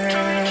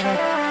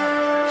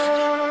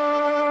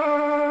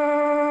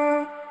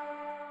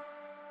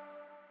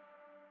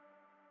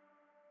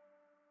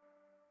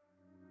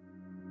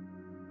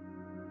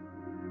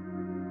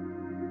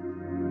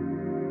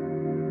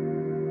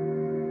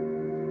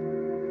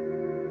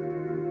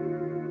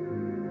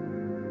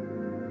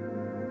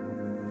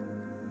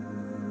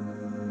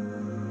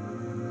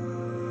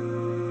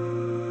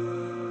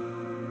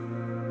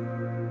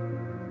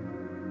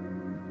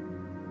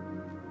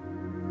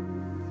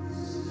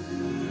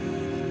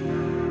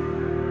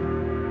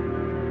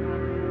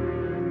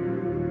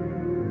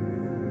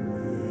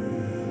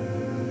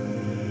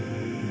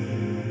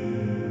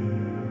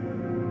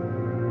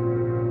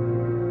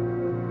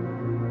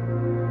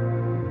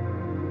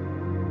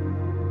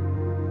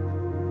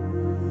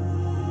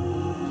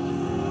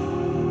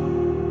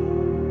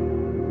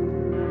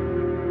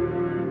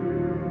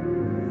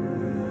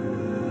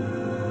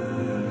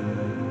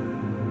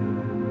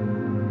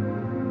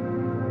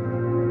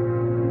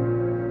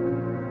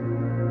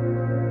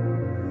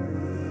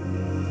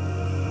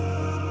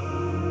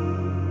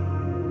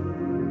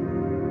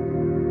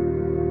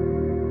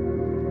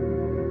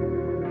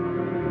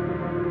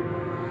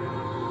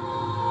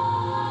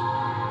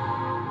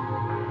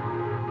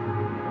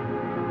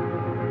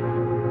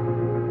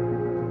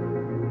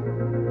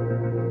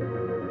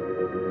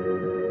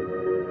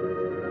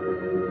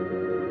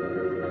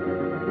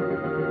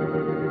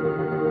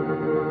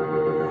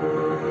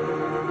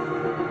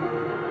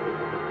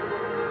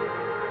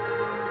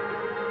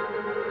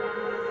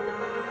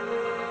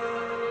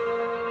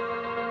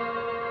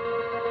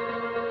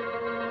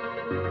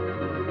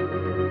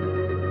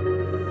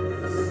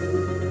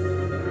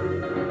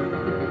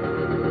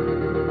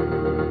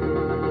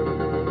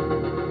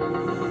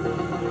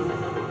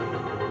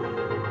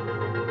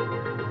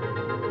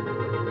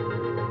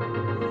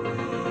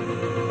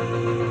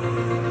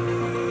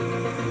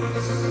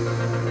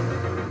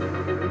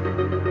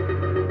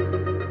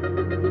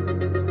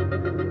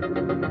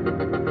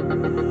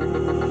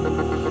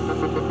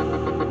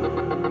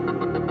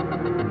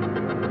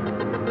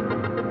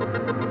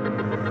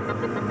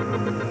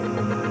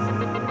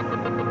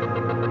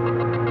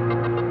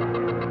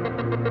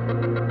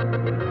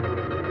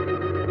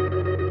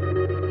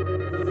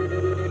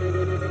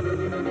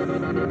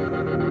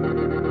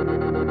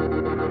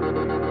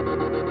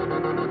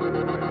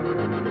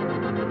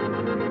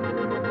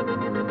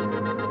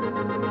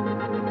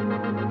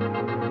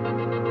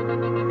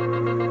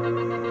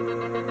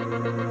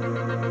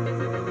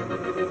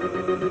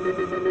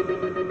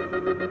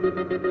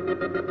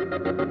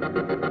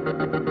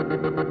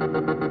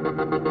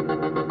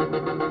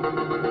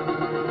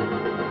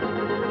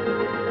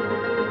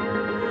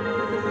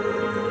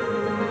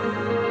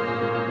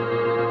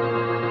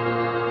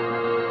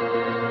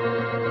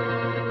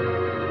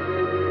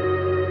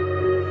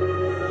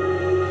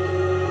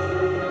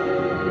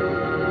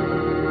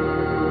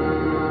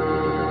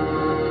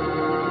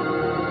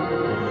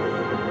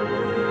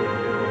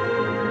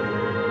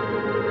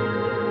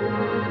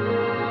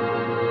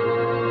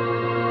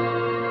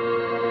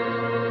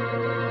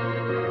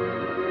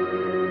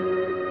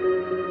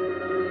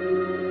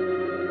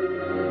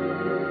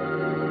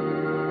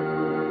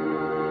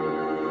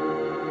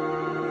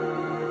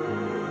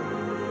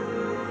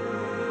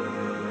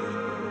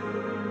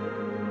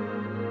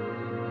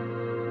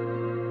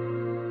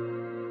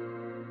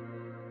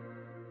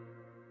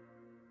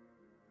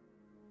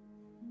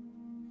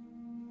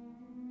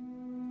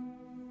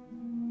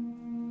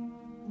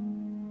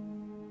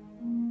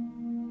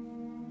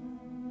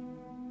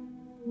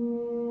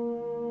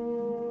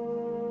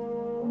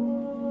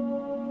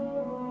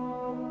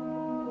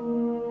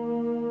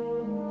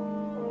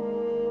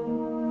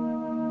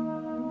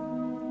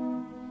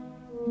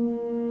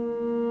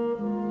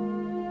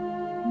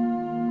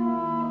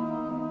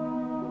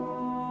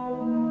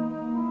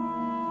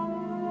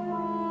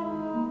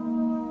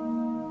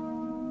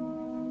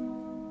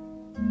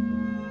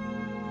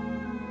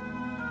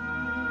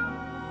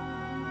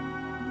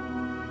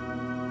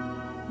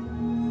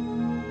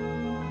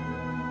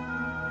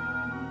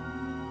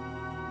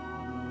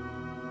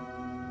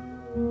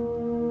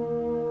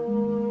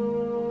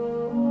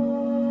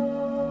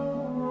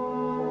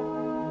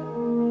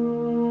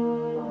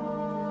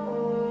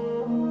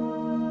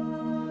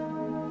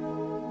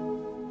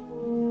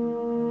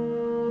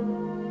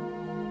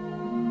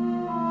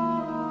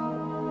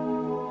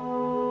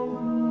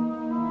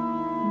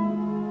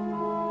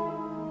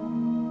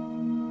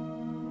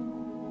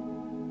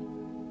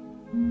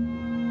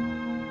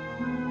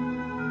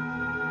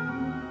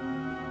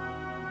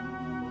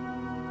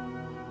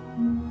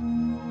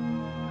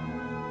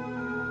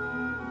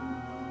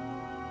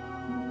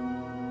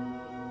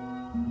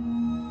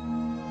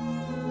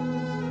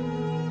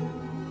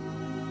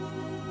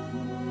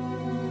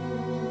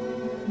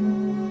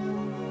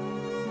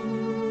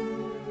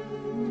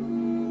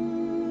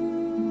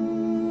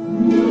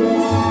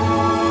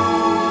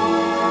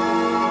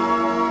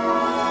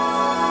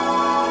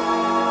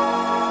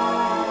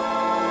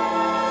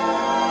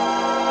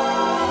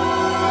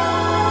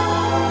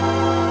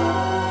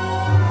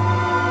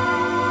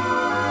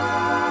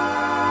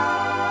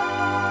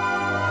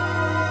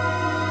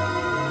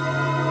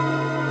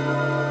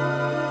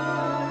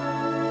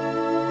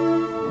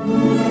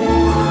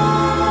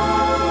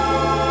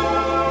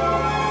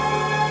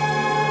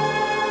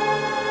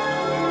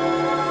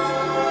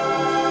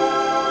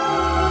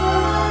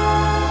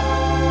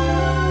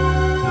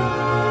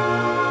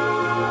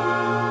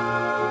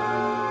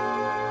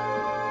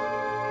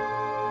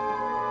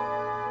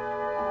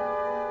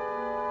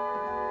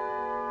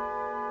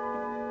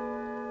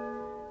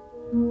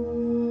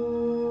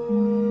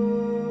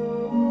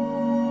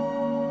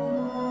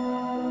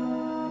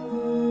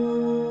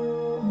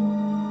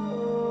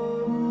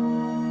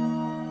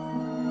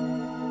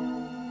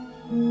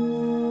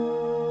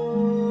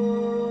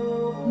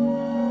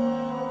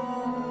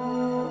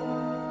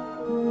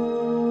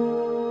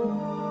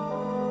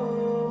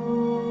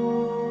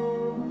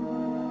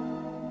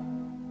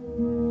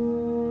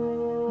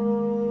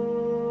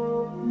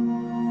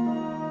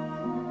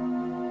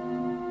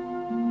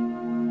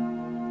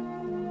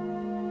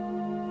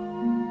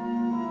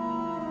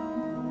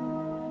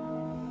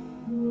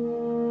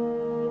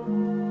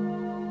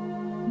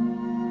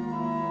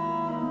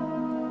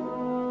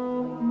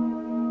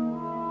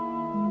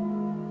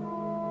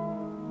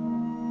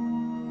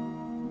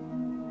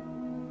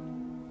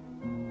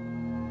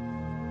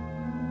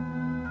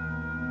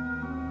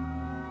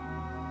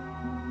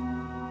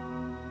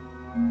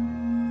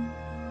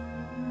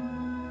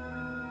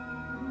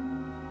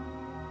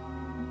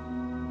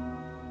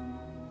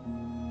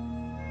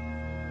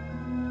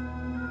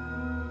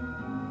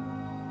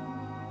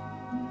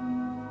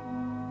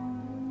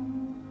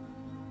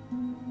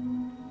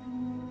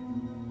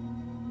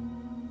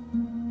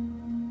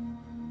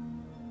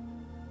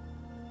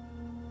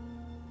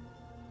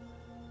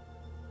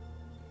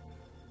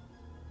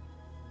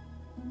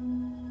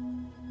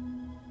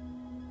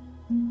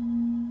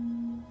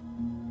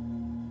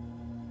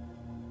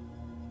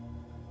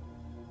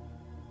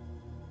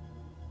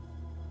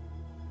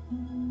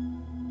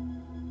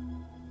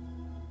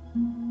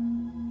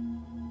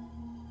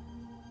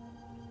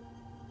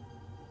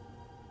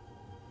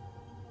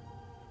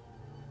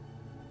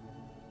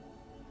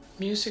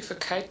 Music for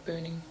kite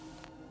burning.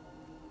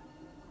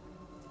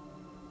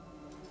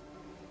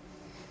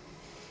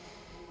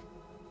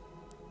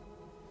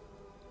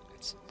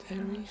 It's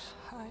very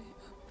high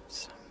up.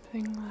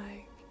 Something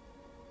like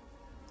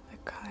the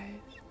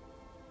kite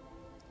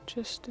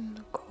just in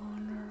the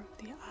corner of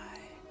the eye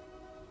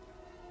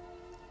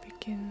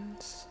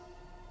begins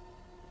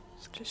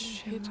to Hit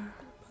shimmer.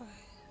 by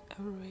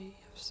a ray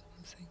of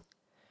something.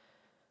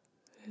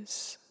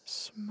 There's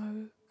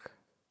smoke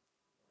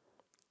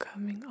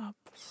coming up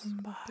from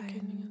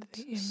behind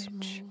the image.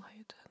 Small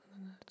hit,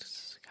 and then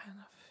it's kind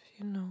of,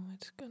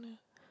 it's gonna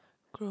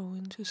grow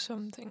into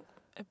something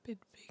a bit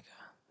bigger.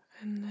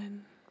 And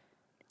then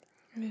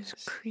it is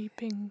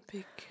creeping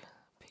Big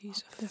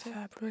piece up the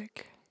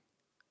fabric,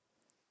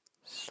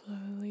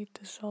 slowly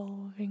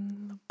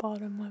dissolving the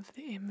bottom of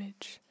the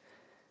image,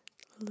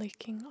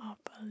 licking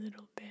up a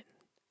little bit.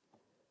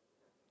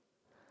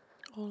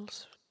 All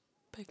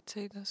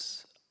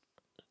spectators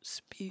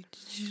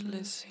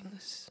speechless in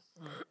this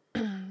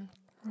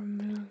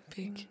Removing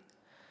big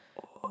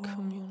all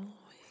communal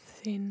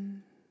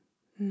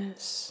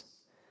thinness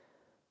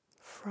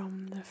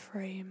from the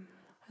frame,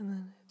 and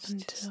then it's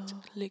until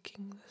just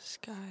licking the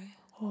sky.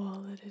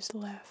 all that is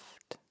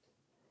left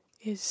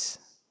is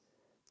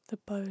the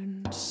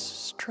bones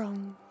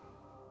strung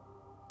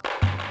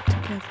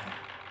together.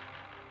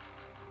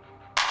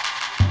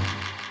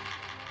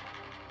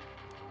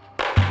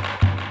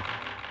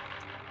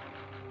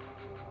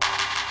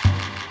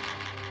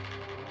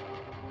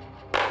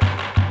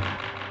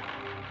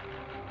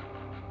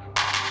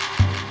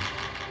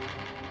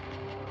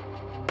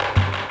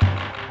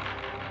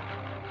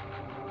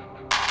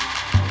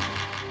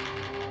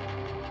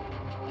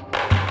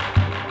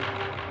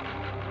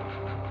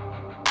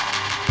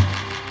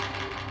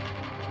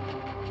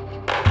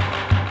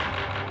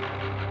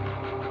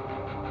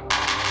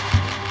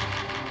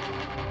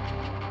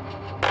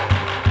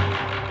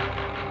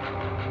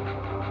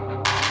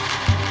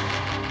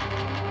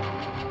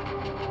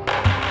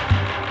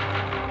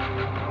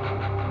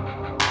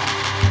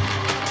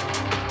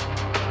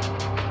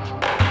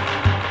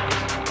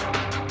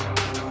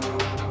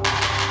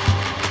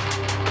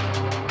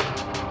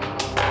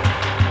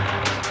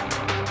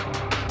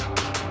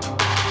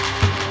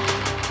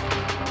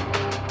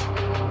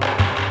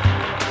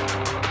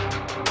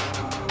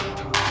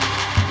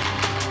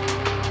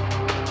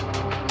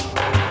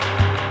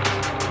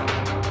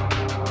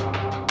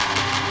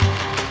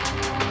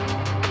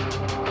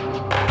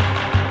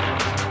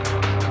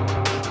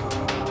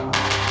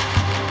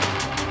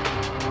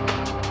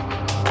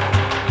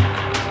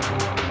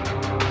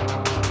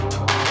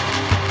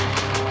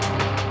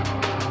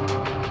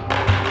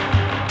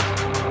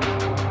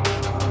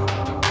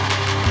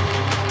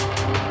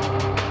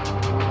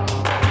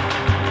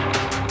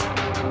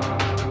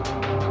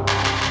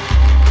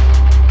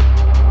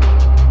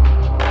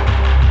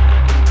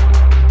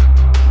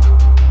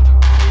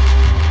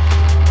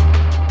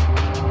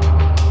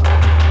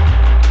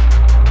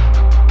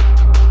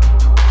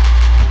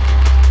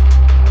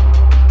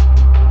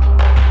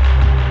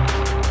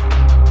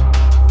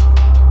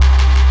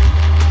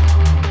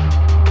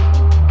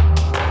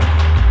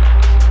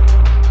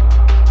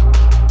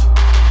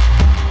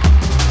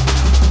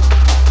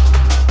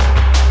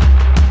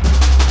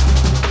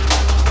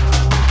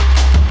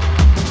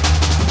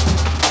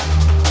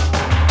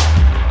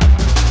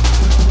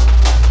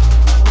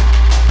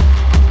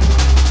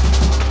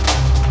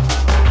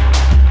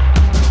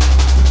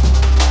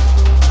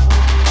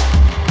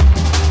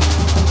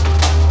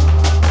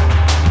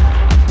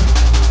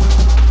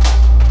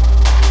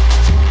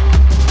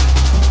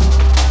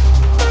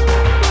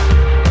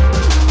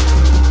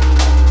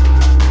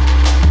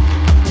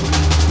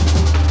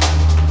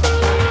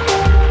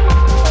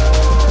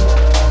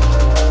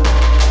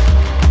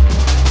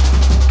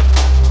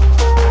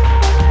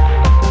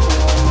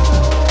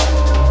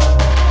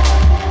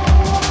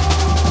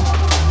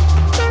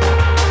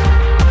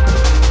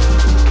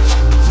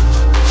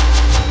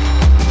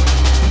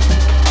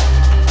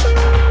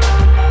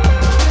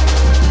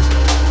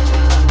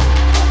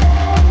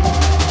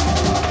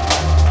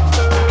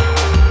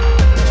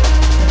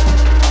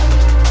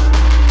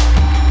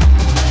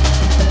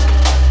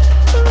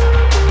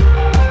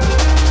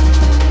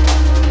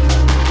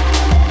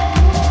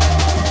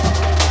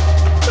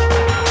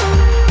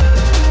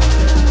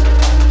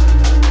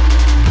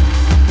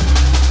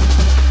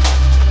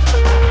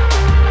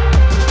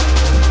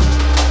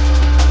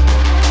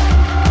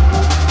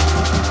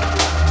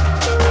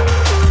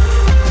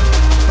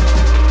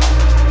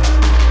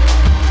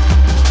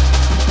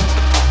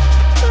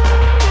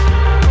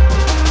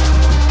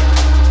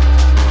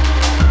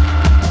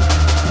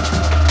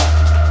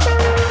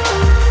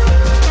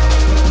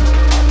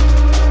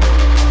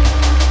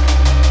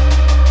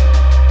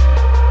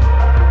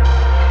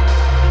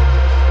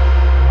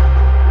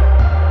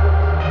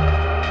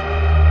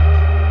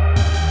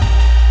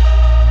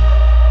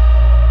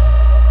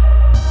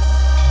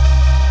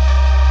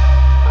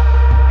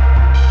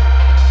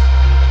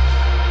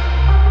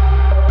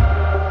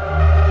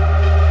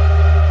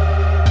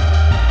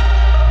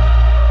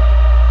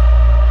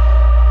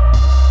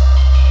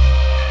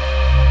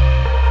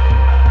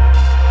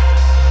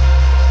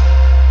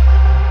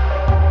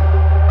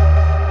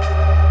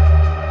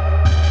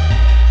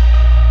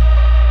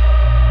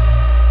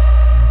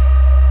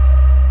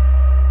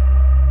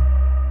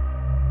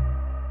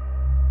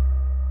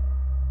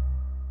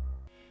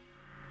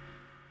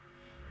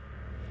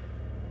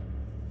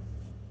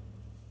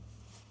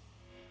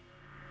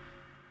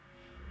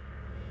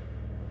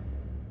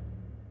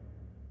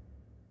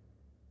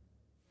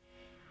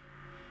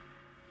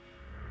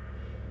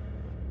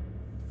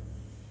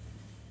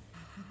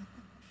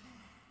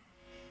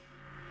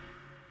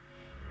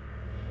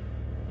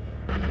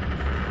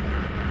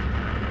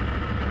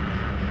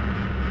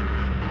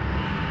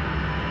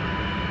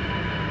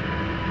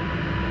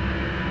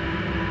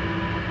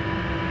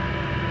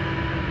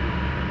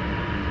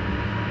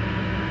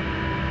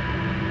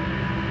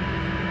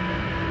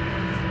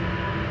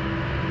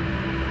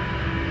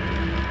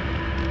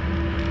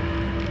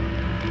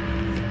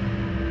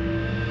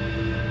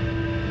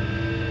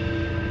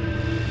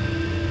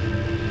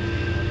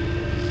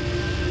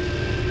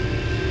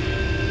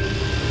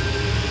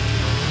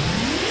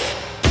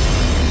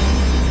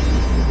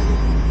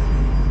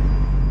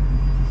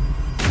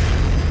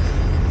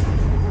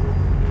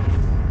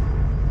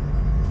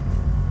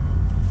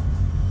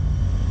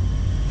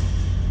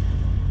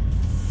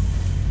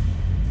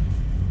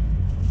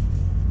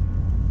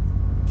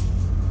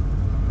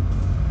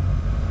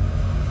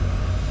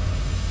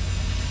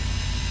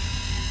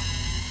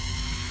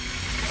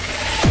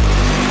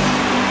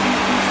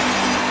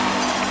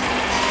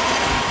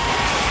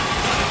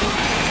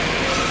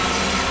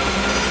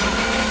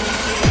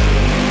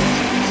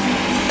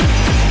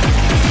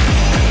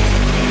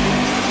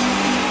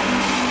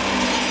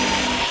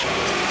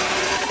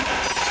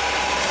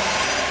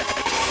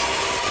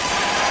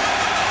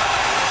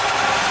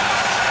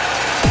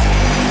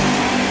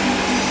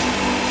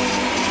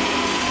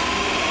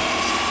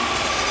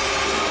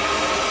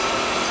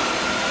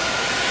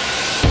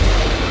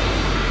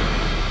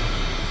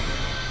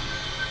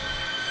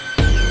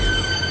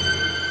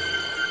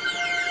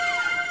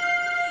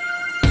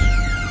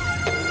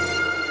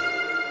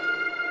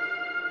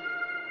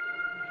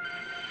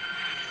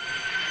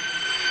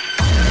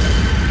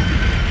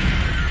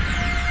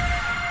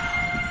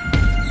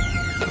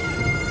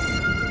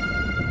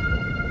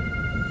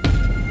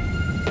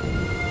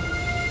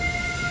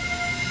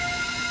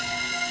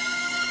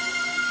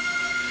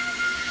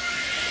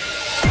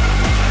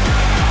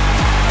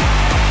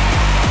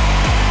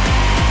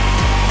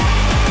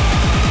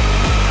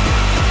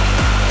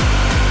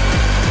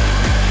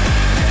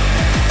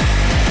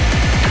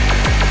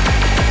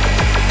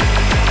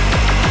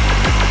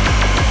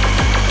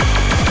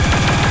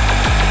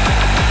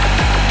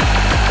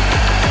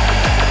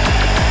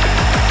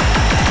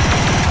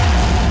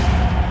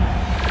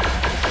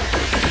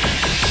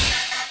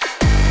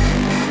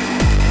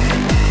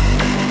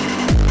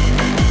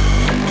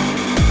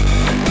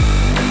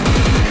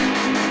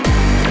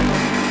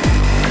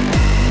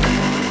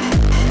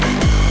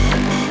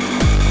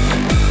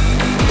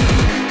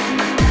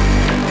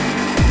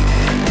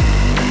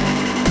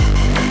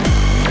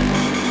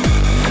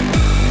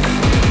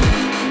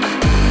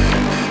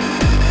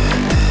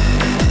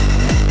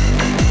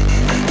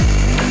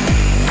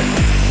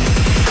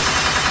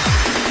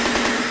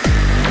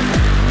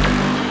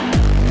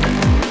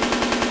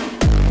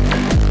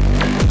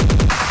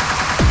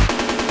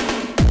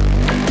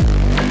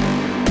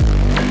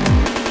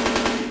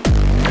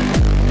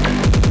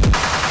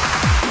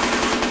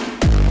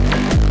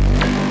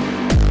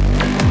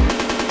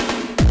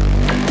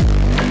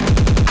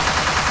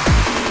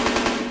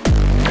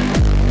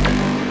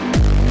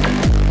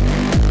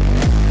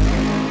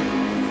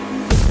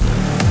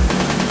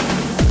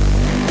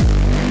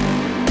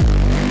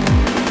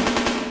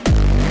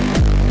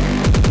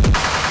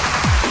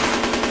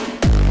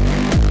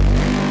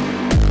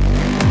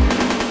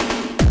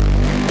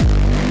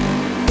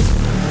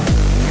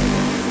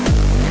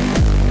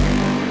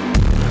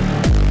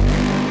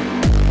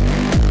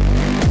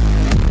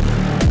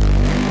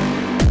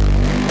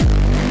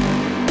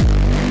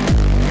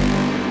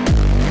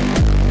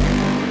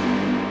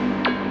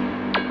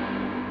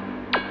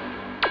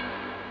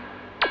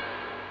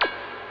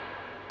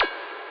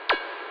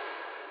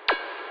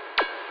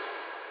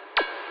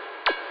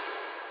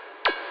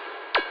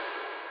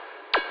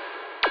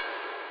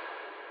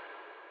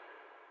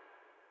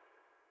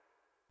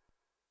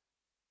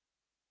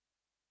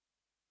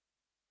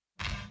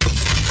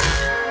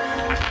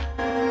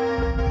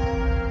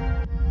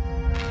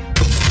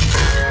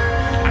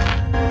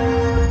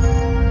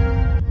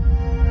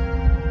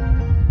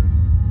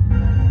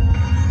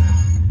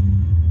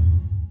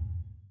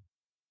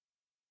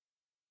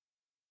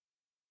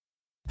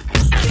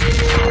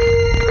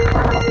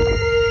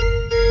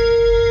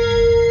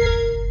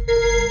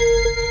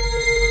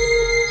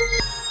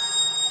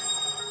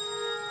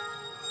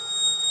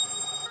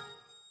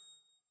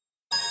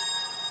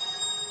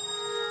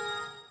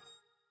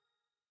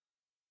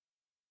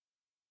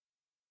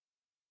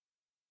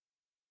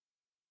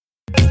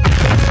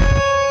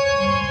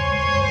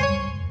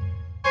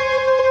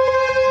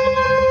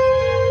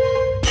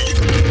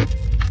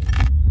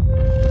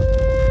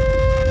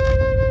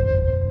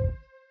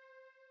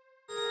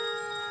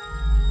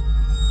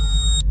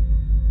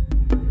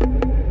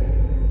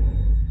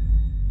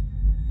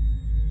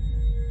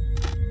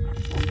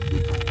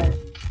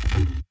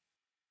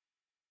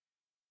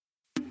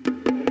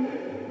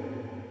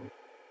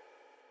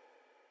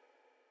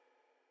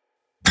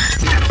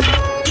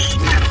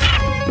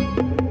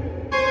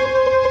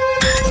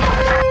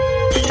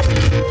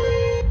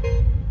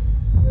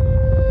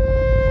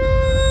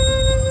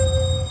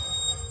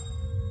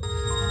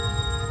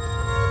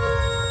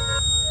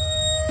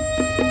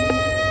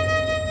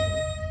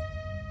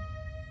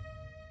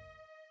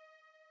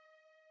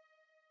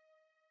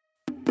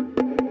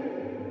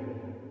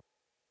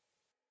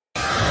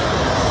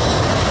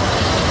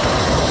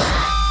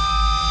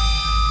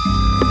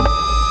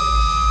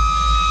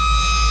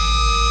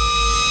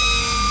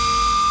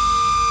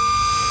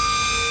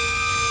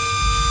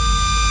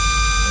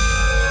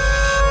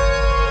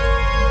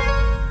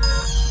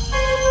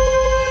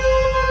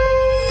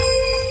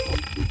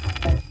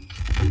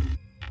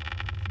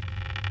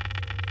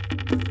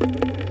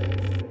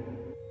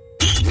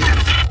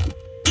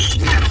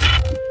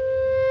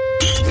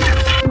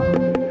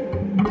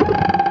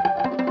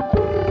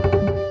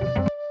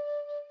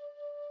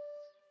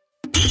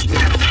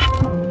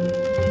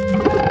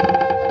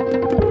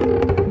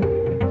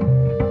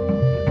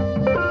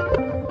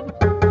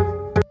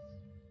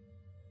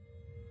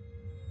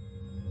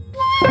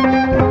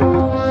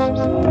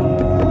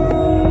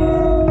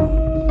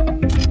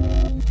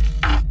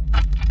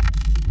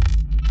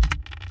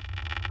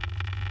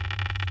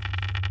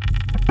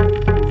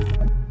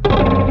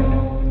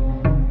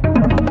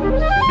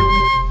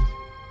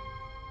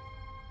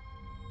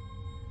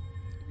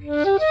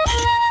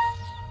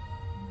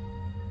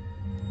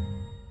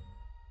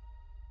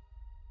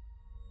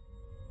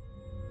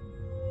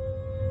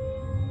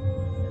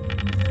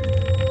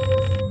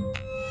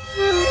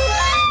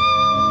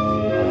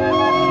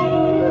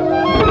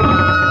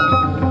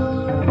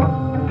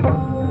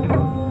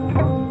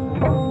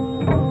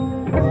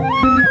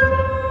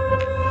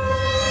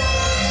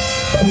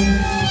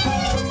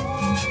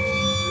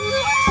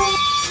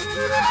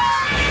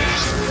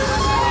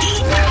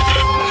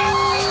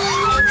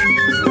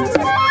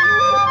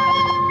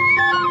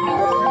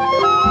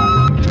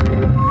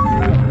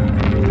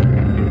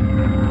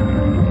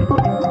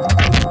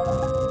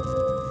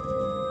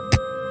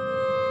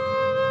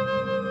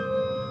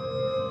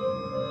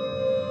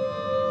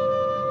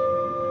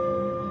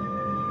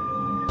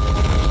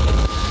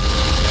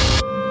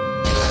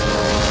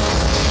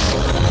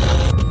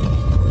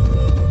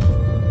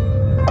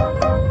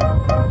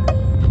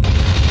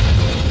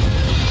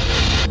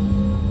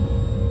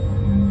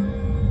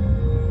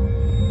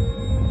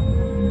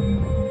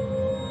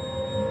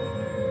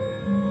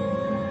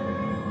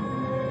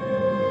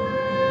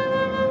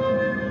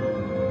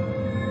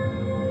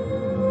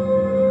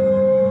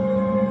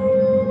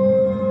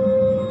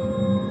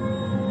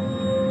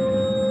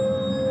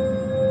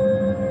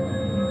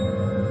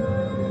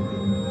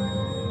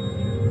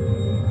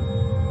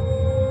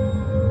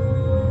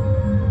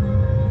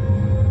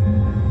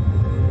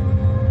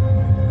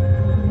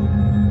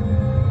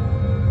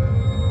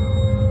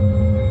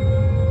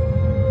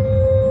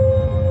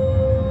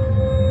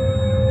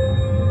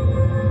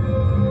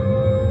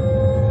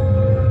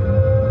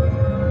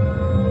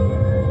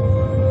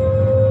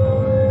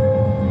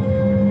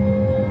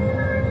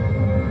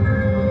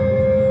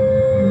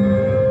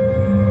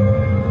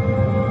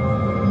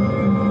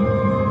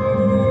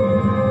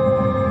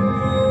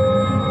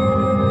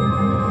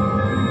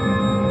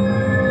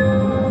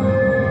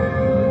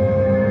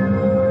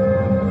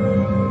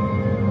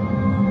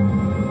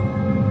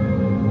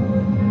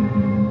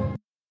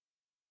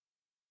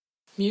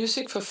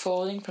 Music for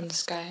falling from the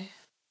sky.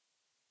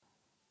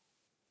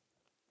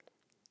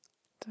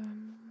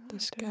 The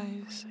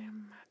sky is really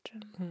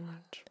imagine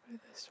much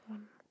with this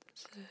one.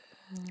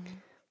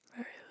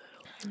 Very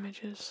little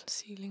images.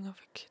 Ceiling of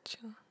a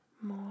kitchen.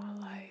 More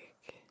like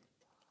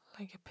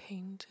a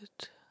painted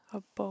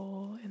a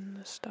bowl in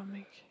the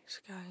stomach.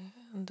 sky,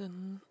 and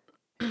then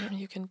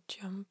you can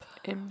jump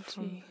from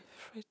Empty the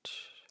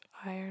fridge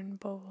iron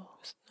bowl.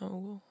 with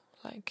no,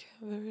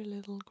 very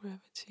little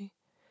gravity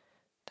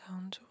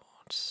down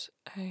towards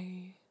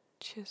a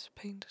chess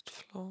painted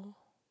floor.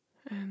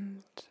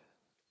 And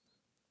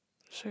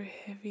so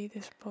heavy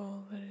this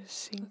bowl that is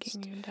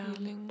sinking you down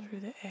through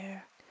the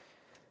air.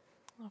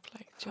 Of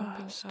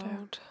jumping Faster.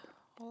 out,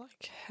 or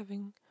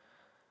having,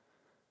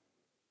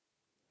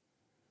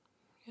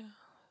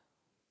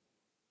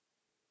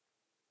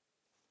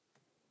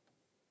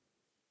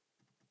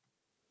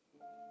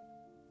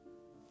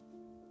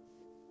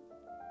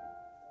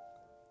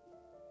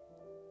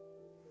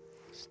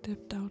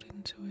 stepped out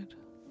into it.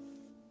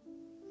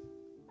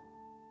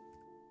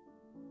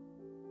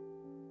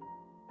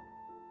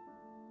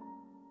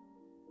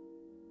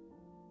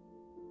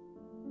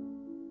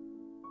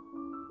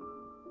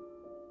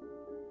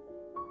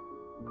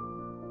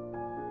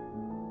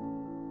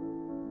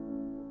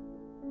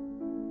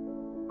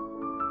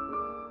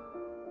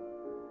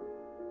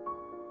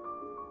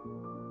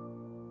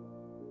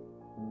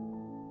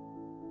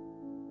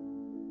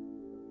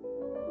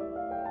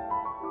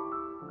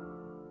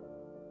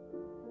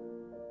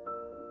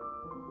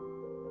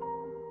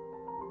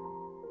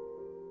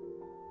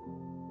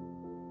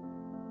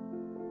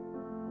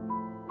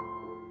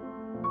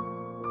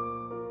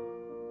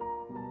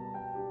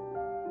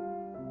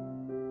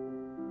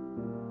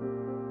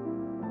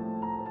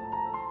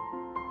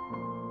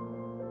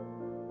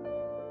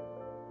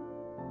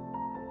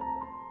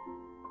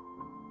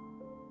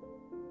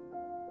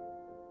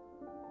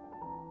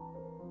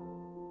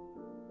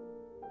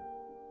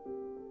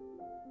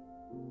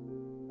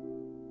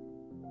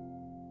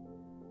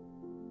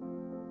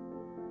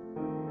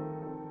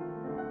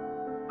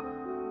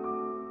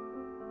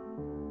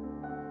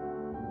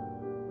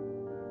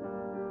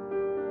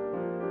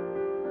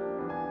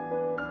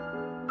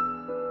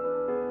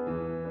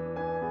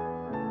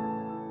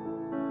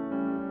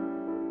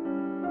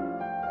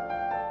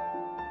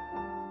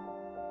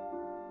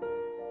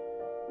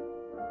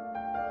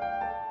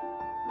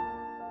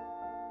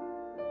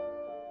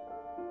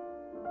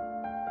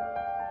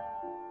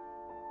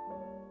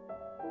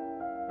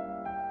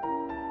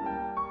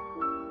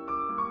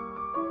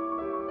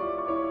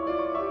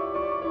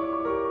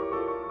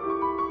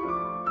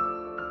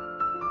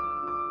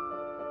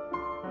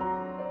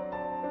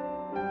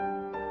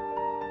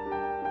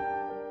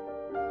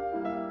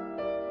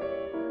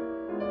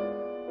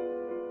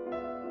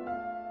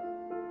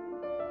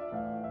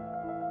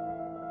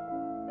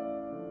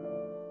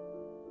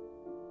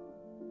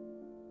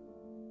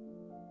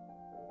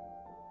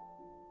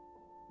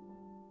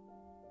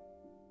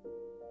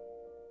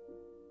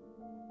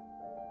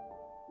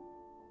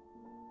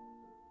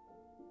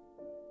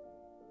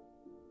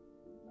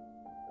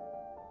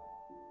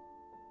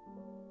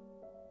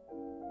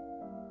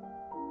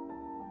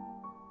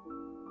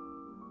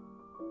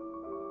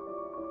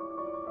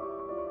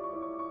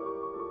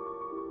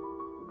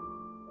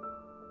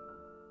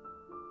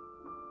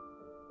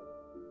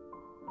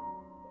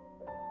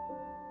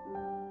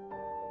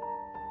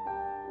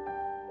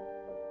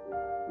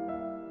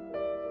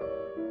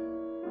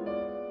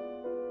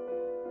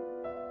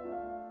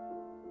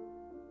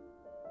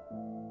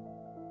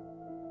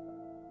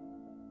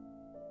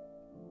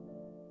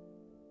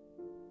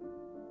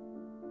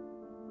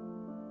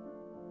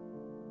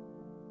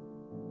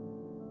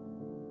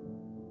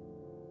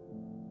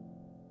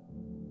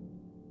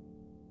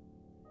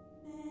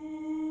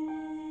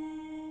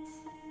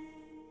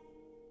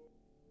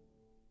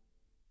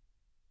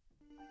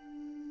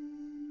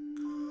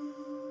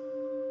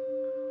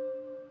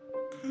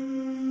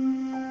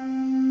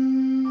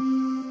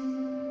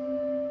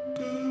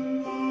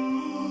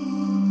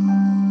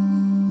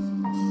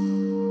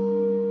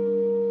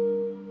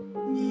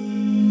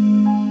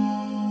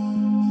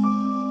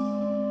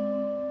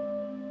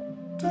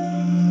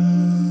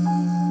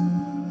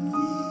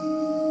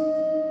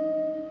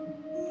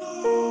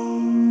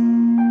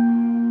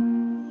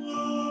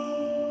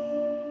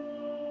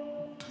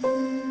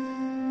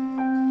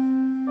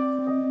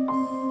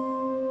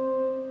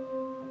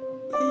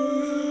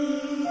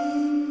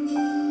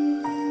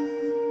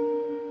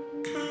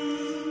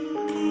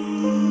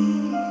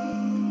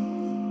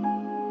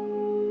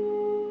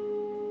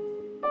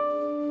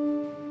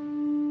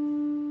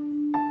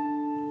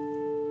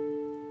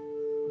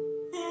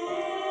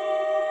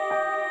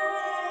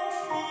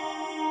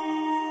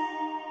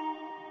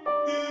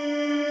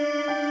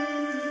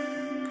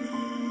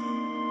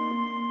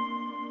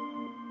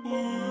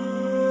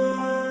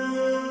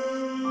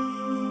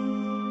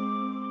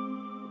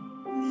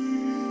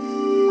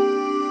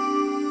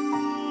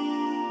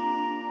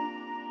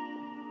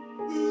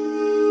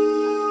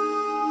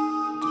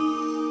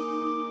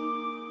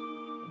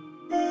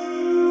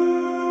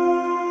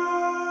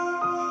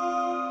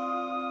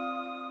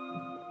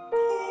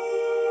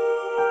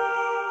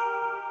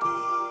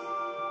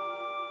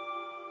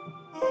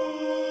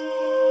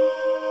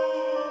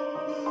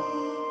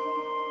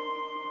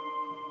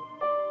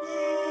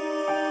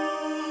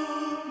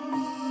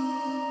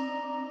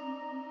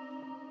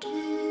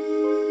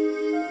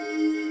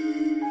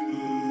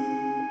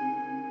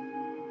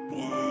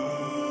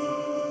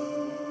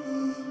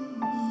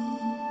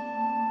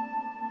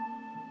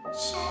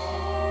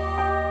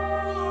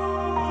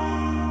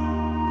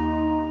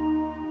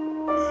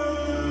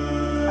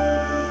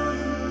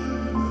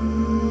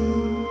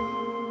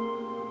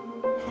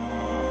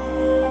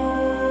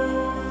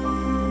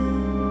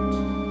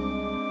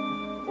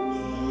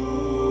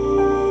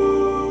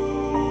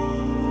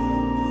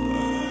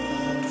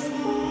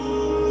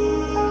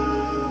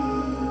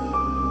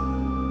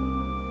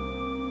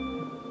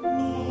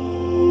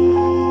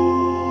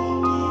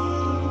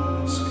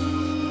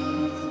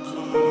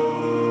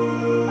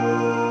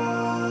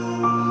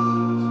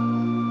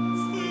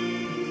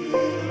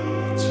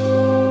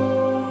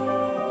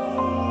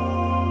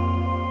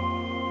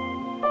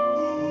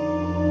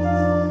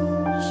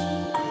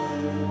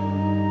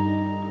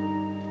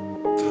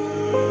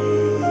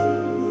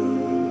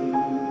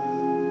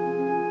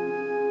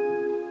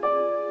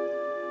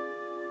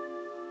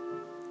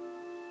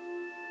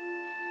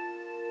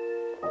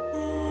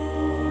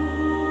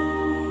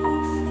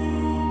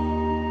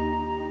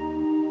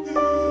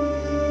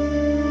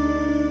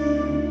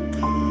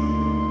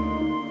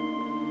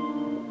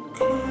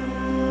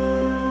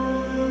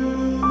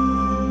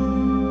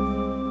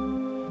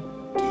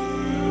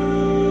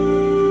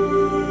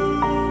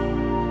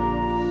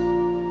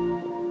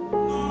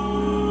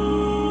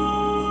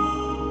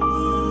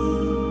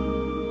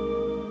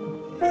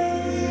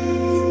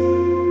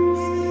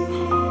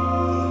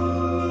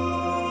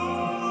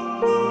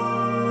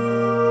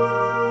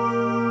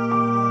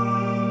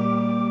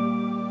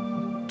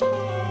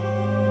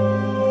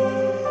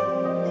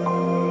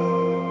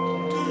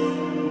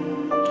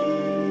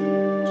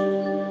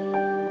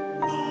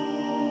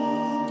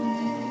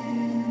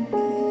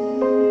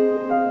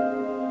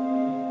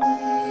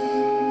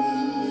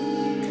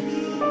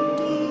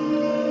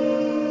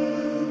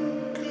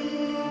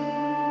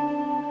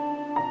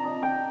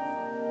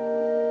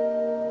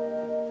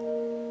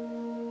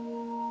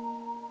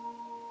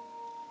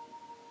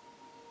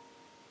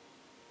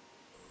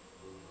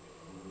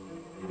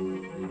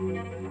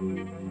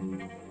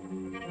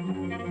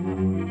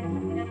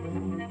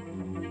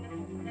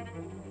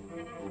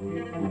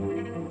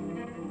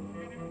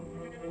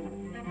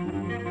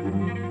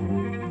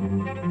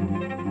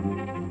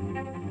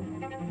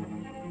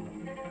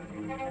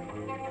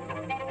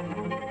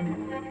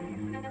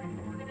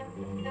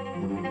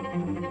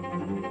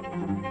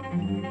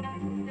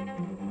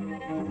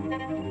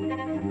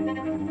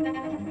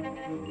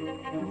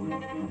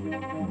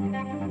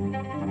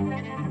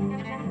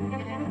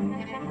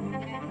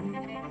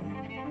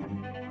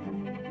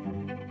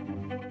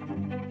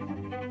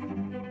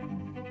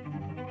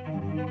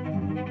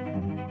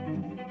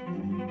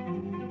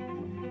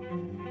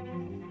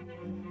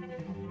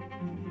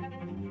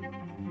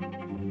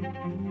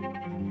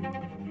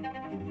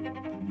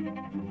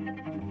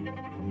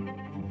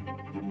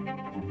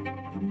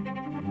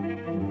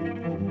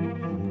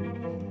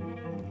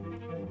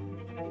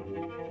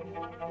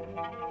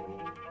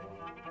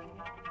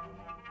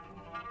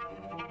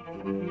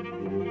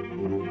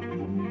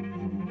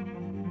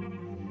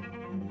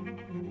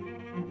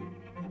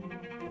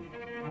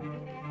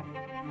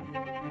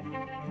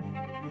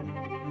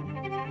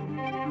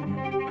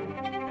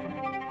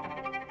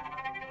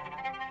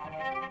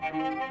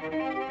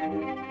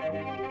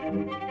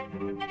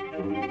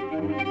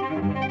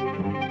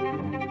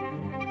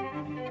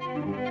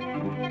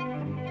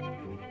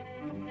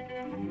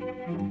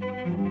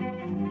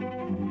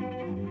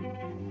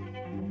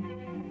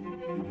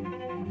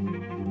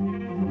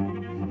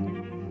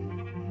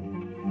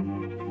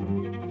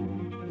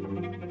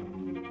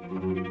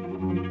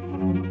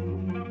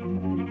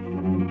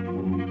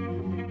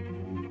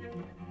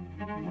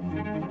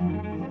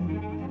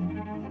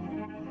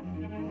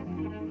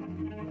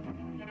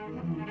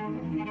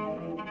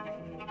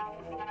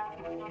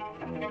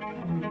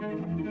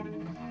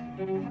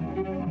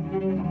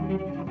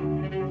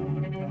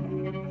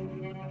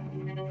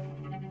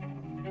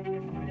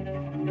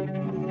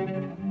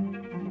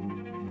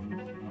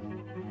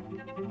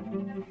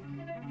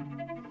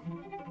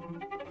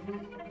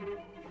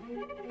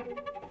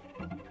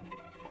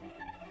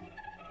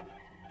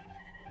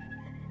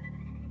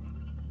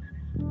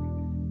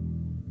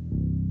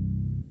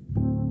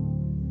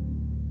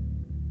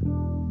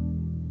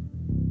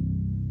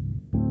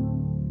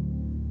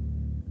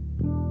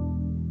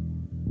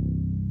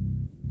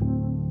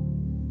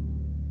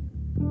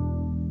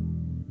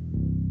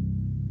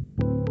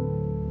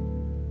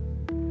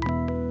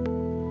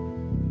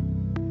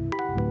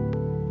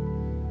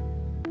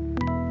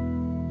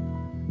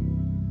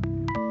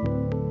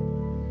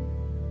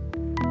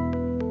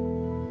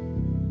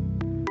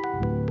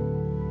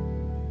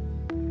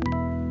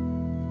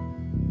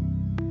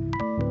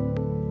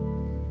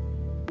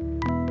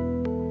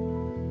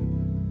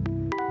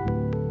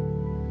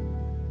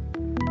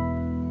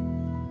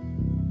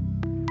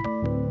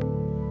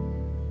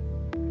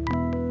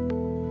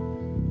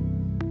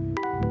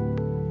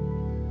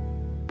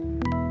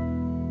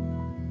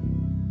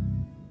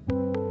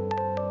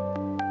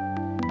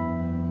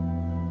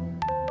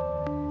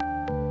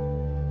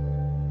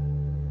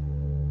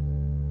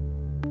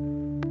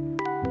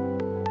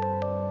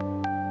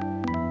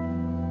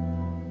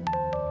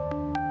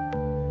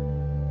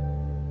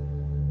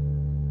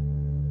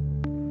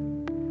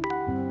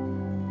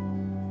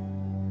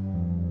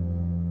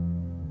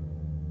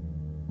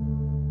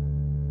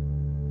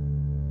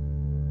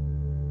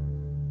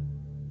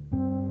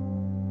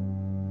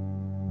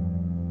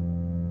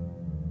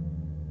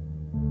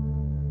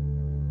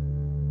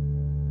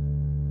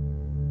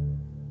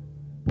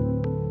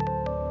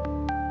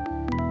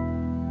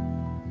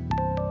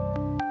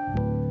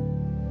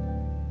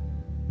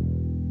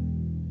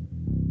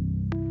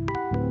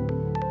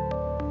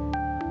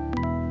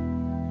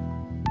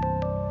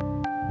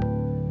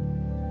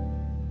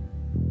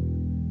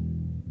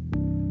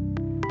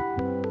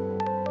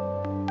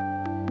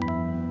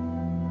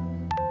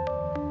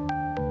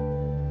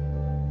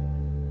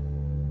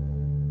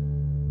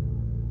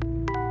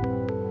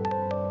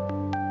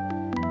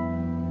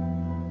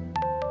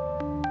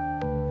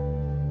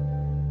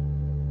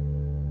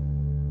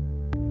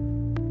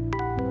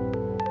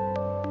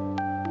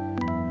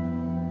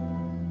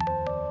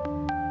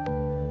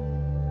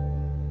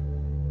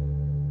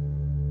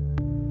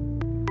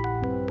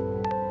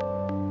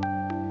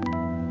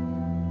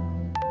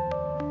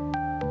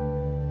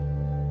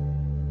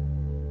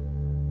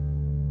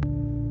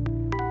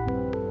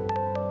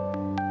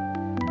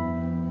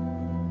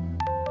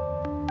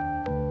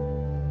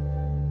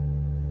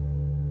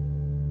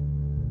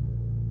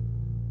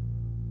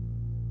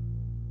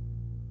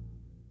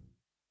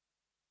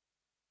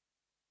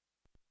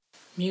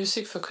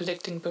 Music for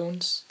collecting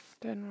bones.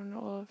 Then when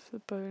all of the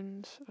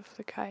bones of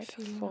the kite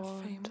have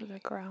fallen to the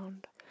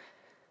ground,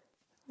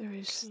 there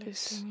is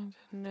this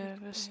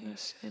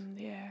nervousness in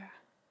the air.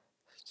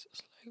 It's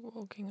just like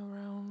walking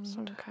around.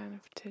 Some kind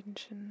of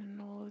tension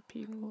in all the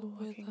people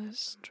looking at them.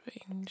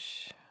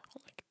 Strange,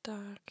 like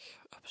dark,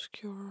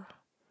 obscure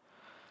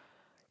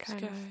Kind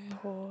sky.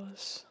 of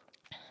pause.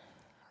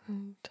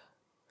 And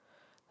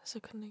there's a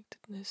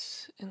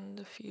connectedness in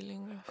the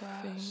feeling of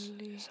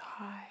family. Is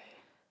high.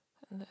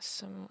 And there's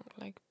some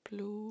like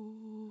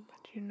blue,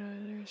 but you know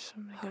there's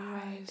something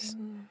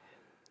horizon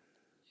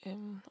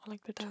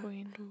like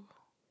between dark blue,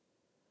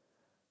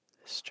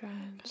 the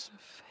strands. kind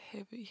of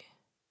heavy.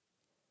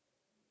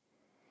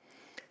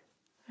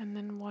 And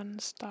then one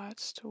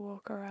starts to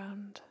walk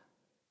around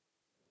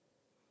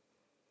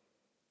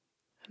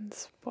and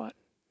spot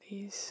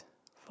these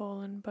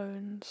fallen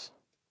bones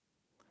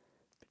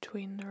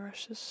between the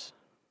rushes.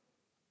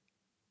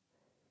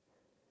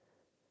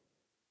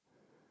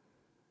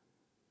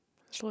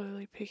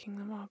 Slowly picking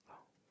them up,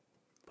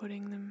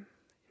 putting them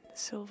in the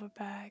silver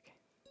bag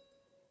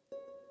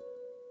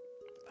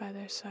by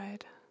their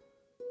side.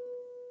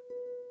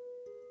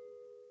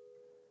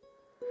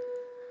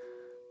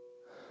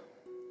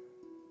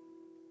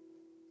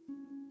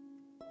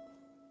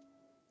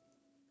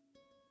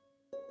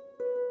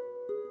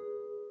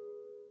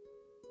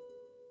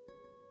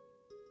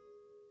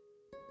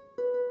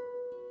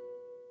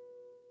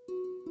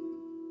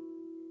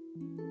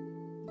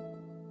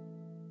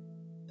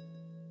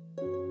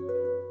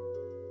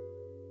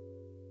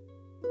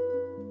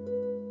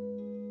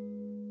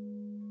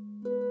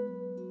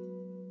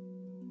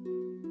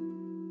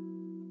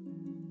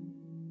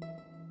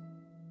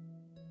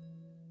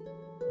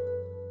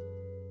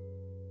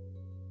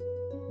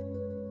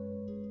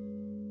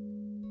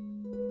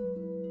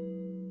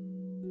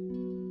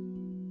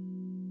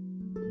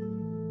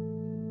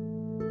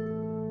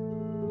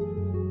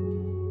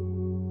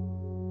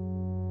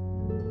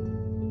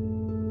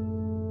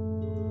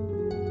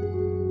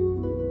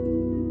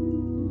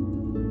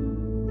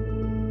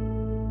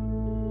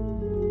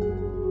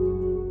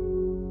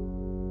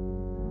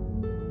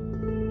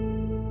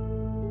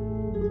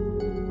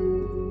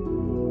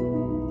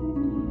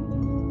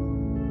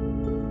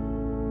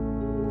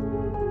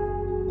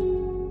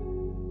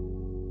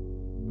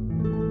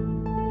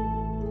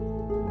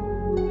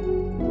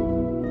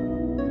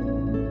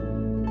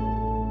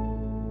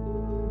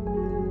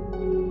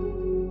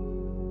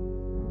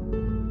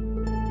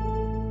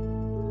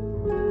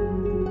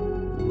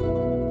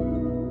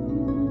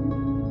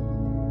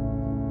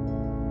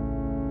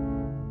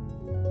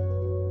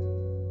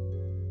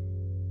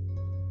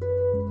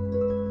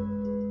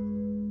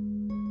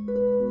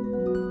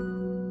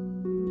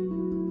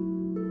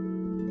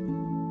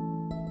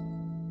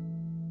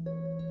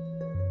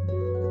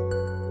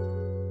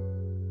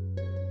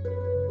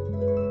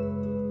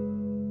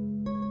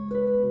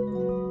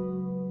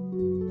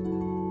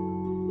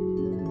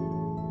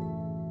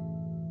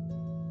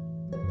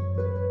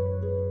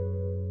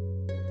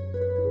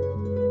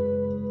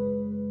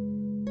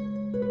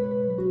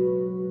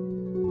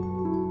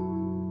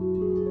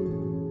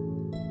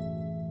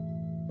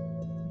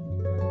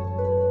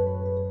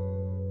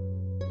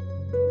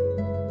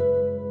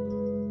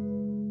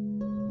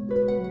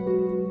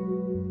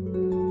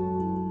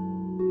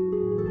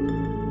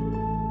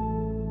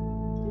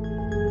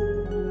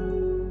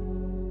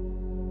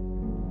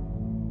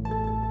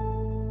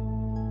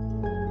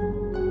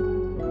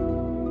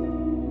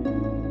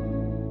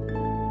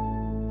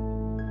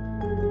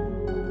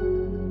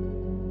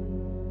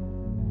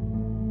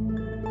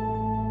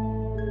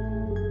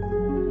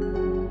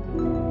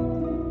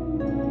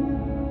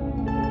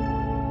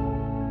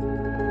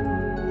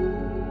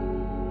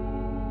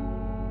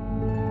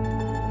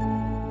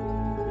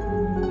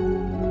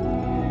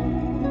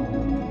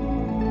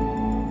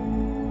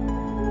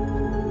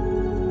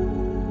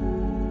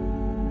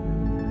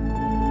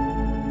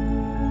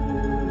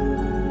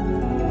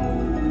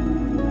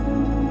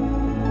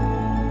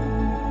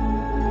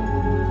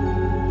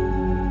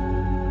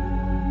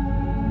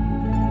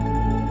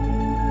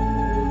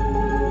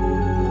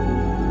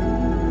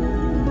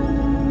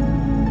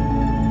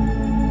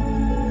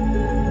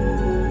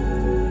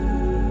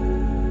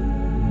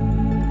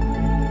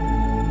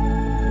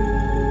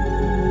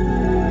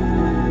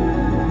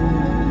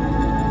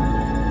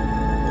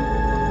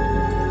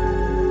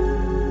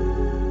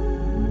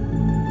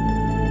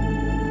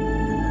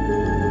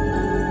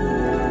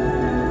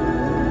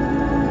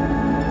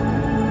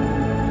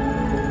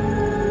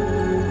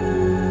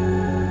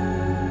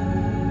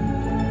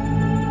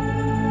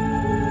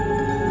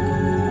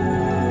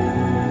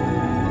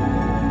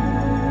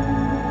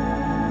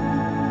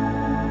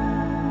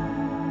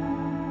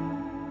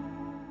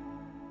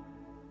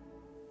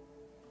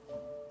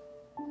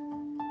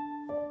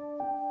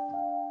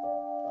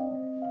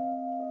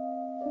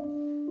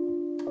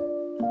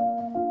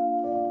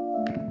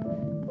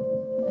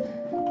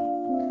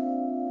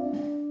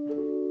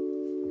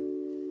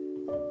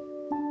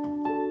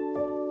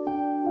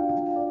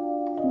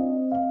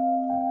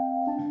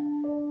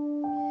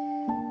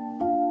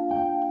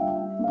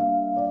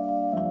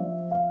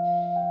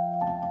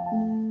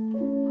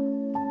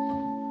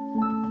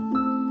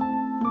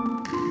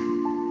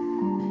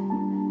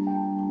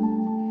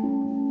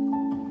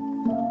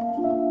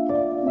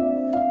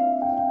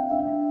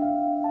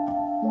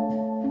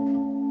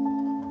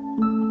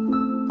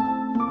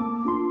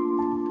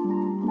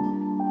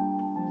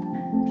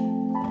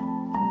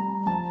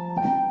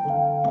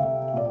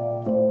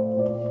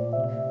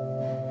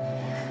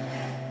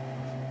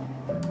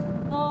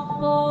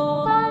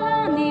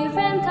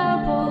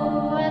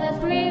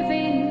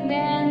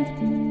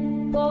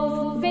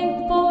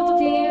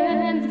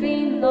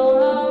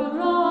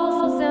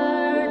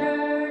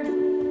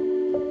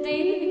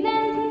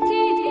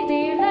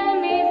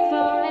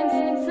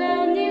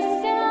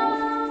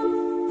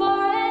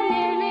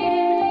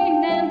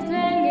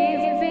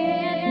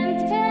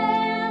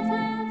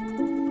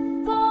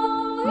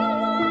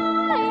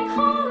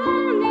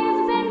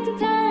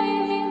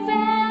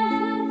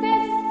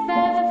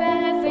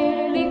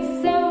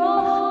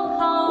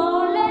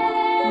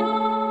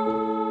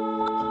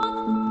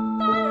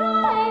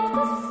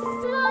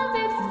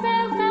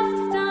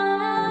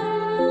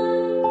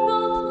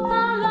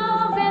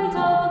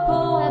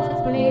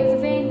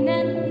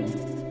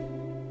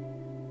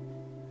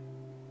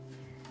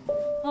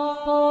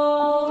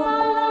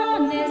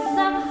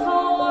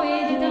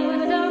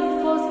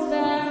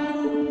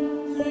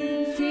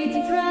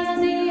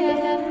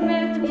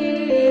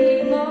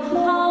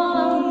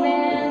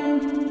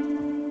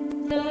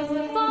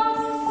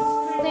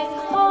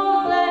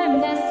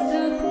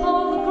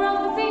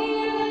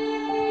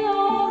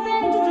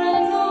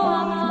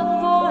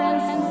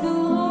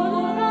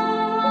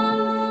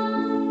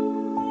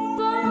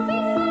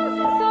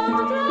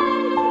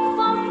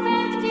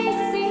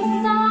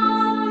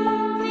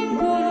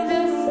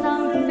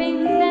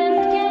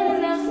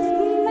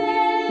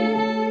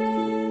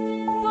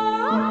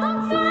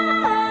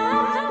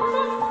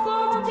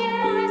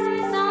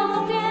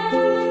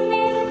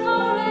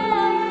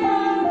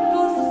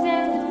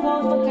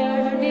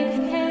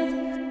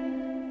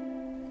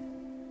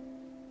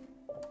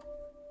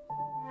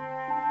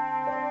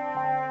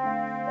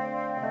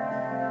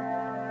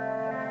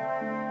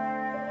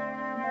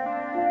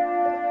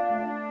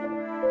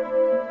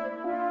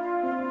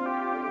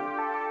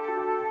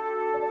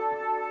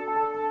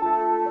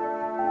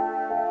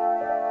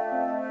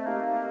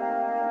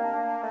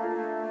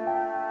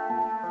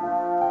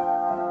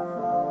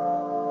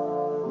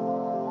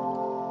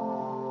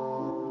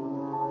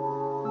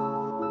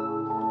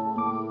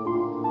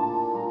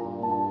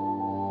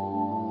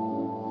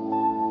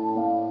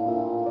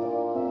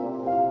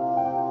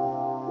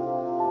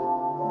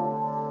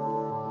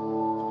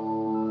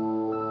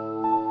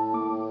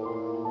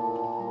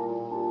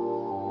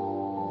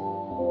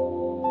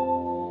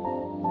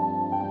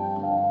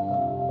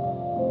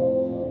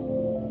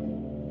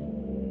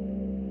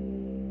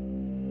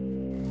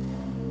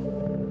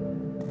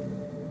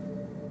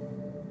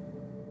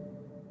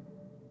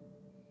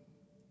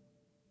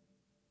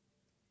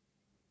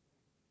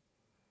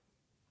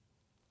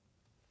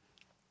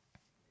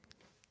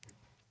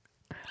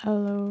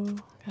 Hello.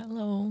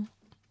 Hello.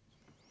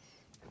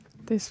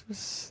 This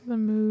was the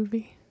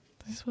movie.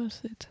 This was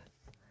it.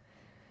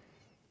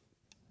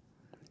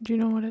 Do you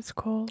know what it's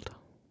called?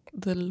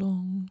 The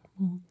long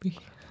movie.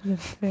 The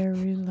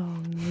very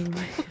long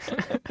movie.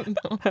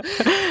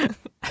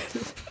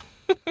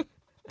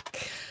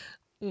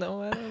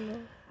 No, I don't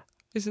know.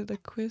 Is it a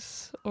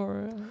quiz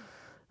or?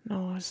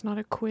 No, it's not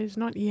a quiz.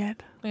 Not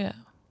yet. Yeah.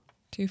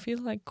 Do you feel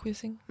like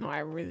quizzing? No,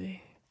 I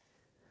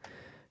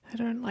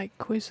don't like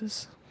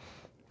quizzes.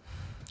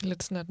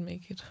 Let's not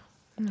make it.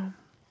 No.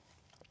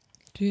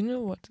 Do you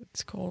know what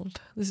it's called?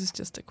 This is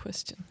just a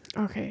question.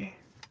 Okay.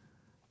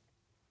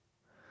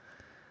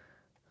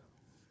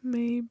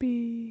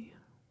 Maybe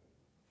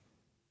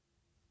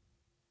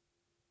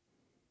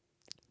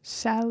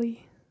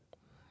Sally.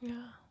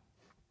 Yeah.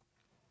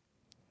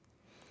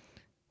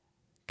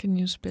 Can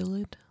you spell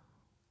it?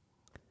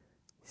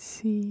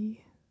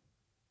 CAHLI.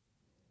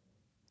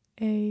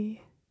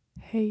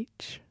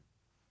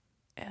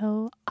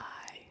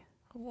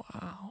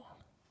 Wow.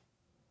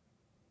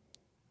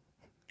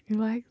 You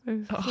like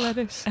those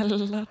letters? A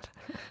lot.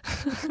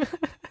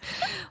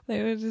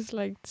 They were just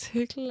like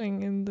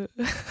tickling in the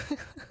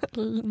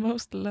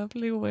most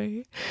lovely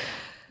way.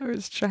 I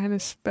was trying to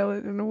spell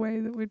it in a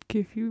way that would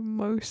give you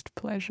most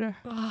pleasure.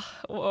 Oh,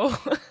 whoa.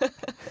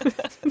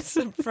 That's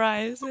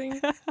surprising.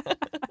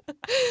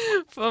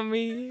 For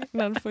me,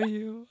 not for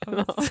you.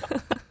 No.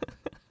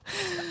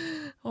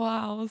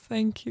 Wow,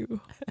 thank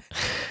you.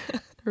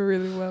 You're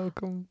really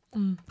welcome.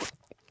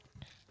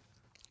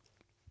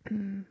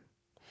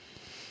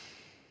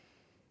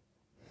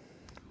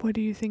 What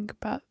do you think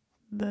about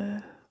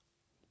the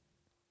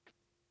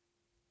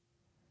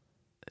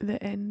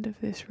end of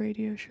this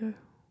radio show?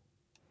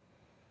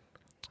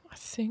 I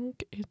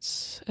think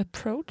it's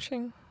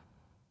approaching.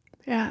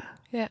 Yeah.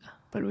 Yeah.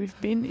 But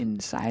we've been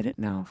inside it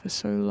now for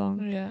so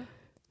long Yeah.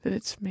 that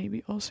it's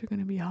maybe also going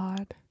to be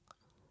hard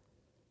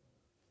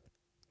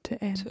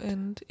to end. To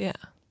end, yeah.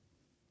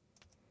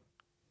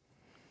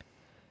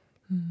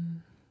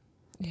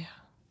 Yeah.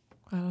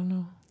 I don't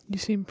know. You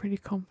seem pretty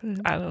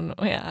confident. I don't know.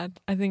 Yeah,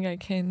 I think I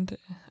can't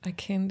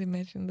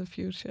imagine the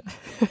future.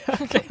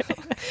 Okay.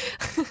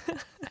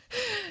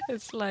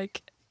 It's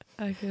like,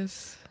 I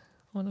guess,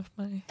 one of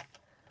my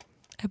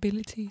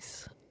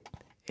abilities.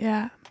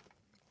 Yeah.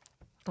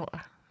 Or,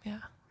 yeah,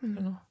 I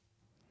don't know.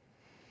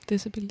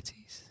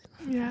 Disabilities.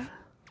 Yeah.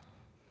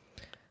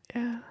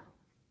 Yeah.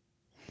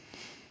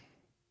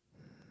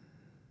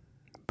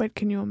 But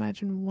can you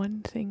imagine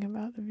one thing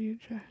about the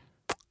future?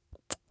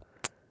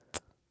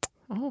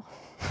 Oh.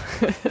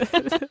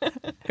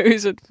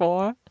 Who's it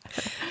for?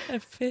 A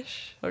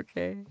fish.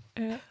 Okay.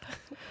 Yeah.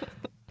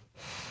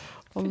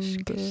 On Fish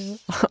the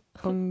kiss.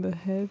 on the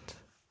head.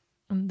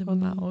 On the On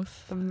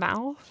mouth. The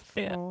mouth?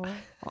 Yeah. Or,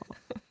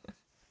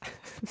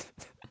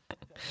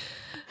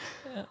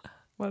 Yeah.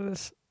 what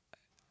is?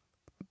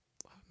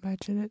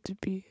 Imagine it to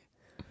be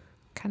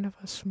kind of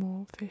a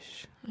small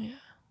fish. Yeah.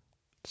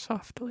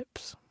 Soft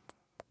lips.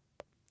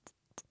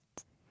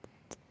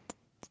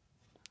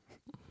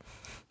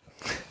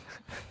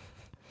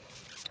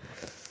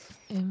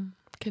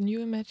 Can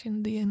you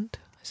imagine the end?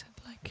 Is it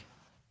like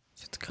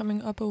if it's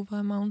coming up over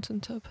a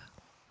mountaintop?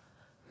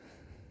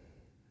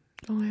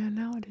 Oh yeah,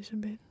 now it is a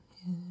bit.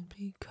 It'll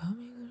be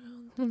coming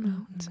around the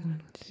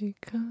mountain. She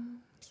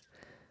comes.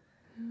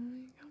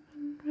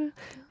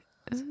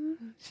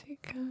 She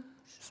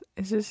comes.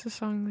 Is this a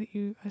song that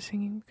you are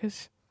singing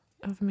because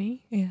of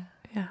me? Yeah.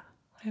 Yeah.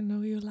 I know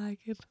you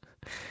like it.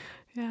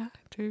 Yeah, I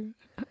do.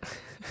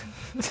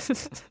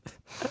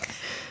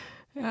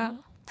 Yeah.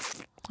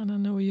 I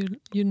don't know. You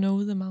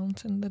know the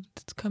mountain that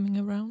it's coming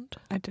around.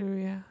 I do,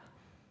 yeah.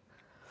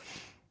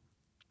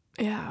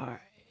 Yeah,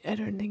 or I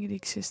don't think it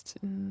exists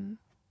in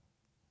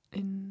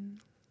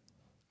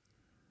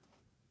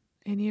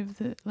any of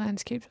the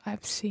landscapes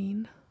I've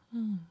seen,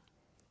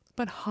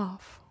 but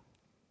half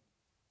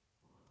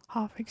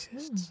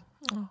exists.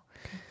 Oh,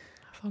 okay.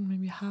 I thought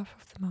maybe half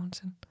of the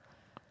mountain.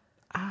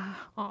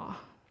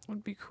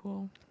 Would be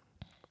cool.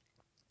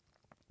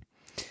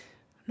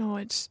 No,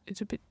 it's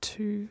a bit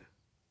too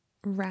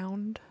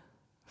round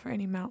for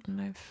any mountain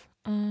I've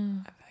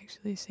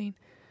actually seen.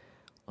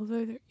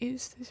 Although there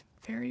is this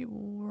very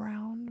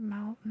round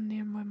mountain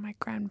near where my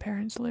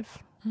grandparents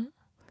live,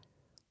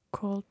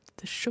 called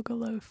the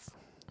Sugarloaf.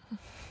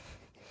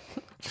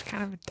 It's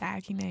kind of a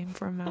daggy name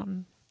for a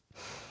mountain.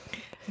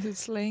 Is it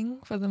slang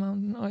for the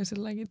mountain, or is it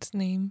like its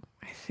name?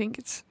 I think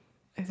it's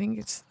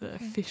the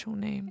official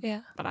name.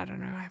 Yeah, but I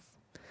don't know.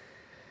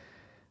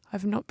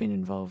 I've not been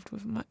involved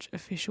with much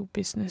official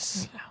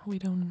business. Yeah, we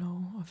don't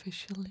know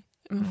officially.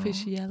 No.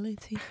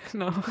 Officiality.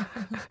 No.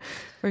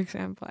 For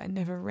example, I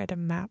never read a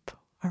map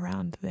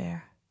around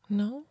there.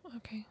 No?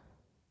 Okay.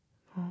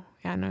 Oh,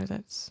 yeah, no,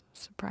 that's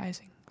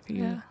surprising for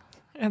you. Yeah.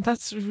 And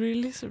that's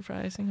really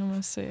surprising, I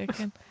must say.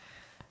 I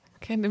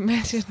can't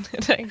imagine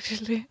it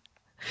actually.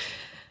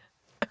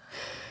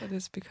 But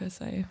it's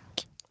because I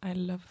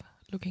love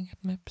looking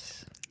at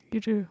maps.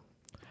 You do?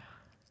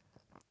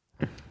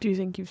 Do you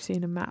think you've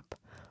seen a map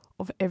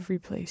of every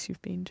place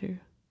you've been to?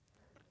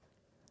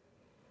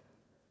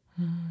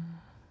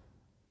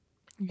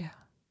 Yeah.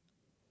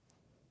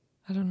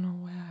 I don't know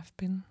where I've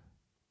been.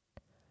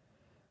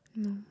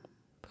 No.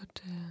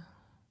 But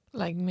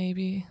like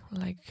maybe,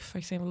 like for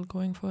example,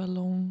 going for a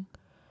long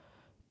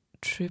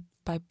trip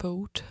by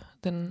boat,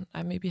 then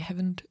I maybe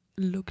haven't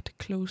looked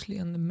closely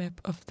on the map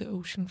of the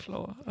ocean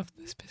floor of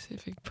the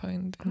specific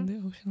point in the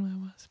ocean where I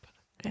was.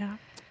 But Yeah.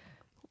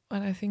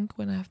 and I think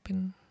when I've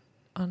been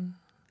on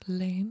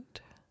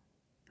land,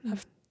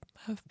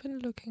 I've been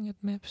looking at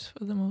maps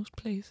for the most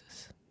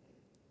places.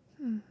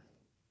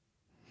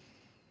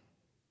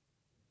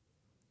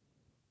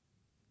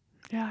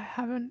 Yeah, I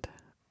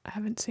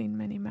haven't seen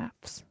many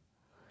maps.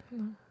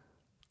 No.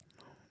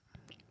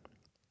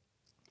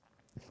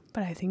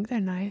 But I think they're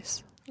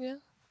nice Yeah.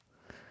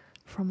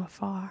 from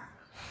afar.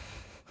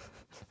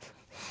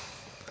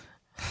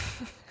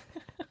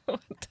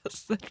 What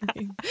does that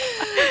mean?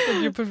 That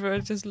you prefer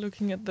just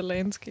looking at the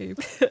landscape?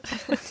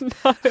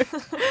 No.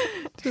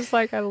 Just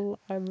like I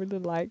really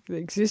like the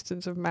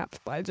existence of maps,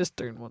 but I just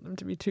don't want them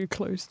to be too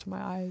close to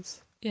my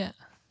eyes. Yeah.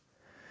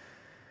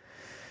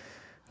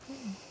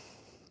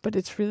 But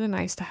it's really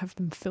nice to have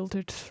them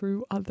filtered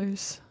through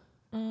others.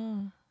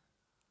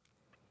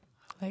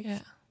 Like,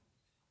 Yeah.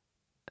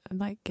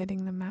 like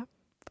getting the map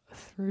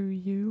through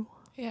you.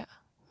 Yeah.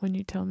 When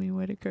you tell me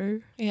where to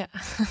go, Yeah.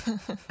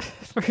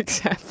 for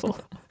example.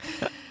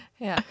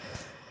 Yeah.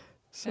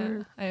 So,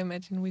 Yeah. I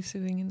imagine we're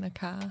sitting in a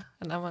car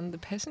and I'm on the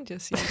passenger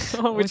seat.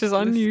 which is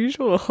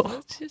unusual.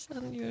 Which is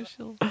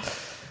unusual.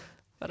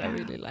 But I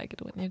really like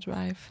it when you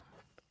drive.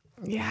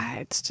 Yeah,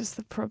 it's just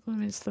the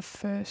problem is the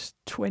first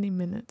 20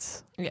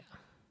 minutes. Yeah.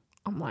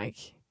 I'm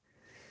like,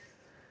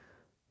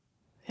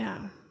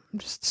 I'm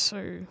just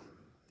so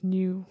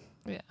new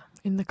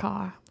in the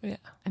car. Yeah.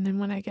 And then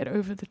when I get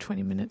over the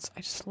 20 minutes,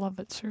 I just love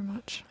it so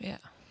much. Yeah.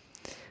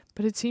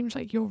 But it seems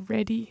like you're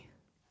ready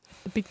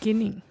at the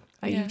beginning.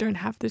 Like you don't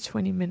have the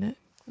 20-minute.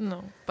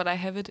 No, but I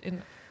have it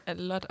in a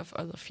lot of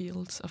other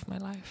fields of my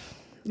life.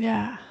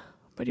 Yeah.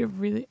 But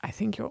I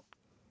think you're,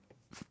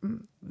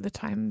 the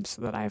times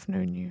that I've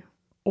known you,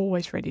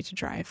 always ready to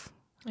drive.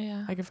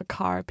 Yeah. Like if a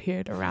car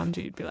appeared around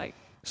you, you'd be like,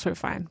 so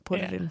fine, put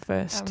it in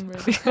first. I'm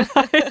ready.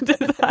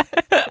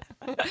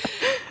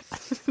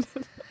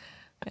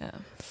 Yeah.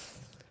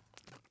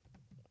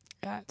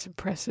 Yeah, it's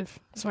impressive.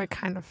 So I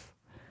kind of,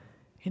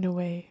 in a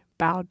way,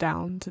 bow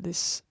down to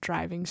this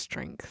driving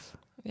strength.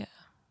 Yeah.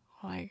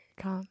 Like,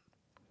 I can't.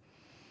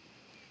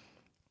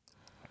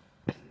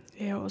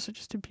 Yeah, also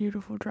just a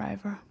beautiful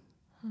driver.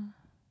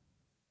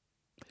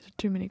 There's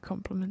too many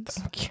compliments.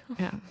 Thank you.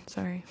 Yeah,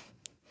 sorry.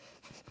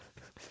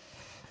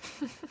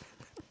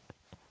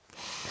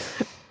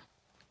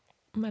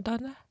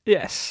 Madonna.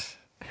 Yes.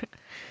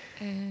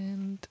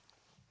 And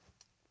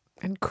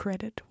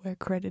credit where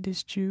credit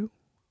is due,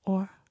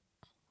 or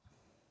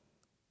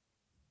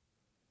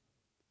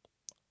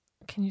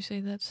can you say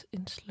that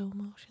in slow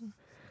motion?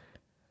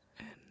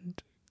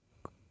 And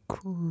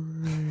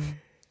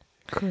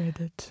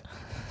credit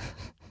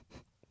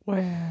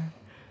where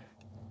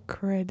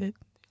credit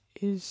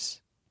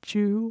is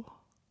due.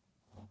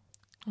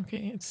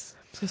 Okay, it's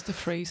just a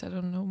phrase I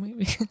don't know.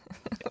 Maybe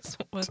it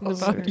wasn't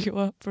also- about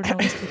your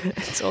pronouncing.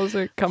 It's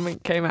also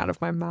came out of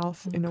my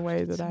mouth in a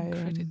way that I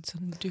credits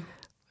undue,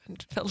 and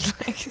it felt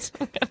like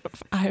some kind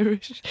of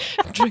Irish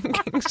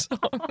drinking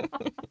song.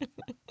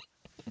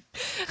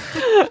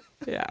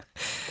 yeah.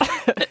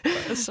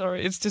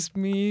 Sorry, it's just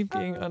me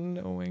being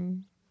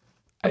unknowing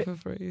of a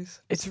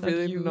phrase. It's not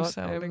really you not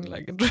sounding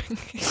like a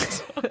drinking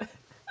song.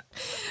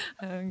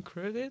 And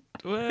credit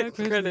where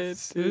credit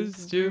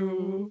is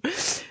due.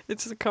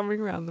 It's coming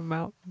around the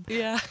mountain.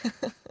 Yeah.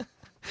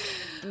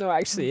 No,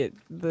 actually, it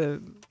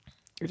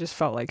just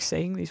felt like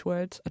saying these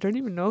words. I don't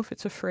even know if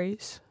it's a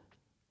phrase.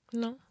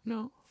 No.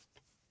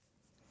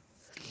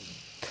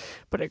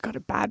 But it got a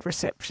bad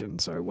reception,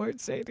 so I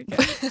won't say it again.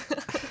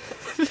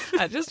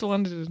 I just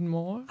wanted it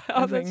more.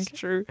 Oh, I that's think.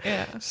 true.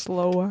 Yeah.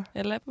 Slower.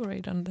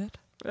 Elaborate on that.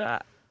 Yeah.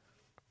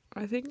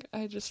 I think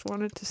I just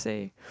wanted to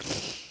say...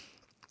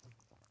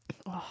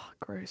 Oh,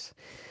 gross.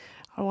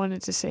 I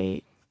wanted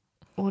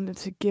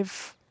to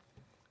give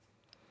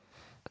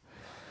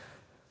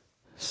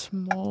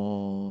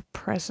small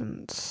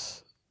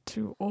presents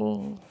to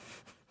all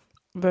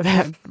that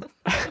have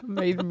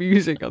made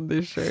music on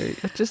this show.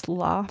 You're just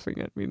laughing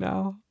at me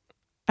now.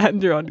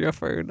 And you're on your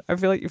phone. I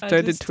feel like you've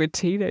turned into a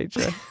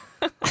teenager.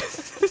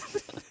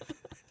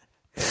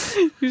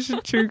 You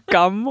should chew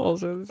gum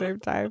also at the same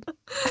time.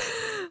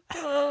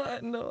 Oh,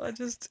 no, I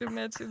just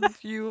imagined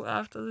you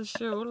after the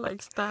show,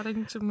 like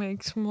starting to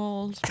make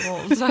small,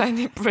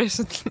 tiny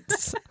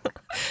presents.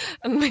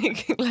 And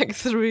making like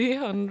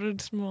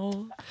 300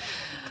 small,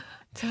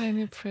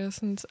 tiny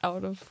presents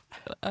out of,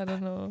 I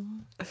don't know,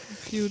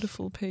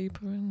 beautiful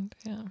paper. And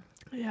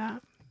Yeah.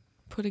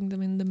 putting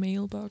them in the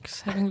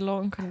mailbox, having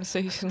long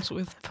conversations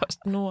with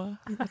PostNord,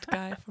 that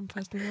guy from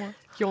PostNord.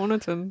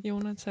 Jonathan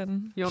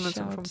Jonathan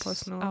from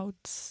PostNord.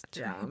 Out to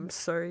Yeah, him. I'm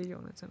sorry,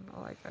 Jonathan.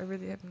 I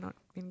really have not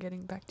been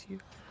getting back to you.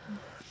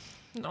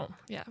 No,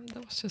 yeah,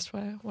 that was just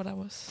what I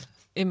was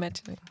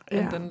imagining, Yeah.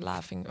 and then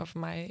laughing of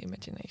my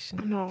imagination.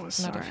 No,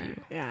 sorry. Not of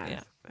you.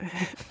 Yeah.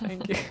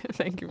 Thank you.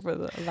 Thank you for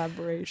the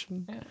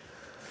elaboration. Yeah.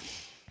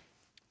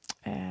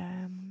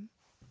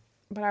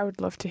 But I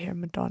would love to hear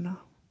Madonna.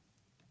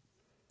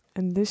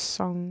 And this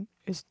song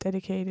is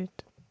dedicated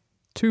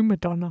to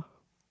Madonna.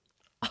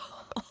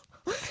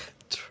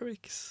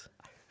 Tricks.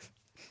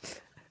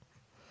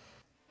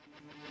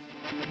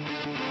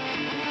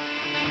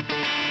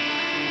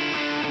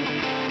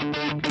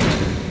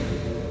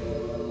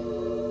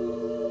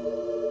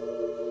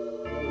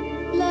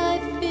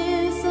 Life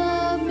is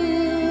a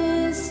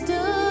mystery.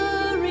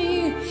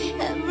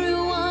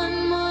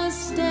 Everyone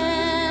must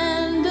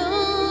stand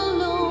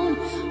alone.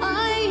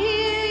 I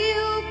hear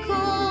you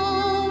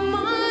call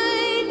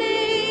my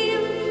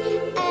name,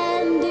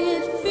 and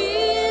it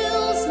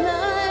feels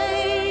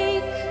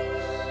like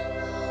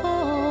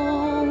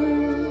home.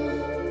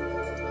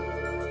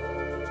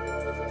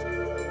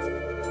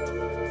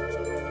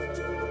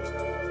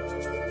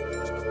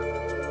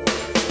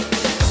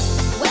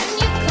 When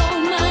you call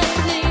my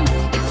name,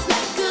 it's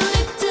like a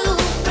little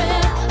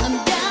prayer. I'm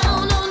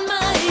down on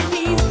my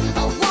knees.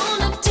 I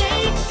wanna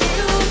take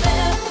you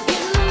there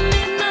in the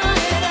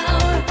midnight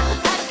hour.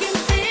 I can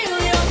feel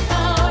your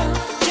power,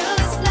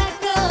 just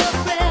like a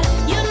prayer.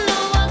 You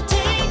know I'll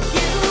take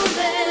you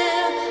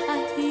there. I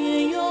hear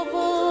your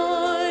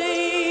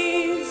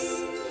voice.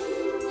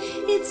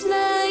 It's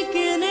like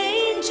an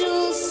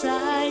angel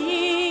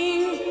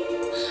sighing.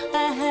 I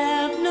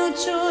have no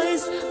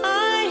choice.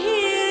 I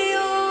hear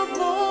your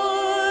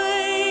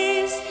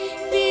voice.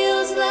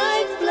 Feels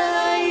like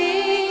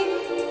flying.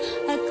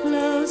 I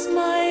close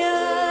my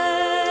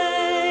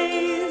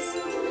eyes.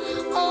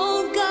 Oh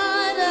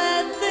God, I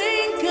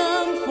think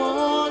I'm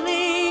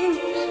falling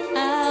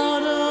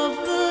out of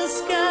the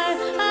sky.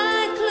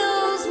 I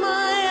close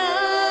my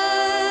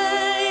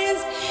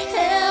eyes.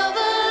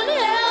 Heaven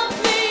help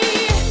me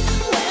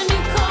when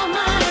you call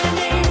my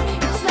name.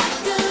 It's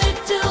like a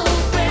little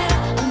prayer.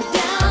 I'm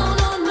down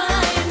on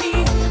my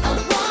knees. I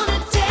wanna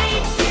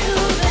take you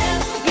there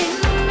in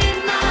the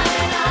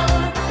midnight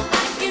hour.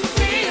 I can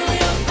feel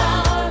your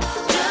power,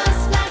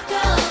 just like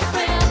a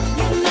prayer.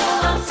 You know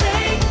I'll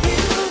take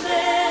you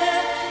there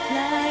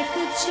like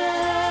a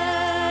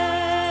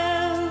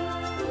child.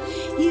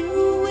 You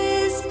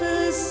whisper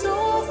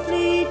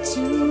softly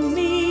to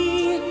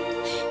me.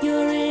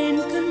 You're in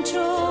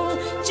control,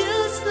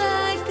 just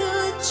like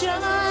a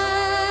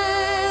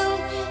child.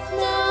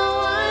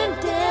 Now I'm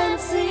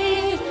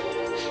dancing.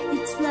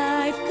 It's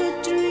like a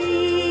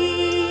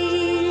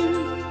dream.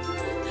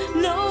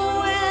 No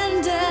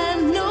end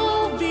and no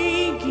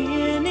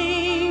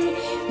beginning.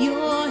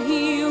 You're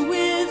here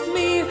with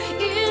me.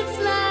 It's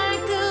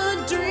like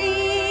a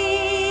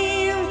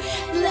dream,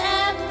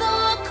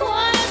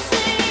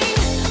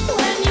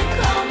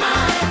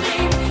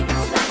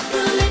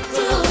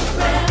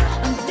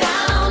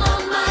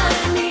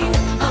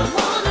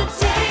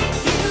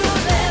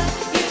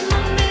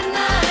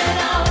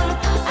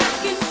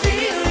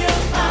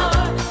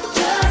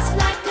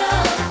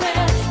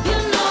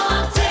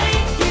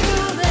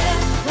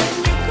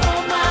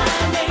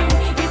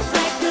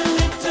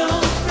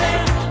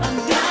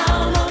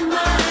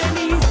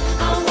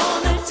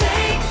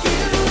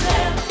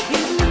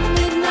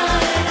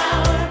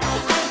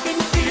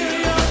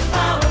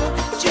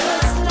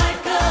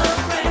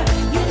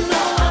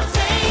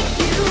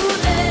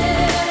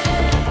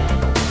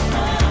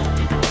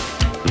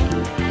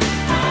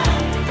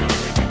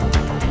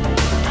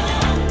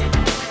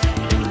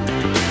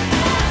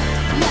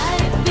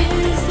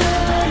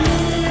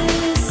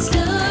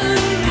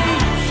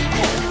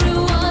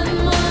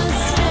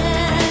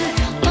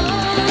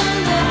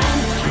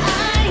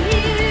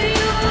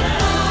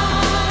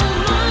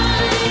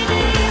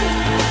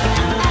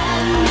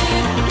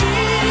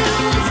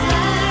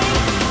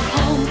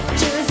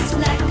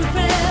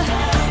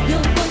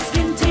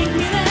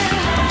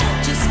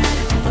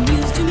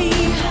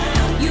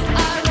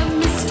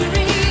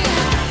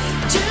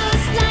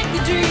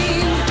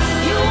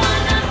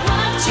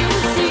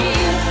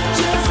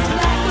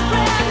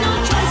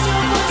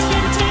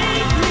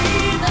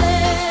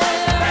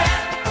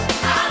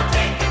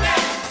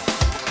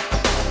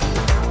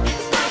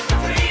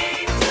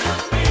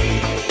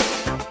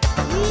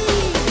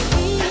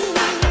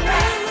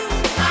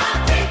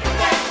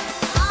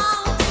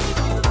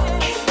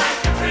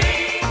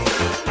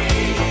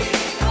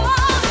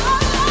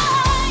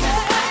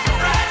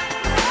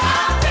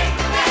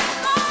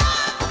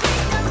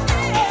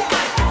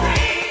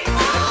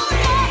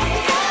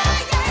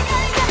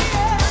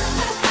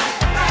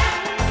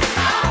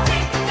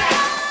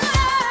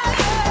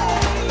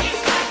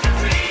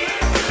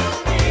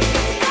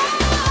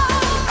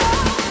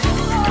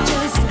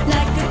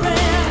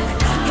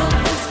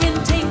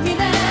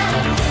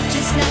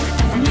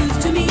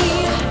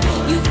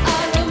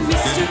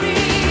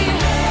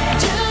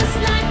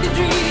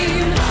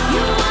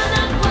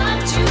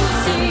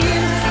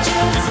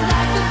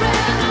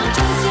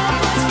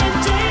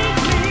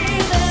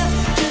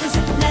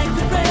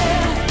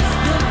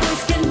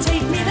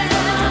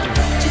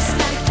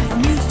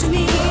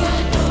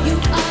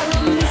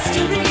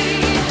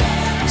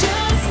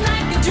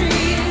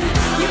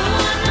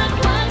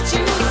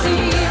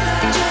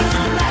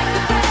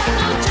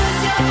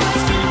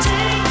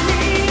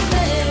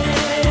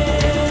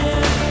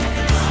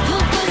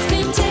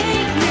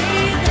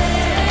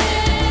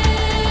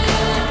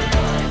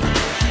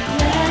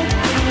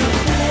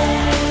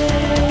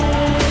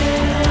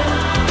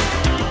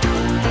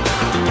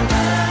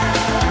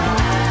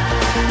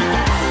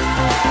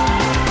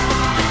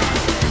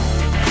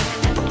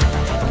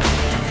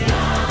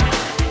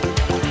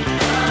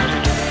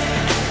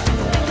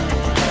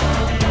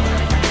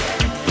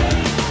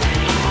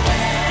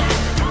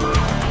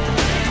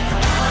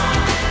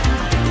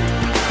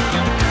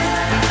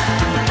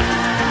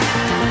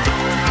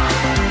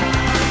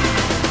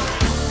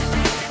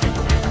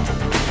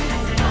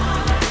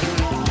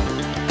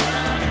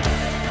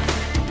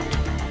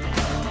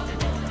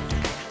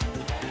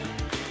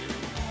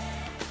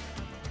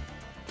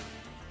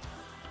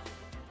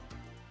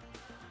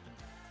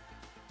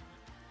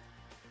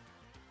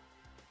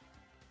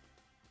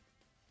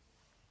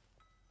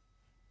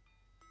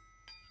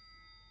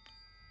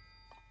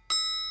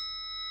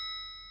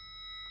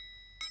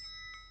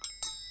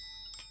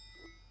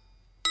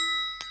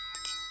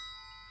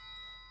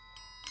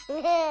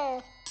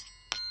 Yeah.